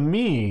 to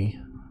me,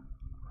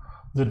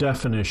 the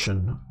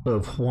definition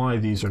of why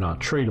these are not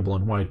tradable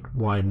and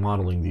why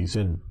modeling these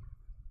in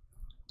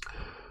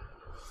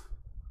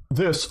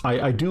this,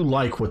 I do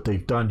like what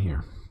they've done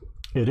here.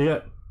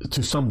 It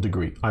to some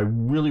degree. I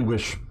really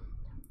wish.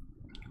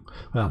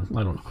 Well,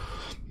 I don't know.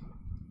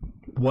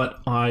 What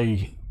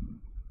I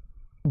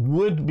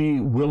would be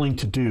willing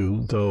to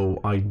do,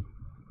 though,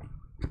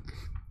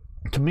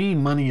 to me,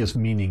 money is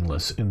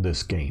meaningless in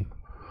this game.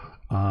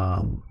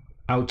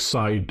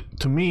 Outside,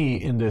 to me,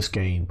 in this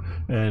game,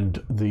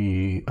 and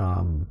the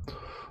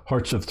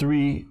Hearts of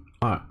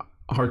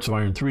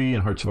Iron 3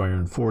 and Hearts of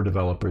Iron 4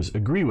 developers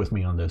agree with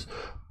me on this.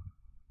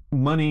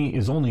 Money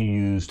is only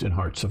used in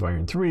Hearts of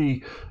Iron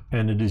 3,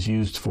 and it is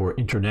used for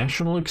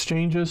international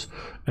exchanges,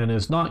 and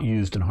is not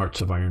used in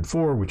Hearts of Iron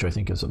 4, which I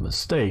think is a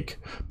mistake,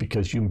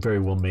 because you very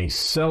well may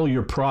sell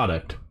your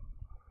product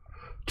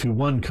to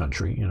one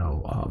country,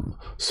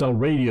 sell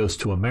radios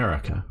to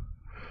America,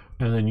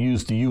 and then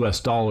use the US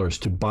dollars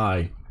to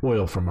buy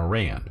oil from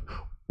Iran.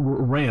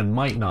 Iran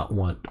might not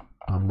want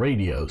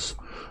radios,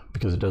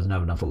 because it doesn't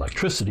have enough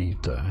electricity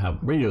to have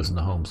radios in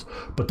the homes,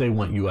 but they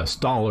want US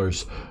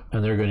dollars,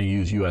 and they're going to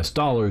use US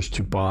dollars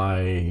to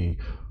buy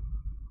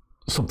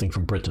something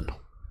from Britain,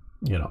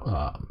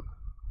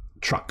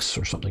 trucks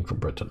or something from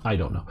Britain. I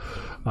don't know.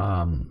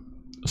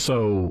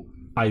 So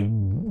I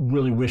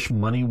really wish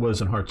money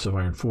was in Hearts of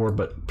Iron 4,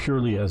 but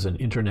purely as an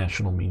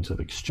international means of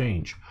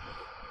exchange.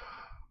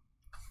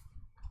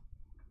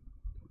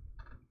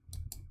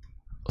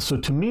 So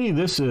to me,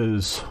 this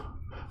is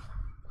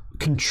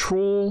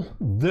control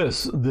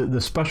the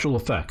special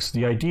effects.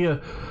 The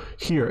idea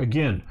here,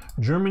 again,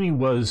 Germany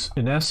was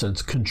in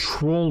essence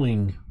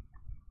controlling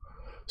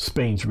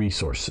Spain's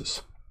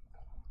resources.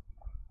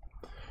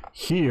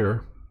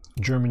 Here,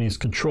 Germany is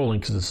controlling,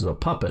 because this is a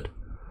puppet,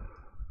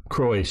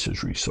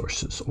 Croatia's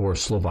resources or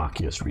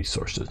Slovakia's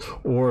resources,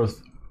 or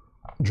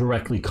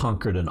directly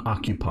conquered and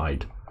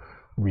occupied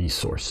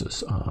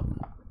resources.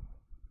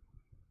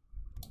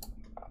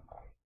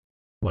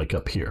 like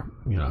up here,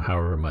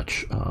 however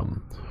much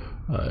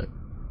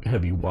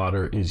heavy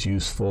water is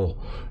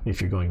useful.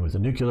 If you're going with a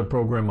nuclear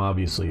program,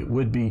 obviously it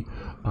would be,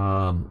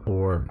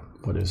 or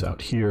what is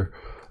out here.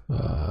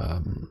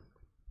 Oh,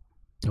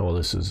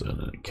 this is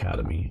an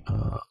academy.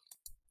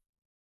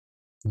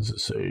 Does it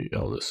say,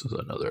 oh, this is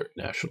another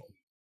national.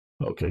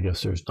 Okay, I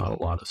guess there's not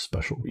a lot of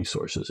special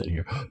resources in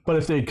here. But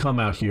if they'd come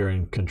out here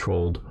and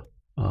controlled,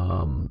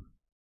 well,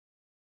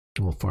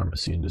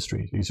 pharmacy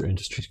industry, these are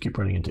industries, keep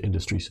running into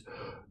industries.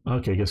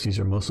 Okay, I guess these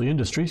are mostly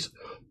industries.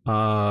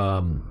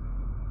 But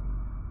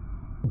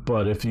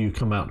if you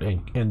come out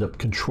and end up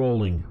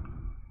controlling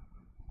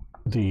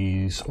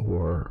these,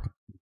 or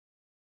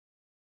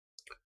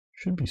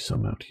should be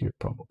some out here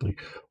probably,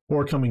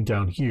 or coming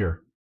down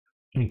here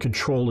and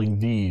controlling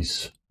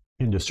these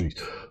industries.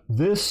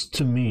 This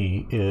to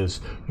me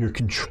is you're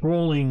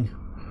controlling,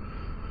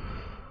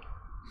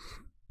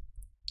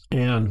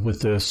 and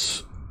with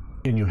this,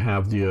 and you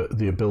have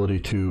the ability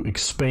to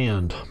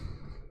expand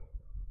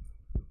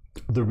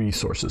the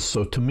resources.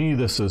 So to me,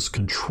 this is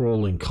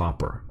controlling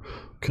copper,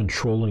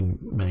 controlling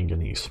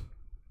manganese,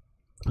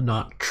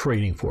 not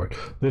trading for it.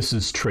 This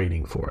is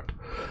trading for it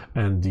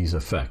and these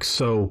effects.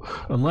 So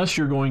unless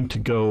you're going to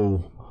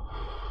go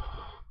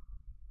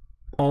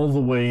all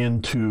the way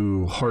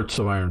into Hearts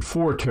of Iron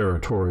 4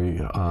 territory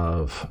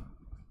of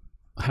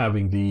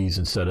having these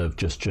instead of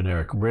just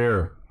generic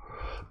rare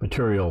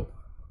material,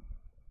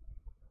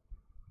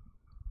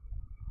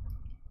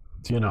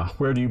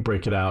 where do you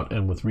break it out?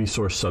 And with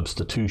resource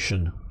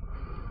substitution,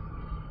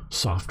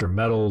 softer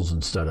metals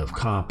instead of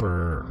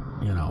copper,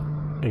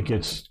 it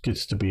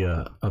gets to be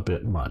a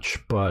bit much.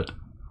 But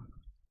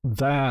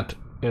that,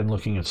 and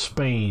looking at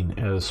Spain,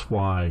 is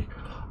why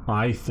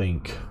I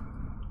think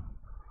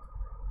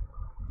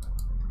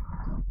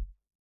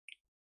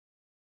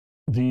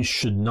these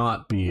should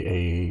not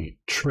be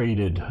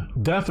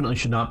definitely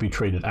should not be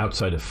traded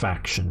outside of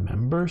faction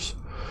members.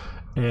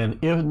 And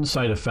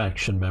inside of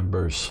faction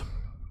members,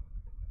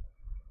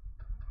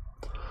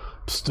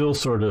 still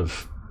sort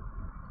of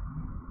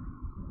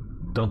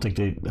don't think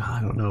I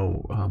don't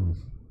know,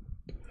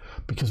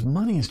 because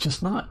money is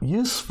just not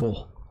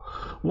useful.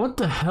 What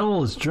the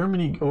hell is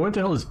Germany, or what the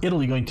hell is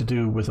Italy going to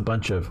do with a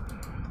bunch of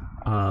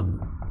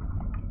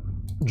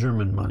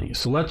German money?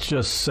 So let's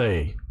just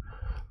say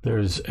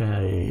there's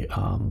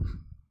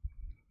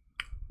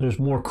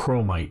more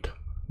chrome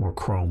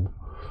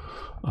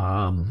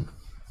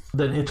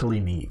than Italy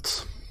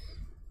needs.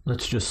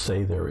 Let's just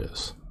say there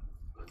is.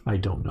 I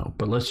don't know,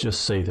 but let's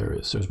just say there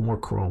is. There's more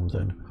chrome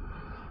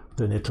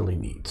than Italy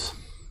needs.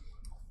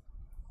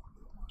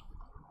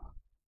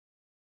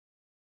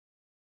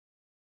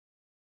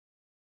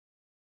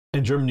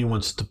 And Germany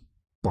wants to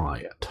buy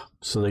it,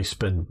 so they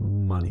spend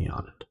money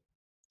on it.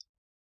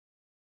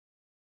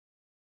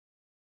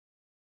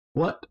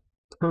 What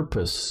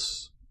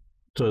purpose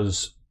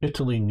does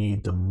Italy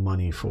need the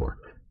money for?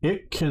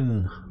 It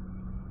can,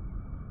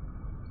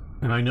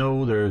 and I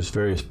know there's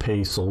various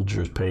pay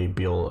soldiers, pay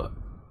bill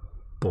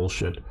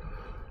bullshit.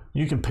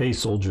 You can pay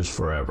soldiers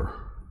forever.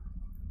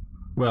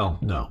 Well,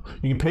 no.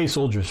 You can pay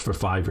soldiers for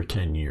 5 or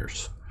 10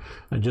 years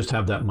and just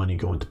have that money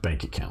go into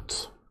bank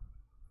accounts.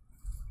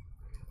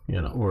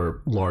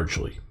 Or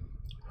largely.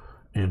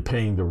 And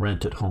paying the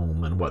rent at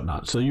home and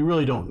whatnot. So you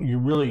really,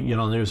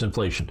 there's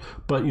inflation.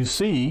 But you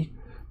see,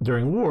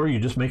 during war, you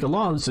just make a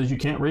law that says you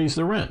can't raise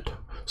the rent.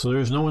 So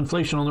there's no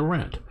inflation on the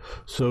rent.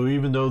 So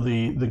even though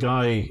the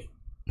guy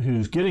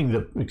who's getting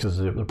because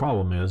the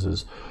problem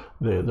is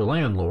the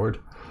landlord,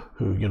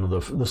 who,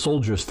 the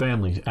soldier's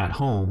family at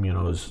home,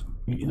 is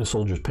the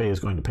soldier's pay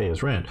is going to pay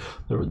his rent.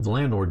 The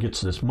landlord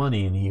gets this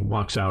money and he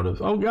walks out of,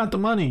 got the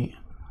money.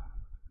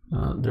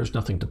 There's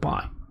nothing to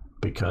buy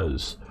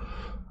because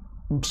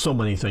so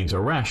many things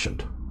are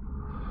rationed.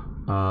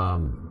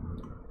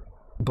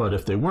 But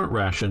if they weren't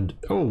rationed,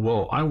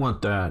 I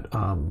want that,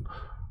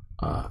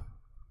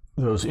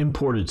 those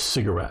imported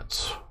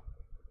cigarettes.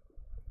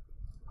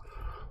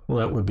 Well,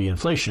 that would be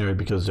inflationary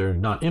because they're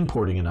not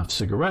importing enough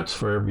cigarettes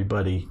for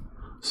everybody,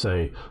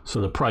 say,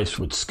 so the price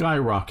would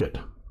skyrocket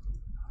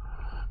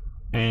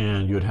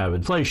and you'd have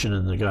inflation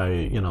and the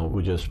guy,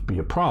 would just be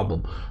a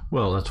problem.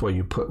 Well, that's why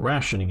you put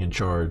rationing in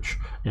charge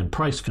and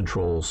price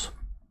controls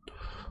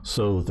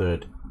so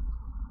that,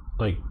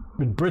 like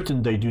in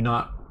Britain, they do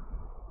not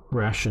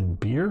ration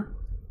beer,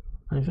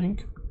 I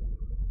think.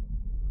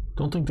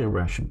 Don't think they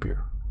ration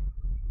beer.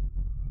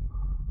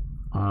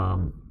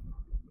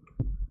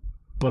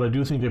 But I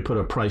do think they put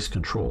a price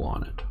control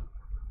on it.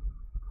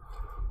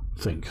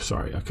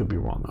 Sorry, I could be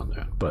wrong on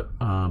that, but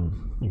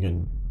you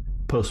can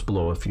post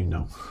below if you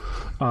know.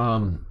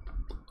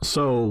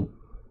 So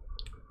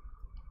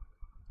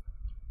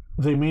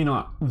they may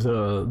not,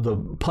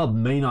 the pub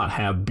may not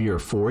have beer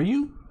for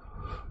you,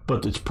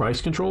 but it's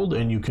price controlled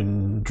and you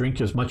can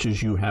drink as much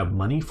as you have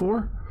money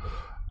for.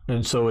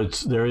 And so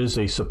there is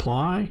a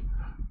supply,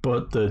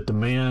 but the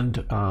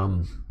demand,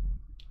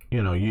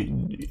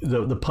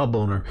 the pub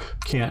owner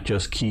can't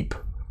just keep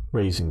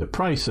raising the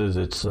prices,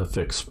 it's a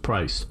fixed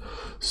price.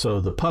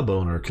 So the pub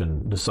owner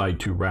can decide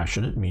to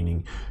ration it,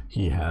 meaning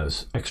he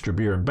has extra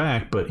beer in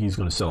back, but he's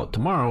going to sell it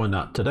tomorrow and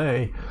not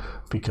today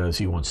because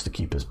he wants to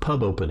keep his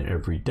pub open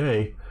every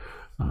day,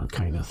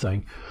 kind of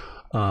thing,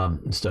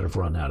 instead of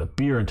run out of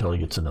beer until he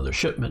gets another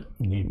shipment.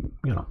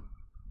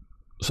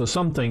 So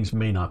some things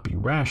may not be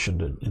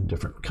rationed in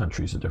different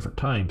countries at different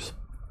times.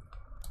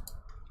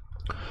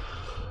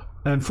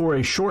 And for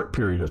a short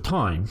period of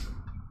time,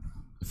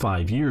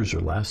 5 years or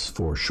less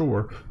for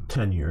sure,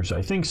 10 years,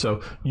 I think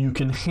so, you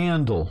can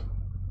handle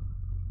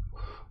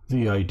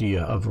the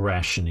idea of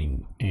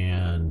rationing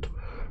and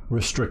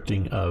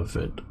restricting of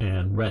it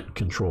and rent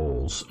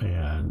controls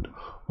and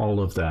all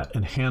of that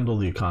and handle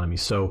the economy.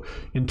 So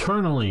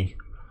internally,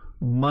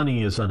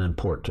 money is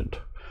unimportant.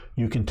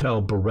 You can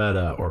tell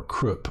Beretta or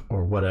Krupp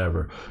or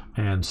whatever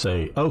and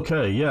say,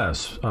 okay,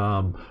 yes,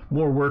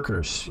 more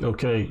workers.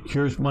 Okay,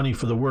 here's money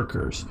for the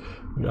workers.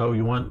 Oh,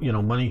 you want,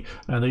 money?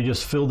 And they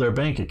just fill their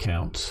bank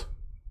accounts.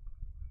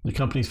 The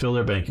companies fill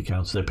their bank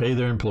accounts. They pay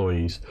their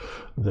employees.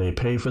 They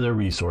pay for their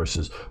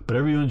resources. But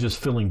everyone's just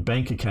filling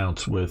bank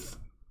accounts with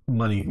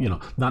money,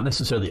 not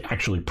necessarily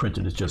actually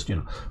printed. It's just,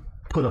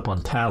 put up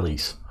on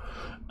tallies,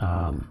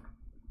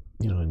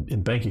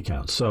 in bank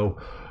accounts. So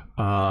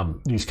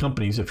these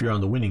companies, if you're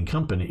on the winning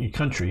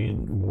country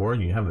in war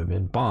and you haven't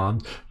been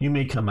bombed, you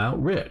may come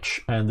out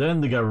rich, and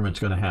then the government's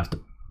going to have to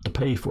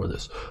pay for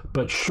this.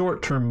 But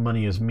short-term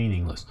money is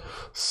meaningless.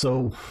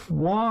 So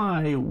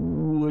what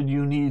would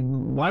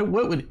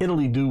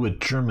Italy do with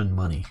German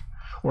money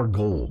or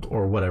gold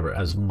or whatever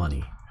as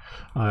money?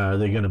 Are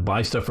they going to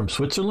buy stuff from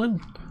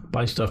Switzerland?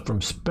 Buy stuff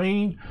from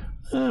Spain?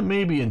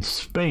 Maybe in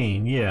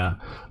Spain, yeah.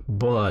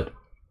 But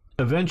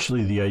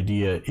eventually the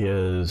idea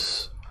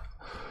is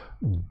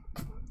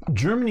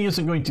Germany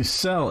isn't going to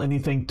sell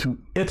anything to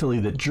Italy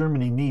that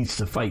Germany needs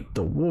to fight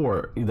the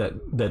war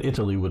that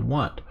Italy would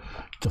want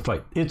to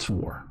fight its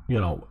war.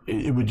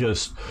 It would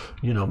just,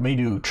 may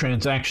do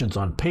transactions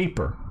on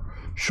paper.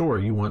 Sure,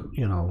 you want,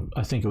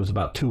 I think it was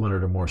about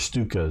 200 or more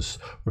Stukas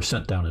were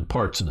sent down in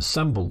parts and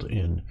assembled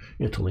in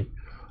Italy,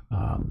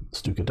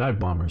 Stuka dive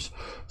bombers.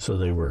 So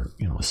they were,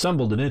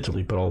 assembled in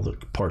Italy, but all the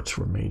parts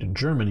were made in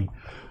Germany.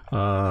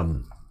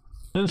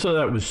 And so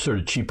that was sort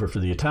of cheaper for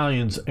the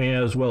Italians,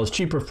 as well as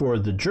cheaper for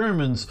the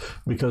Germans,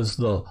 because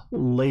the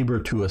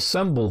labor to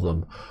assemble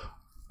them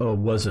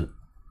wasn't,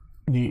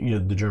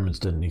 the Germans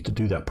didn't need to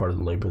do that part of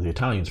the labor. The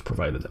Italians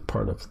provided that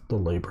part of the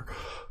labor.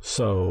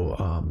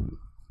 So,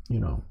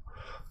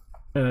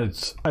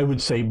 and I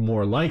would say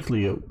more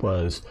likely it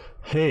was,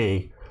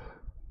 hey,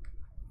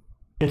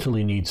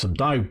 Italy needs some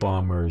dive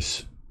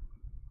bombers.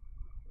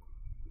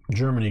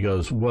 Germany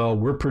goes, well,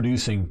 we're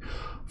producing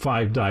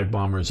 5 dive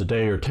bombers a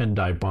day or 10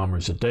 dive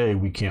bombers a day.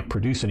 We can't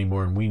produce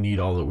anymore, and we need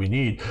all that we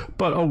need.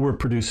 But we're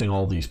producing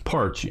all these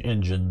parts: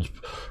 engines,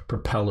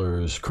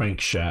 propellers,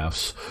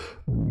 crankshafts,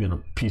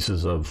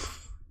 pieces of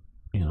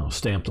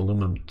stamped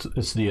aluminum.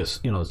 It's the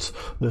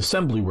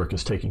assembly work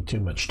is taking too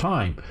much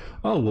time.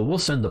 Oh, well, we'll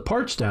send the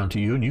parts down to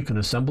you and you can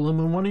assemble them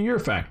in one of your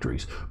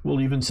factories.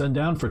 We'll even send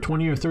down for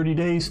 20 or 30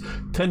 days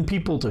 10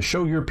 people to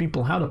show your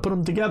people how to put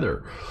them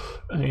together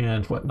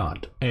and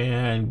whatnot,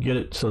 and get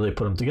it so they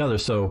put them together.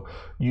 So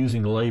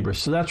using the labor.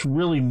 So that's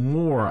really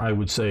more, I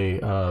would say,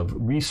 of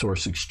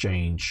resource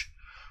exchange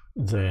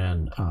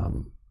than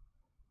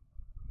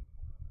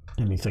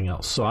anything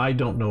else. So I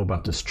don't know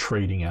about this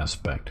trading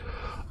aspect.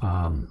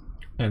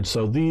 And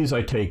so these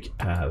I take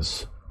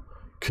as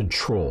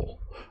control,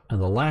 and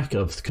the lack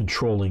of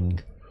controlling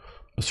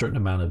a certain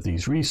amount of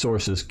these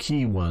resources,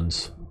 key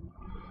ones,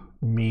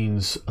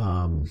 means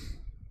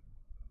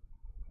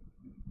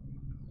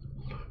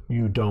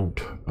you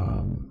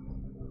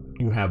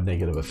have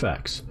negative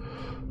effects.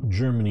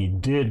 Germany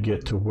did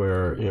get to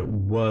where it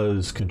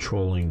was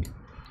controlling,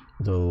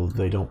 though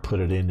they don't put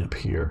it in up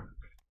here,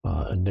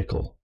 a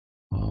nickel,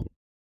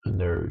 and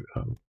there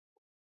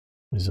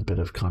is a bit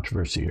of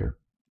controversy here.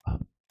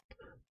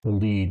 The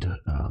lead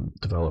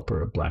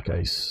developer of Black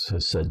Ice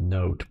has said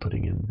no to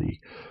putting in the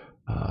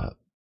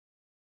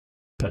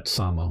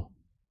Petsamo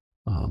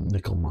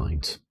nickel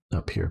mines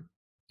up here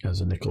as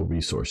a nickel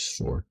resource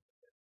for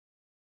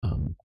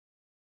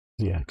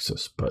the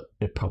Axis, but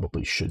it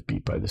probably should be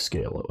by the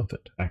scale of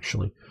it,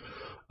 actually.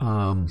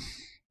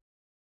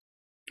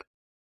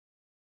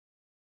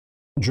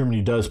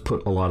 Germany does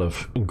put a lot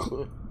of,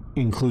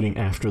 including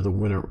after the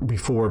winter,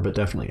 before, but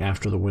definitely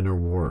after the Winter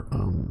War,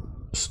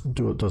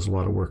 does a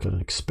lot of work on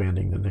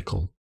expanding the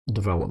nickel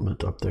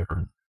development up there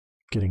and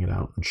getting it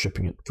out and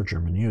shipping it for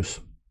German use.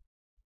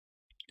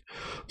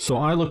 So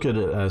I look at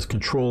it as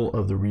control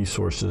of the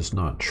resources,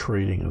 not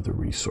trading of the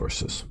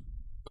resources.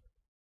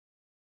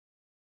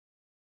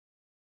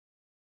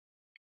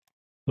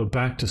 So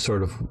back to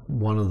sort of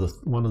one of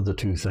the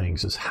two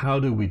things is, how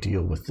do we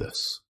deal with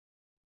this?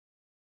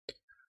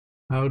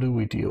 How do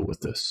we deal with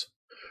this?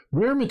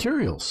 Rare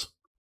materials.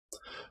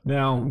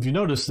 Now, if you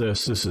notice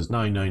this is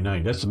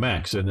 999. That's the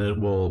max, and it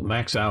will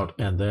max out.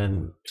 And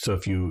then, so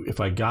if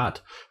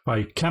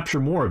I capture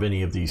more of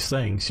any of these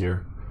things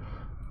here,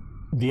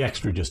 the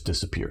extra just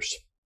disappears.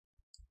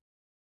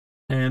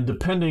 And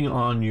depending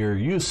on your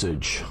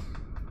usage,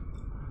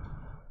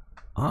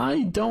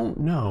 I don't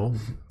know,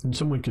 and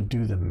someone could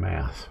do the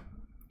math,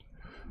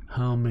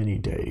 how many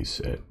days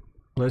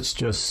let's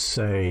just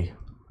say,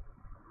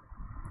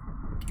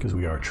 because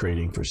we are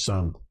trading for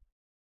some,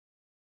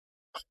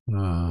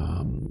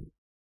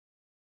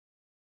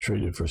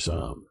 traded for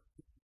some,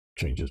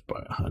 changes by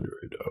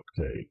 100,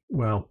 okay,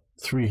 well,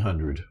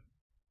 300.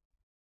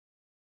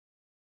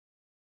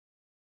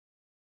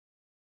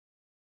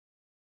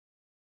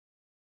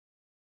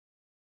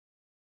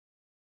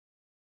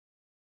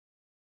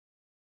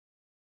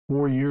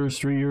 Four years,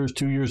 3 years,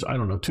 2 years, I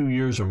don't know, 2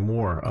 years or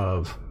more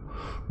of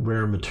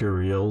rare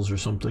materials or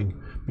something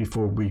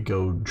before we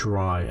go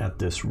dry at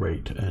this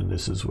rate. And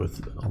this is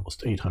with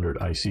almost 800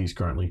 ICs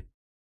currently.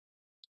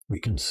 We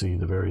can see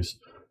the various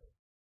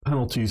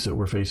penalties that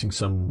we're facing.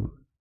 Some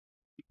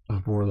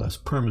are more or less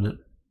permanent.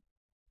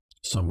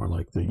 Some are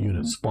like the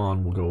unit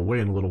spawn will go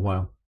away in a little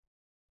while.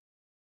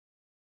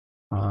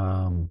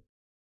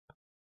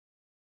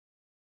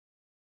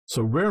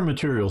 So rare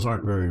materials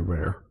aren't very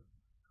rare.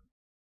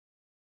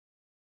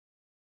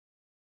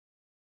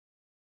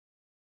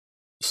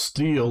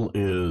 Steel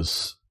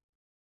is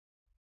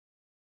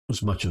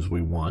as much as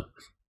we want.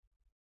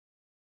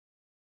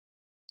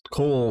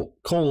 Coal,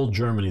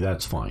 Germany,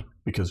 that's fine,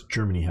 because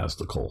Germany has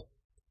the coal.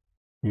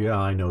 Yeah,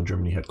 I know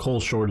Germany had coal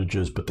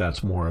shortages, but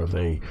that's more of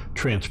a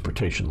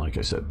transportation, like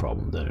I said,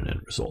 problem than an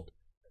end result.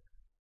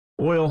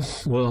 Oil,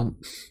 well,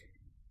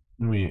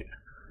 the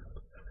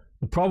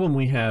problem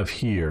we have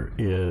here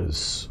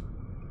is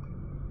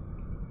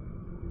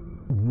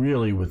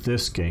really with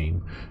this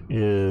game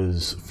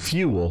is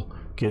fuel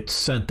gets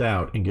sent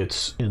out and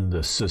gets in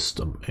the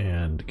system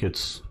and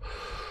gets,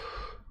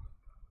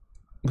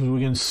 because we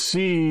can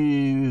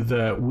see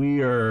that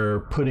we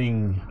are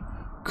putting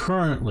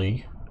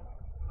currently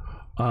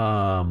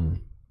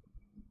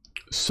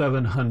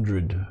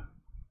 700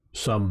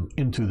 some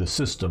into the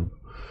system,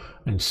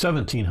 and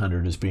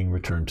 1700 is being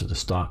returned to the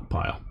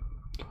stockpile,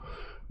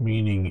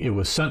 meaning it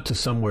was sent to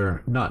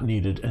somewhere not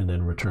needed and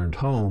then returned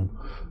home.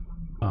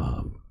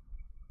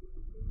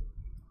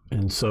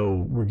 And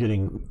so we're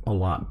getting a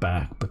lot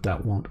back, but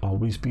that won't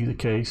always be the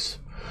case.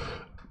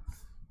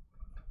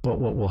 But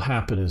what will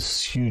happen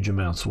is huge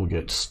amounts will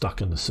get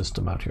stuck in the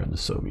system out here in the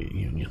Soviet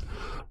Union.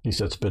 At least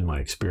that's been my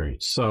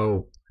experience.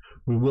 So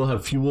we will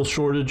have fuel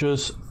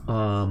shortages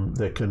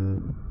that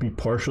can be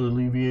partially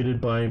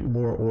alleviated by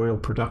more oil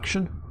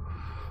production.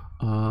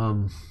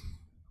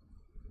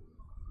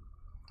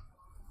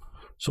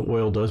 So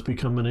oil does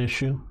become an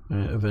issue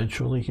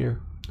eventually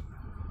here.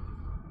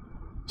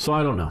 So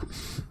I don't know.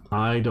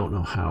 I don't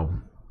know how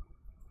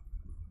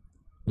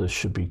this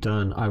should be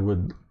done. I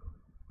would,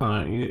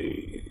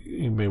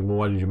 you may, well,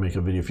 why did you make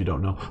a video if you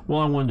don't know? Well,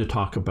 I wanted to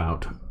talk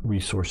about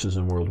resources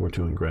in World War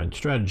II and grand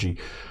strategy,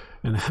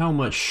 and how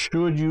much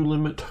should you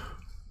limit?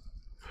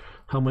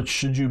 How much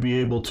should you be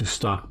able to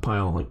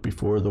stockpile like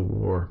before the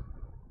war?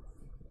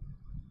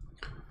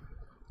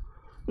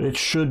 It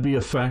should be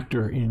a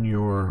factor in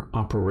your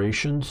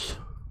operations.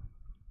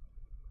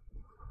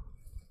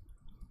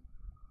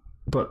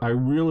 But I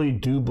really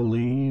do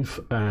believe,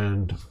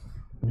 and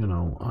you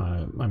know,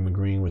 I'm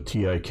agreeing with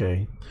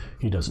TIK.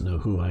 He doesn't know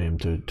who I am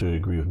to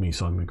agree with me,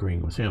 so I'm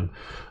agreeing with him.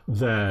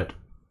 That,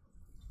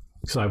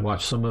 because I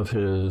watched some of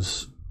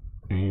his,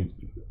 he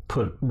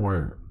put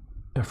more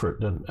effort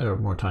than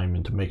more time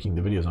into making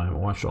the videos. I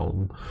haven't watched all of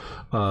them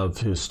of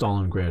his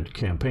Stalingrad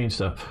campaign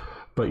stuff.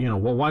 But you know,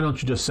 well, why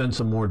don't you just send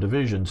some more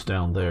divisions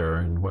down there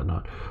and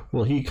whatnot?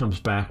 Well, he comes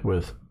back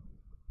with,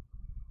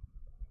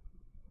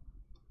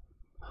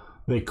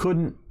 they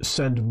couldn't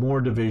send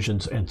more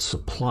divisions and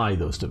supply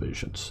those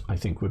divisions, I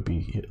think would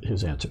be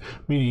his answer.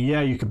 Meaning,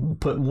 yeah, you can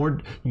put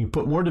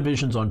more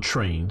divisions on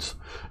trains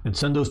and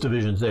send those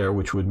divisions there,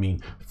 which would mean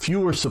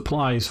fewer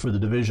supplies for the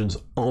divisions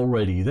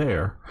already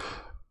there,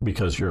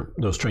 because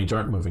those trains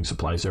aren't moving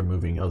supplies, they're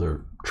moving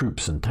other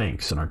troops and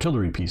tanks and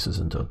artillery pieces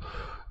into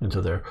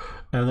there.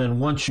 And then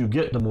once you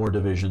get the more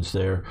divisions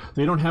there,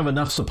 they don't have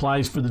enough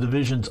supplies for the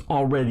divisions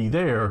already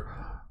there.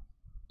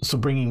 So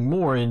bringing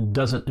more in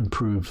doesn't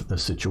improve the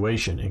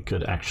situation. It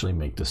could actually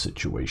make the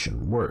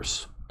situation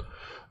worse.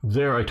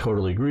 There, I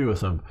totally agree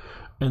with him.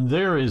 And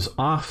there is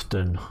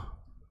often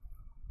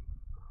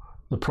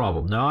the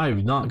problem. Now,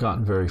 I've not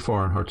gotten very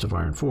far in Hearts of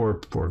Iron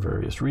 4 for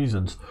various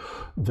reasons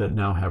that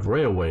now have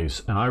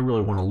railways. And I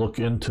really want to look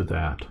into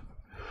that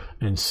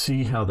and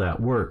see how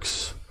that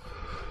works,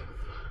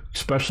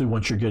 especially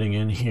once you're getting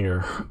in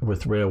here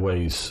with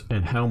railways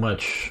and how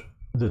much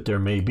that there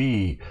may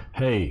be.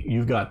 Hey,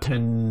 you've got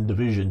 10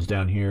 divisions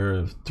down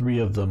here, 3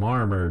 of them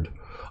armored.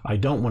 I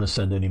don't want to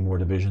send any more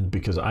divisions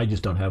because I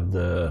just don't have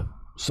the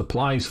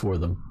supplies for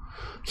them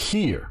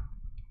here,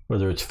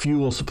 whether it's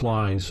fuel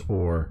supplies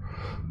or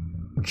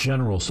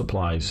general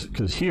supplies.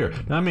 Because here,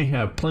 now I may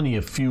have plenty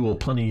of fuel,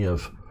 plenty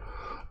of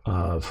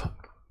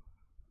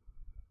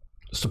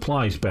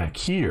supplies back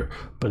here,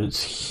 but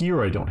it's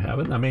here I don't have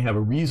it. I may have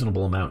a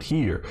reasonable amount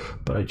here,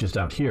 but I just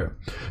out here.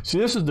 See,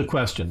 this is the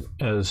question,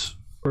 as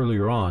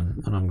earlier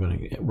on, and I'm going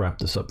to wrap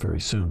this up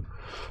very soon.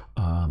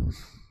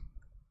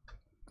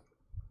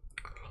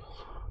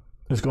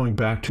 is going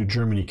back to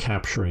Germany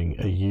capturing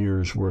a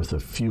year's worth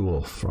of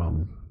fuel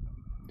from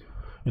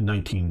in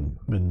like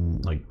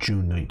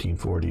June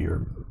 1940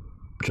 or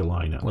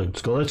July.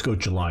 Let's go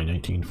July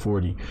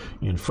 1940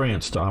 in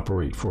France to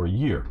operate for a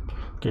year.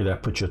 Okay,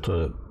 that puts you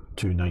to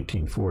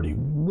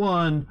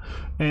 1941,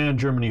 and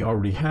Germany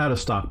already had a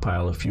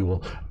stockpile of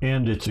fuel,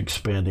 and it's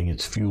expanding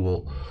its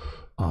fuel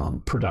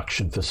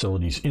production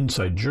facilities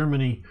inside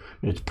Germany.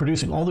 It's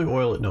producing all the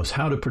oil it knows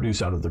how to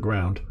produce out of the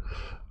ground,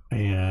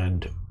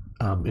 and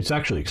it's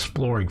actually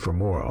exploring for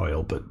more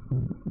oil, but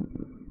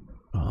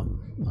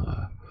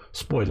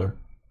spoiler,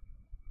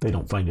 they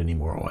don't find any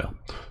more oil,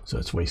 so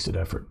it's wasted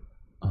effort.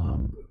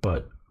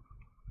 But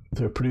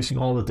they're producing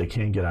all that they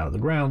can get out of the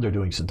ground. They're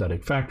doing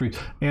synthetic factories,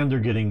 and they're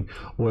getting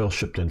oil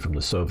shipped in from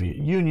the Soviet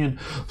Union.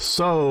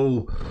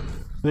 So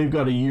they've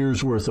got a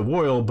year's worth of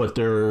oil, but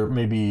they're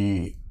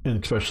maybe,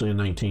 and especially in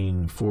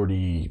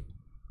 1940,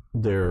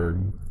 they're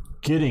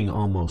getting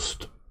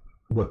almost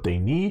what they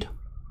need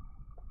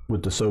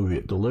with the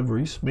Soviet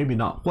deliveries. Maybe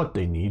not what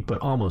they need, but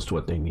almost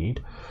what they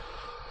need.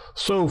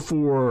 So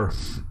for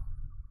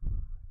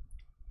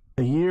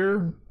a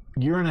year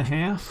and a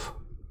half,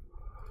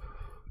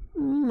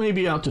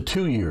 maybe out to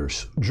 2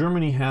 years,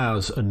 Germany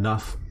has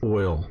enough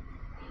oil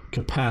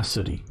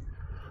capacity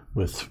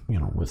with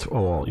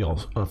oil.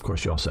 Of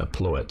course, you also have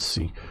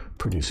plausible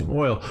producing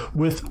oil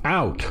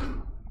without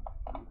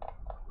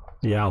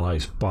the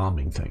Allies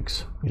bombing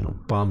things,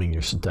 bombing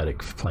your synthetic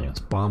plants,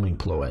 bombing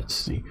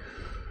plausible.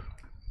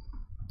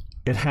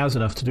 It has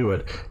enough to do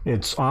it.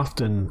 It's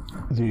often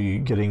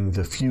getting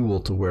the fuel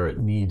to where it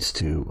needs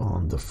to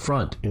on the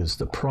front is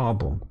the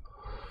problem.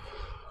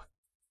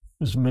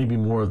 Is maybe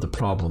more of the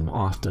problem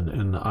often,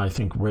 and I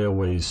think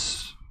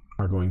railways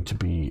are going to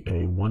be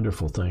a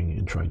wonderful thing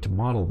in trying to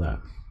model that.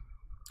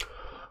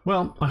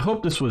 Well, I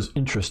hope this was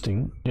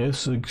interesting.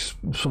 It's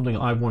something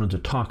I wanted to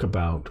talk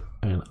about,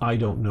 and I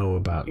don't know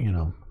about,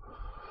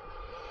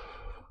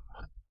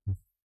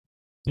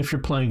 if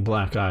you're playing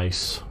black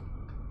ice,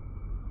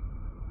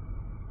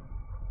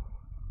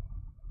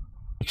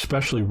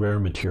 especially rare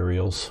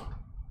materials,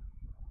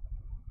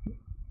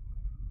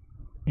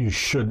 you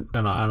should,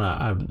 and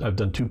I've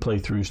done 2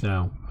 playthroughs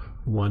now.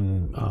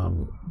 One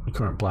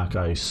current black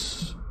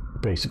ice,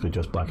 basically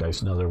just black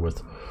ice, another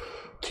with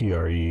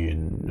TRE,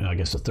 and I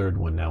guess a third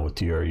one now with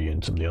TRE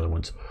and some of the other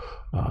ones,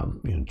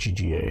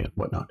 GGA and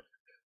whatnot.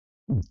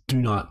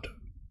 Do not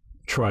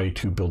try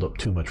to build up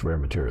too much rare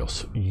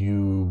materials.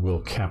 You will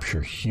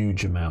capture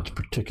huge amounts,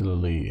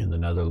 particularly in the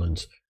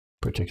Netherlands,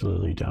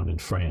 particularly down in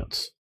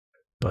France,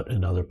 but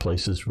in other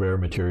places, rare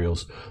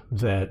materials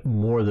that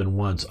more than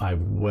once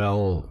I've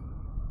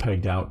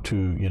pegged out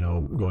to,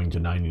 going to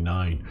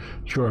 99.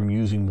 Sure, I'm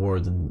using more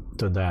than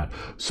that.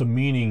 So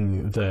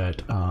meaning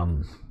that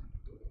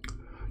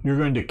you're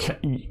going to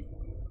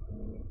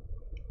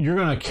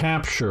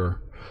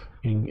capture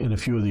in a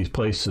few of these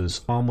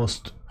places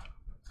almost,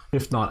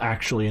 if not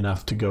actually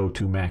enough to go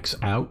to max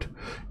out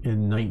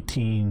in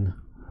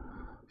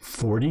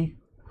 1940.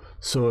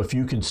 So if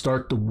you can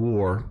start the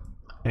war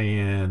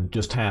and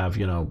just have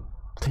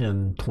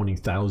 10,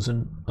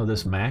 20,000 of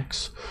this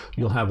max,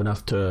 you'll have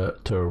enough to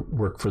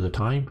work for the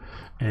time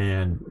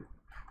and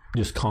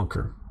just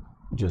conquer.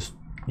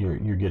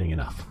 You're getting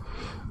enough.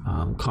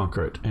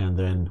 Conquer it, and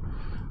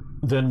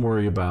then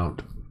worry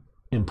about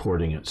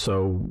importing it.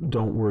 So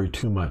don't worry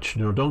too much.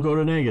 Don't go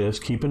to negatives.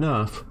 Keep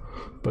enough,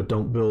 but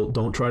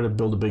don't try to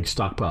build a big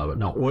stockpile of it.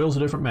 Now, oil's a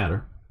different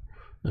matter,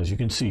 as you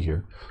can see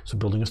here. So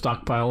building a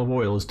stockpile of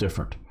oil is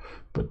different,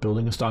 but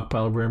building a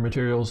stockpile of rare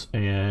materials,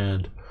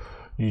 and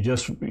you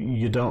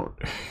don't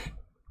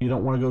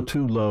want to go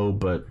too low,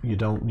 but you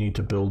don't need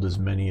to build as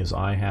many as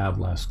I have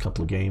last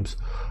couple of games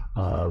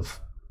of,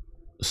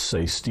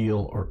 say,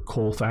 steel or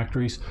coal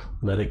factories.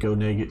 Let it go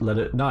negative. Let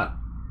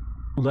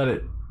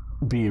it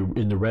be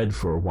in the red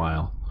for a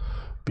while,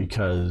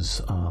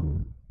 because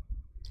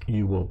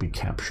you will be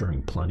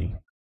capturing plenty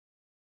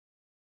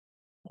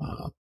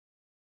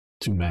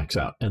to max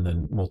out, and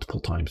then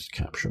multiple times to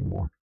capture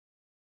more.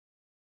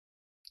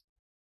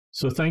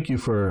 So thank you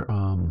for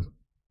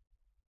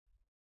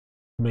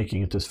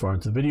making it this far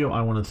into the video.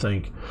 I want to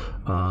thank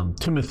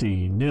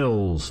Timothy,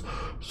 Nils,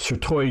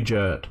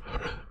 Sertoyjet,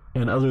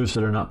 and others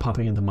that are not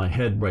popping into my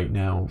head right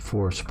now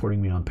for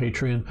supporting me on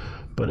Patreon.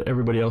 But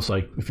everybody else,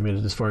 if you made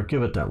it this far,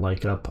 give it that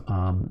like up.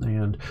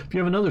 And if you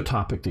have another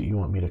topic that you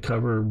want me to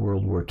cover,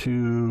 World War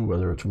II,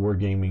 whether it's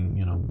wargaming,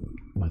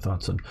 my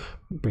thoughts on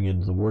bringing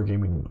into the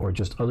wargaming or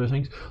just other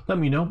things, let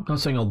me know. I'm not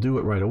saying I'll do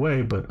it right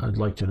away, but I'd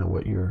like to know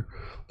what you're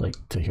like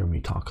to hear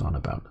me talk on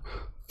about.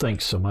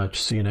 Thanks so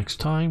much. See you next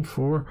time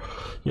for,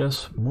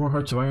 yes, more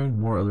Hearts of Iron,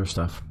 more other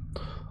stuff.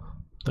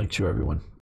 Thanks you, everyone.